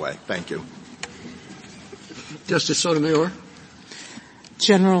 But anyway, thank you. Justice Sotomayor?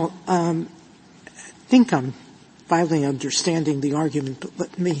 General, I think I'm finally understanding the argument, but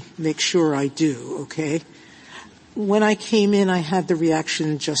let me make sure I do, okay? When I came in, I had the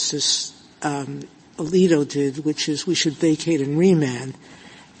reaction Justice Alito did, which is we should vacate and remand.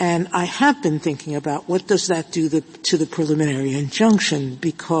 And I have been thinking about what does that do to the preliminary injunction,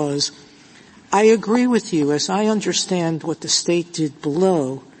 because I agree with you. As I understand what the state did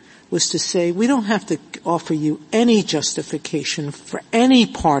below was to say we don't have to offer you any justification for any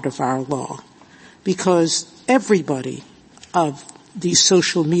part of our law, because everybody of these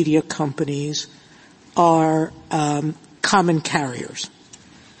social media companies are common carriers.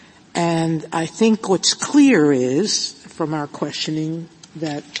 And I think what's clear is, from our questioning,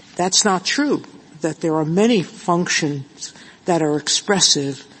 that that's not true, that there are many functions that are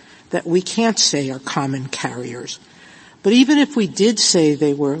expressive that we can't say are common carriers. But even if we did say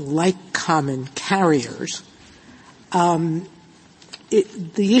they were like common carriers, the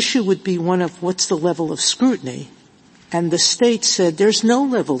issue would be one of what's the level of scrutiny. And the state said there's no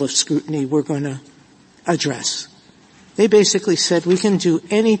level of scrutiny we're going to address. They basically said we can do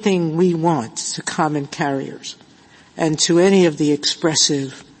anything we want to common carriers and to any of the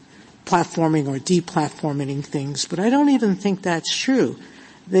expressive platforming or deplatforming things, but I don't even think that's true.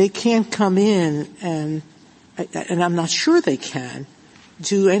 They can't come in and I'm not sure they can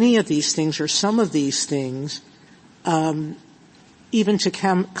do any of these things or some of these things, even to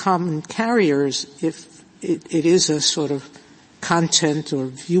common carriers if it is a sort of content or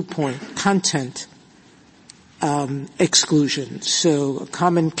viewpoint content exclusion. So a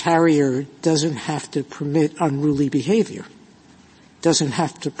common carrier doesn't have to permit unruly behavior, doesn't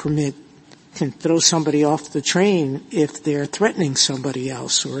have to can throw somebody off the train if they're threatening somebody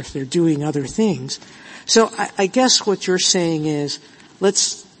else or if they're doing other things. So I guess what you're saying is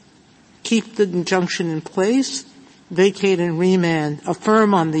let's keep the injunction in place, vacate and remand,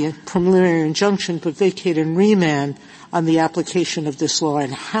 affirm on the preliminary injunction, but vacate and remand on the application of this law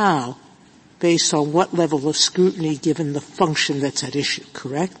and how, based on what level of scrutiny given the function that's at issue,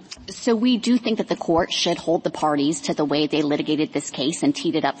 correct? So we do think that the court should hold the parties to the way they litigated this case and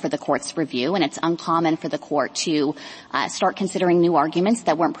teed it up for the court's review. And it's uncommon for the court to start considering new arguments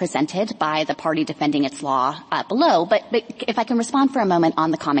that weren't presented by the party defending its law below. But if I can respond for a moment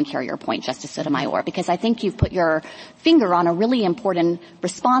on the common carrier point, Justice Sotomayor, because I think you've put your finger on a really important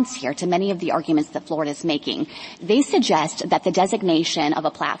response here to many of the arguments that Florida is making. They suggest that the designation of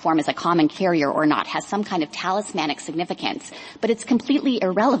a platform as a common carrier or not has some kind of talismanic significance, but it's completely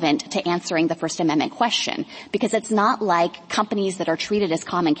irrelevant to answering the First Amendment question, because it's not like companies that are treated as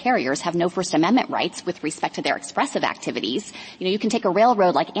common carriers have no First Amendment rights with respect to their expressive activities. You can take a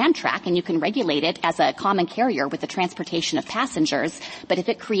railroad like Amtrak and you can regulate it as a common carrier with the transportation of passengers, but if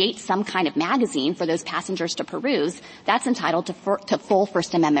it creates some kind of magazine for those passengers to peruse, that's entitled to full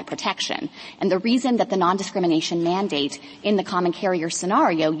First Amendment protection. And the reason that the non-discrimination mandate in the common carrier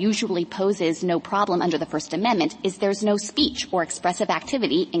scenario usually poses no problem under the First Amendment is there's no speech or expressive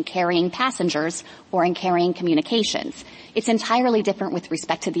activity in carrying passengers or in carrying communications. It's entirely different with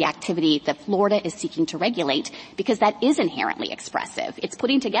respect to the activity that Florida is seeking to regulate, because that is inherently expressive. It's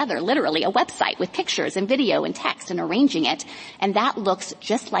putting together literally a website with pictures and video and text and arranging it, and that looks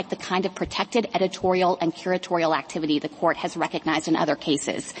just like the kind of protected editorial and curatorial activity the court has recognized in other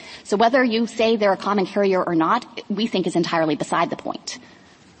cases. So whether you say they're a common carrier or not, we think is entirely beside the point.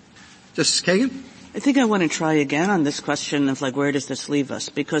 Justice Kagan? I think I want to try again on this question of where does this leave us?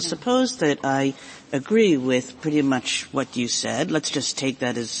 Because suppose that I agree with pretty much what you said. Let's just take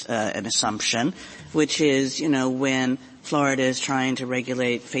that as an assumption, which is, when Florida is trying to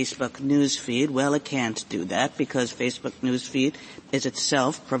regulate Facebook News Feed. Well, it can't do that because Facebook News Feed is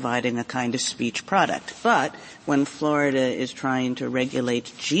itself providing a kind of speech product. But when Florida is trying to regulate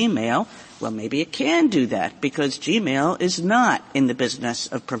Gmail, well, maybe it can do that because Gmail is not in the business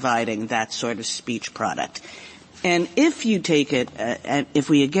of providing that sort of speech product. And if you take it, if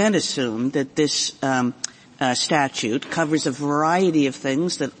we again assume that this statute covers a variety of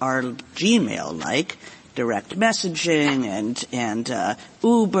things that are Gmail-like, direct messaging and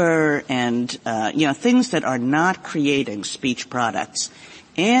Uber and things that are not creating speech products.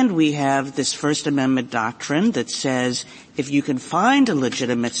 And we have this First Amendment doctrine that says if you can find a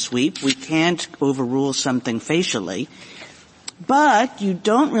legitimate sweep, we can't overrule something facially. But you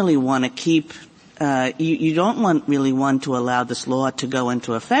don't really want to keep you don't really want to allow this law to go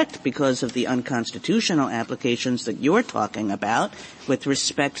into effect because of the unconstitutional applications that you're talking about with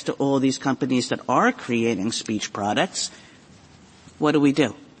respect to all these companies that are creating speech products. What do we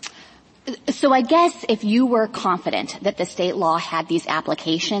do? So I guess if you were confident that the state law had these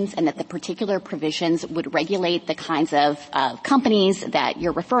applications and that the particular provisions would regulate the kinds of companies that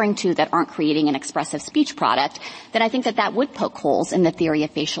you're referring to that aren't creating an expressive speech product, then I think that would poke holes in the theory of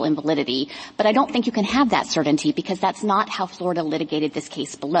facial invalidity. But I don't think you can have that certainty because that's not how Florida litigated this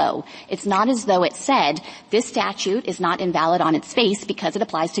case below. It's not as though it said this statute is not invalid on its face because it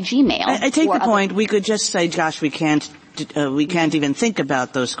applies to Gmail. I take the point. We could just say, Josh, we can't even think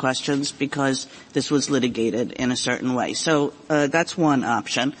about those questions because this was litigated in a certain way. So that's one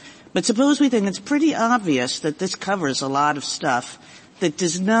option. But suppose we think it's pretty obvious that this covers a lot of stuff that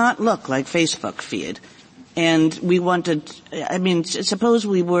does not look like Facebook feed. And we wanted, suppose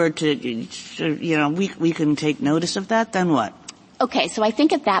we were to, we can take notice of that, then what? Okay, so I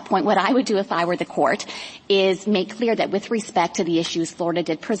think at that point what I would do if I were the court is make clear that with respect to the issues Florida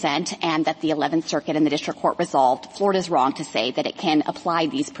did present and that the 11th Circuit and the District Court resolved, Florida's wrong to say that it can apply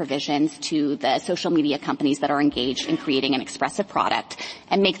these provisions to the social media companies that are engaged in creating an expressive product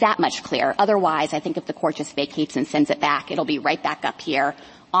and make that much clearer. Otherwise, I think if the court just vacates and sends it back, it'll be right back up here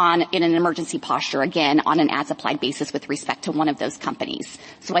in an emergency posture, again, on an as-applied basis with respect to one of those companies.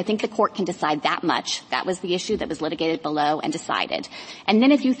 So I think the court can decide that much. That was the issue that was litigated below and decided. And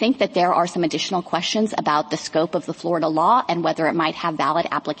then if you think that there are some additional questions about the scope of the Florida law and whether it might have valid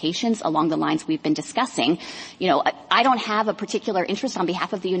applications along the lines we've been discussing, I don't have a particular interest on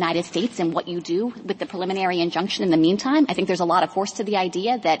behalf of the United States in what you do with the preliminary injunction in the meantime. I think there's a lot of force to the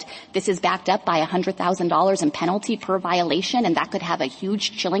idea that this is backed up by $100,000 in penalty per violation, and that could have a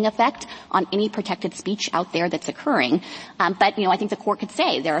huge chilling effect on any protected speech out there that's occurring. But I think the court could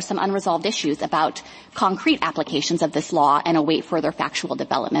say there are some unresolved issues about concrete applications of this law and await further factual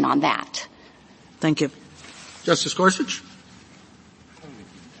development on that. Thank you. Justice Gorsuch?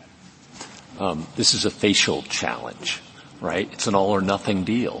 This is a facial challenge, right? It's an all-or-nothing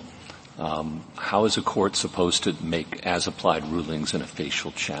deal. How is a court supposed to make as-applied rulings in a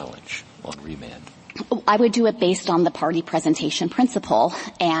facial challenge on remand? I would do it based on the party presentation principle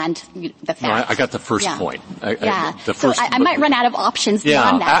and the facts. No, I got the first point. I might run out of options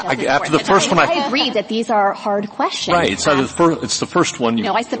beyond that. After the first one, I agree that these are hard questions. Right. It's the first one.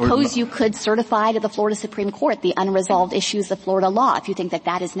 I suppose you could certify to the Florida Supreme Court the unresolved issues of Florida law if you think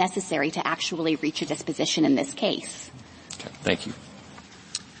that is necessary to actually reach a disposition in this case. Okay. Thank you.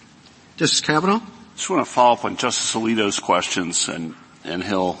 Justice Kavanaugh? I just want to follow up on Justice Alito's questions, and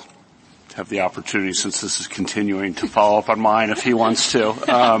he'll have the opportunity, since this is continuing, to follow up on mine if he wants to.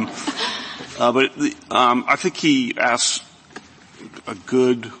 I think he asked a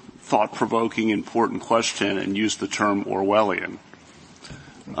good, thought-provoking, important question and used the term Orwellian.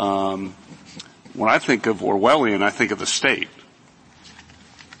 When I think of Orwellian, I think of the state,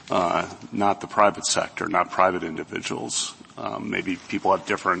 not the private sector, not private individuals. Maybe people have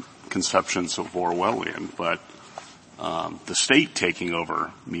different conceptions of Orwellian, but the state taking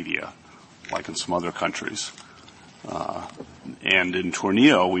over media, like in some other countries. And in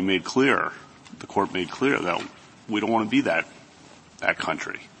Tornillo, the court made clear that we don't want to be that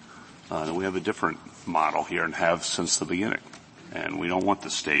country. That we have a different model here and have since the beginning. And we don't want the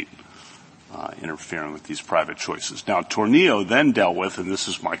state interfering with these private choices. Now, Tornillo then dealt with, and this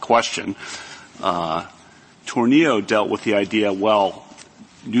is my question, Tornillo dealt with the idea,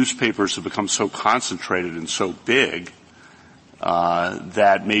 newspapers have become so concentrated and so big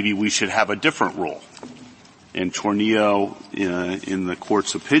that maybe we should have a different rule. And Tornillo, in the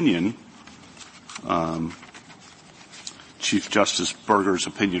court's opinion, Chief Justice Berger's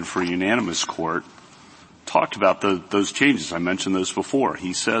opinion for a unanimous court, talked about those changes. I mentioned those before.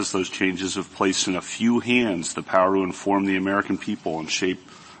 He says those changes have placed in a few hands the power to inform the American people and shape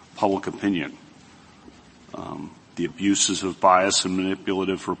public opinion. The abuses of bias and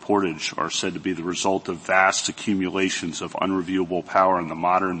manipulative reportage are said to be the result of vast accumulations of unreviewable power in the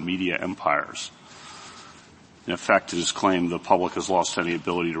modern media empires. In effect, it is claimed the public has lost any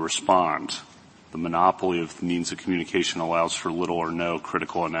ability to respond. The monopoly of the means of communication allows for little or no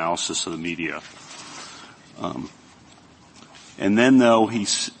critical analysis of the media. And then, though, he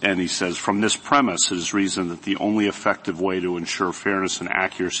says, from this premise, it is reasoned that the only effective way to ensure fairness and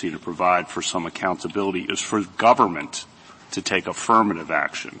accuracy and to provide for some accountability is for government to take affirmative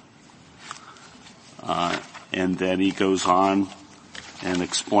action. And then he goes on and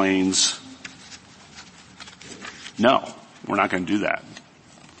explains, no, we're not going to do that.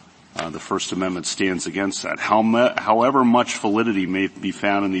 The First Amendment stands against that. However much validity may be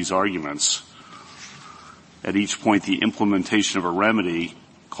found in these arguments, at each point the implementation of a remedy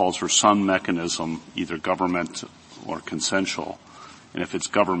calls for some mechanism, either government or consensual. And if it's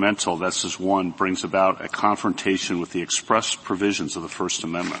governmental, this is one, brings about a confrontation with the express provisions of the First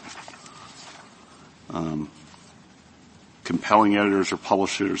Amendment. Compelling editors or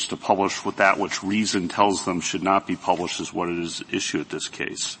publishers to publish with that which reason tells them should not be published is what it is issue at this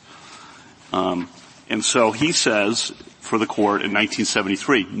case. And so he says for the court in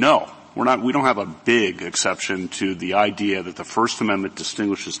 1973, no, we don't have a big exception to the idea that the First Amendment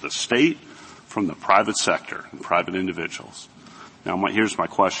distinguishes the state from the private sector and private individuals. Now, here's my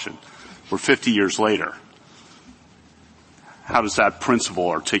question. We're 50 years later. How does that principle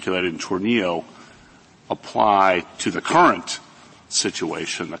articulated in Tornillo apply to the current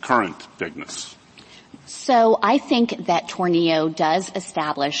situation, the current bigness? So I think that Tornillo does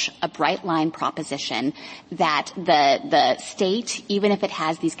establish a bright line proposition that the state, even if it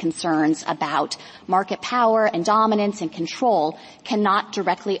has these concerns about market power and dominance and control, cannot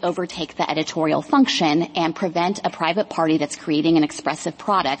directly overtake the editorial function and prevent a private party that's creating an expressive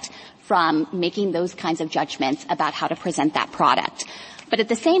product from making those kinds of judgments about how to present that product. But at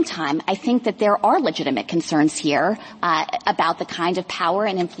the same time, I think that there are legitimate concerns here about the kind of power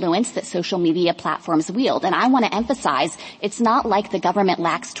and influence that social media platforms wield. And I want to emphasize, it's not like the government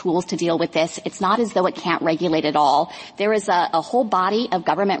lacks tools to deal with this. It's not as though it can't regulate at all. There is a whole body of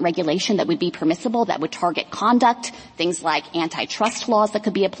government regulation that would be permissible that would target conduct, things like antitrust laws that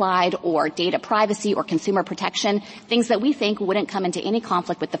could be applied, or data privacy or consumer protection, things that we think wouldn't come into any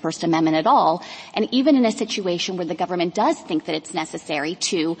conflict with the First Amendment at all. And even in a situation where the government does think that it's necessary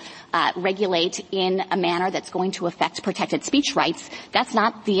to regulate in a manner that's going to affect protected speech rights, that's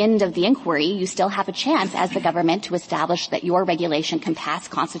not the end of the inquiry. You still have a chance as the government to establish that your regulation can pass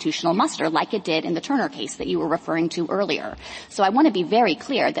constitutional muster, like it did in the Turner case that you were referring to earlier. So I want to be very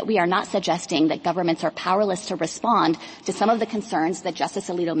clear that we are not suggesting that governments are powerless to respond to some of the concerns that Justice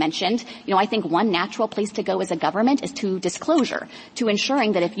Alito mentioned. You know, I think one natural place to go as a government is to disclosure, to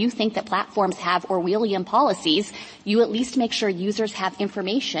ensuring that if you think that platforms have Orwellian policies, you at least make sure users have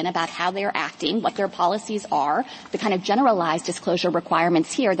information about how they're acting, what their policies are, the kind of generalized disclosure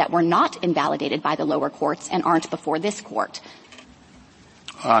requirements here that were not invalidated by the lower courts and aren't before this court.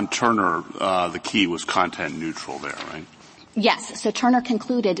 On Turner, the key was content neutral there, right? Yes. So Turner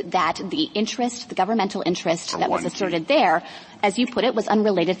concluded that the interest, the governmental interest that was asserted there, as you put it, was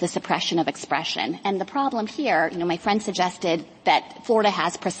unrelated to the suppression of expression. And the problem here, you know, my friend suggested that Florida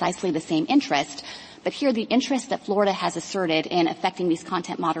has precisely the same interest. But here the interest that Florida has asserted in affecting these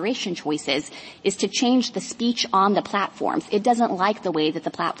content moderation choices is to change the speech on the platforms. It doesn't like the way that the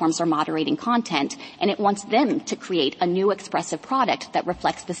platforms are moderating content, and it wants them to create a new expressive product that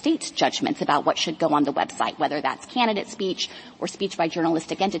reflects the state's judgments about what should go on the website, whether that's candidate speech or speech by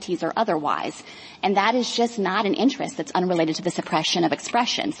journalistic entities or otherwise. And that is just not an interest that's unrelated to the suppression of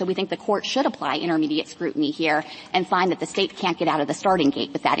expression. So we think the court should apply intermediate scrutiny here and find that the state can't get out of the starting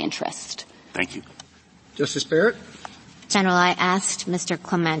gate with that interest. Thank you. Justice Barrett? General, I asked Mr.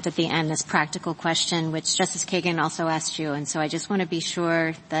 Clement at the end this practical question, which Justice Kagan also asked you, and so I just want to be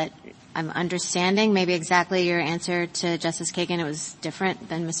sure that I'm understanding maybe exactly your answer to Justice Kagan. It was different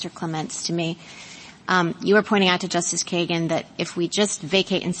than Mr. Clement's to me. You were pointing out to Justice Kagan that if we just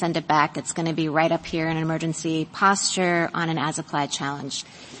vacate and send it back, it's going to be right up here in an emergency posture on an as-applied challenge.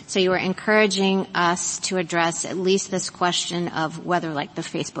 So you were encouraging us to address at least this question of whether, like, the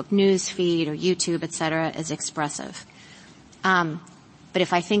Facebook news feed or YouTube, et cetera, is expressive. But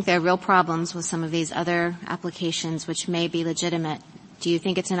if I think there are real problems with some of these other applications which may be legitimate, do you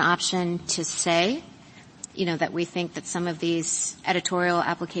think it's an option to say, you know, that we think that some of these editorial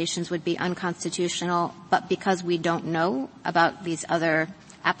applications would be unconstitutional, but because we don't know about these other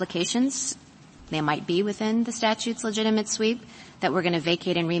applications, they might be within the statute's legitimate sweep, that we're going to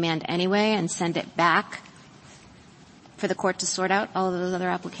vacate and remand anyway and send it back for the court to sort out all of those other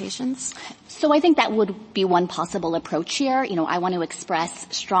applications? So I think that would be one possible approach here. I want to express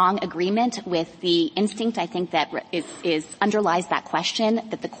strong agreement with the instinct I think that underlies that question,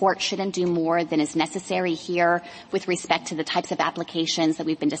 that the court shouldn't do more than is necessary here with respect to the types of applications that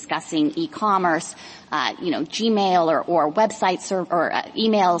we've been discussing, e-commerce, Gmail or website or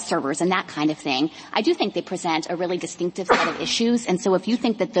email servers and that kind of thing. I do think they present a really distinctive set of issues, and so if you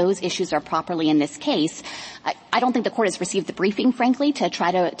think that those issues are properly in this case, I don't think the court has received the briefing, frankly, to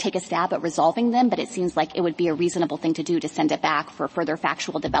try to take a stab at resolving them, but it seems like it would be a reasonable thing to do to send it back for further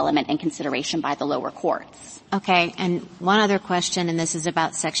factual development and consideration by the lower courts. Okay, and one other question, and this is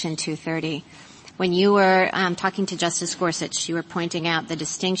about Section 230. When you were talking to Justice Gorsuch, you were pointing out the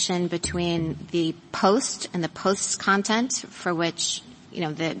distinction between the post and the post's content for which,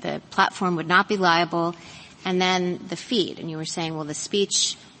 the platform would not be liable, and then the feed. And you were saying, well, the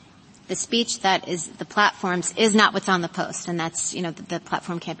speech that is the platform's is not what's on the post, and that's, the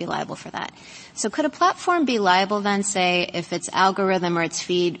platform can't be liable for that. So could a platform be liable then, say, if its algorithm or its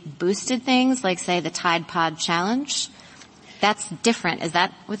feed boosted things, like, say, the Tide Pod Challenge? That's different. Is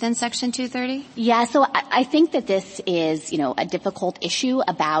that within Section 230? Yeah, so I think that this is, a difficult issue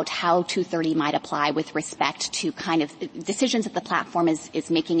about how 230 might apply with respect to kind of decisions that the platform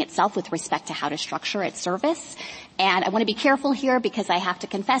is making itself with respect to how to structure its service. And I want to be careful here because I have to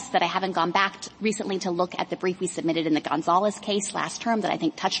confess that I haven't gone back recently to look at the brief we submitted in the Gonzalez case last term that I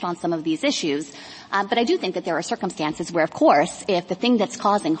think touched on some of these issues. But I do think that there are circumstances where, of course, if the thing that's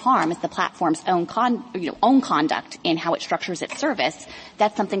causing harm is the platform's own conduct in how it structures its service,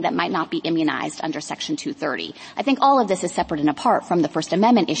 that's something that might not be immunized under Section 230. I think all of this is separate and apart from the First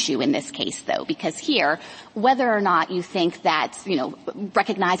Amendment issue in this case, though, because here, whether or not you think that,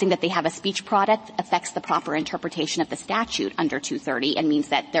 recognizing that they have a speech product affects the proper interpretation of the statute under 230 and means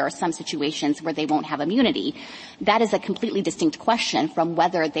that there are some situations where they won't have immunity, that is a completely distinct question from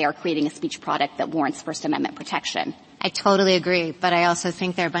whether they are creating a speech product that warrants First Amendment protection. I totally agree, but I also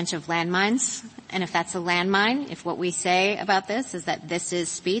think there are a bunch of landmines. And if that's a landmine, if what we say about this is that this is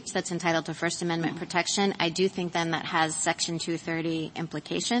speech that's entitled to First Amendment protection, I do think then that has Section 230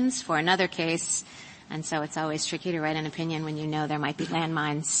 implications for another case. And so it's always tricky to write an opinion when you know there might be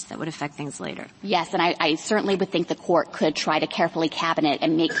landmines that would affect things later. Yes, and I certainly would think the court could try to carefully cabinet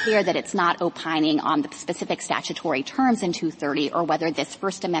and make clear that it's not opining on the specific statutory terms in 230 or whether this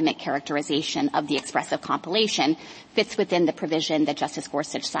First Amendment characterization of the expressive compilation fits within the provision that Justice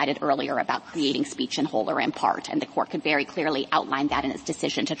Gorsuch cited earlier about creating speech in whole or in part. And the court could very clearly outline that in its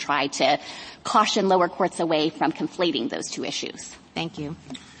decision to try to caution lower courts away from conflating those two issues. Thank you.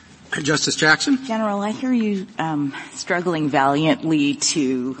 Justice Jackson? General, I hear you struggling valiantly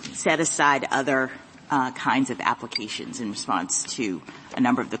to set aside other kinds of applications in response to a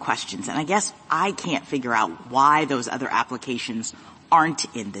number of the questions. And I guess I can't figure out why those other applications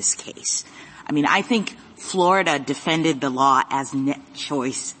aren't in this case. I mean, I think Florida defended the law as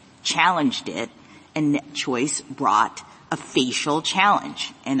NetChoice challenged it, and NetChoice brought a facial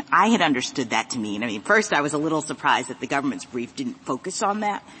challenge. And I had understood that to mean, first I was a little surprised that the government's brief didn't focus on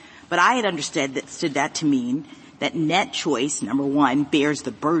that. But I had understood that to mean that NetChoice, number one, bears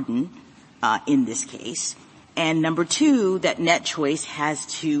the burden in this case, and number two, that NetChoice has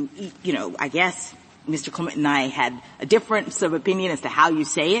to, I guess Mr. Clement and I had a difference of opinion as to how you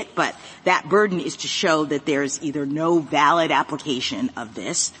say it, but that burden is to show that there's either no valid application of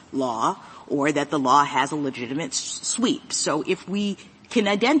this law or that the law has a legitimate sweep. So if we can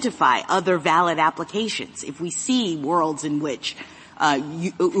identify other valid applications, if we see worlds in which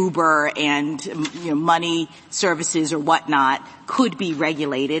Uber and money services or whatnot could be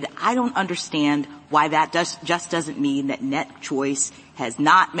regulated, I don't understand why that just doesn't mean that NetChoice has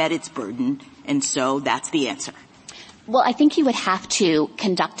not met its burden, and so that's the answer. Well, I think you would have to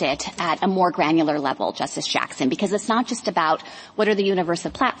conduct it at a more granular level, Justice Jackson, because it's not just about what are the universe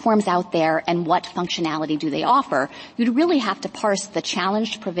of platforms out there and what functionality do they offer. You'd really have to parse the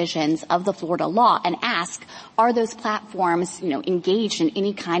challenged provisions of the Florida law and ask, are those platforms, engaged in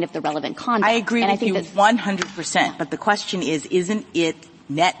any kind of the relevant conduct? I agree with you 100%, but the question is, isn't it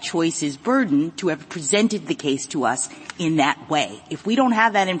NetChoice's burden to have presented the case to us in that way? If we don't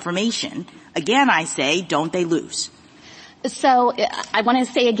have that information, again I say, don't they lose? So I want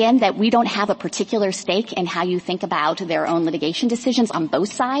to say again that we don't have a particular stake in how you think about their own litigation decisions on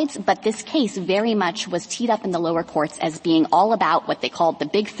both sides, but this case very much was teed up in the lower courts as being all about what they called the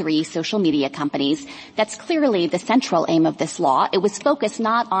big three social media companies. That's clearly the central aim of this law. It was focused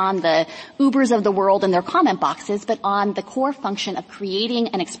not on the Ubers of the world and their comment boxes, but on the core function of creating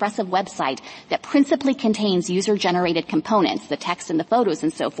an expressive website that principally contains user-generated components, the text and the photos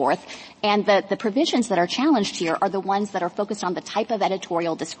and so forth. And the provisions that are challenged here are the ones that are focused on the type of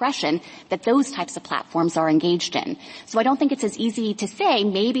editorial discretion that those types of platforms are engaged in. So I don't think it's as easy to say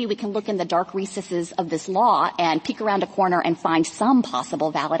maybe we can look in the dark recesses of this law and peek around a corner and find some possible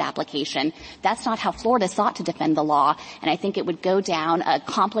valid application. That's not how Florida sought to defend the law, and I think it would go down a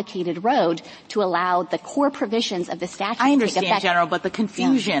complicated road to allow the core provisions of the statute I understand, to take effect. General, but the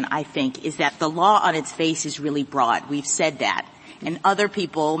confusion, I think, is that the law on its face is really broad. We've said that. And other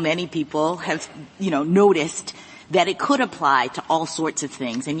people, many people have, noticed that it could apply to all sorts of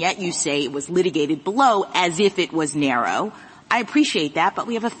things, and yet you say it was litigated below as if it was narrow. I appreciate that, but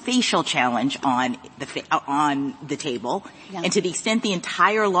we have a facial challenge on the table. Yeah. And to the extent the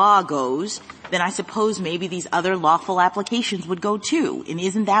entire law goes, then I suppose maybe these other lawful applications would go too. And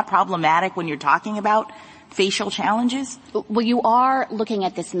isn't that problematic when you're talking about facial challenges? Well, you are looking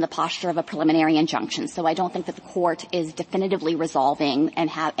at this in the posture of a preliminary injunction, so I don't think that the court is definitively resolving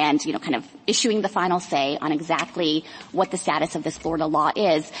and kind of issuing the final say on exactly what the status of this Florida law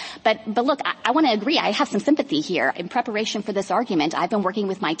is. But look, I want to agree. I have some sympathy here. In preparation for this argument, I've been working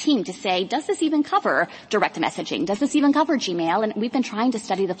with my team to say, does this even cover direct messaging? Does this even cover Gmail? And we've been trying to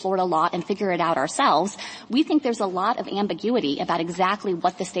study the Florida law and figure it out ourselves. We think there's a lot of ambiguity about exactly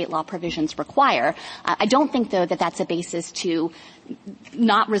what the state law provisions require. I don't think, though, that that's a basis to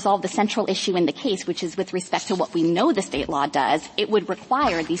not resolve the central issue in the case, which is with respect to what we know the state law does. It would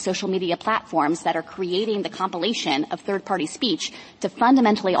require these social media platforms that are creating the compilation of third-party speech to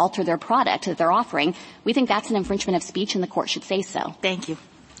fundamentally alter their product that they're offering. We think that's an infringement of speech, and the court should say so. Thank you.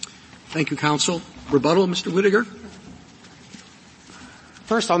 Thank you, counsel. Rebuttal, Mr. Whitaker.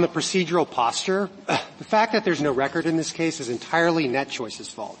 First, on the procedural posture, the fact that there's no record in this case is entirely NetChoice's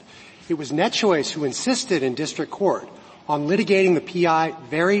fault. It was NetChoice who insisted in district court on litigating the PI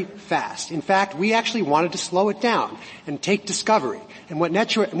very fast. In fact, we actually wanted to slow it down and take discovery. And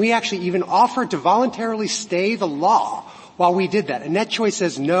we actually even offered to voluntarily stay the law while we did that. And NetChoice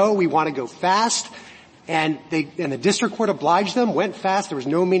says, no, we want to go fast. And the district court obliged them, went fast. There was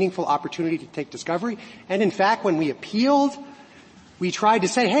no meaningful opportunity to take discovery. And in fact, when we appealed, we tried to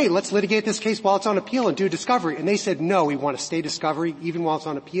say, hey, let's litigate this case while it's on appeal and do discovery. And they said, no, we want to stay discovery even while it's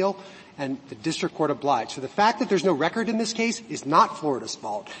on appeal. And the district court obliged. So the fact that there's no record in this case is not Florida's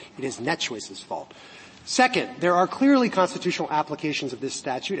fault. It is NetChoice's fault. Second, there are clearly constitutional applications of this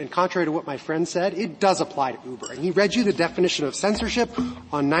statute, and contrary to what my friend said, it does apply to Uber. And he read you the definition of censorship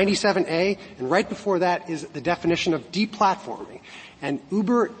on 97A, and right before that is the definition of deplatforming. And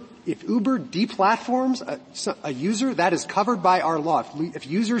if Uber deplatforms a user, that is covered by our law. If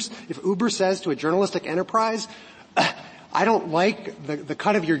Uber says to a journalistic enterprise, I don't like the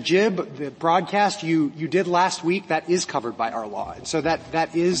cut of your jib, the broadcast you did last week, that is covered by our law. And so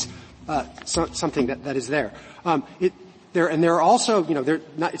that is something that is there. There are also,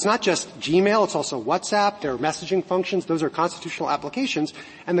 it's not just Gmail, it's also WhatsApp, there are messaging functions, those are constitutional applications,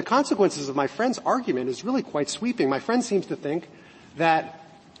 and the consequences of my friend's argument is really quite sweeping. My friend seems to think that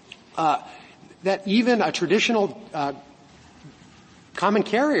even a traditional common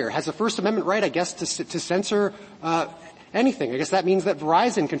carrier has a First Amendment right, I guess, to censor anything. I guess that means that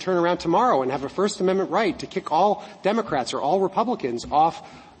Verizon can turn around tomorrow and have a First Amendment right to kick all Democrats or all Republicans off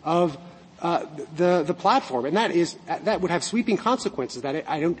of the platform, and that would have sweeping consequences that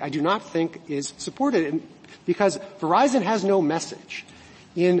I do not think is supported, because Verizon has no message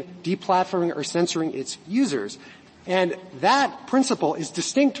in deplatforming or censoring its users, and that principle is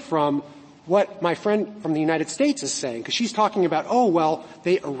distinct from what my friend from the United States is saying, because she's talking about,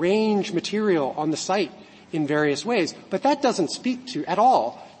 they arrange material on the site in various ways, but that doesn't speak at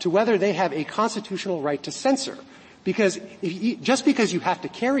all to whether they have a constitutional right to censor. Because just because you have to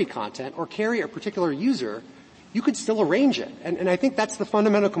carry content or carry a particular user, you could still arrange it. And I think that's the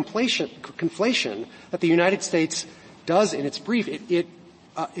fundamental conflation that the United States does in its brief. It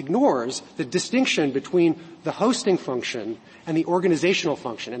ignores the distinction between the hosting function and the organizational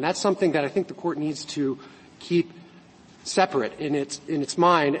function. And that's something that I think the Court needs to keep separate in its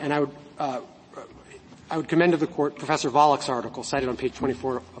mind. And I would commend to the Court Professor Volok's article cited on page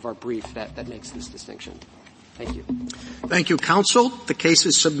 24 of our brief that makes this distinction. Thank you. Thank you, counsel. The case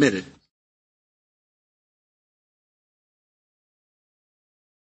is submitted.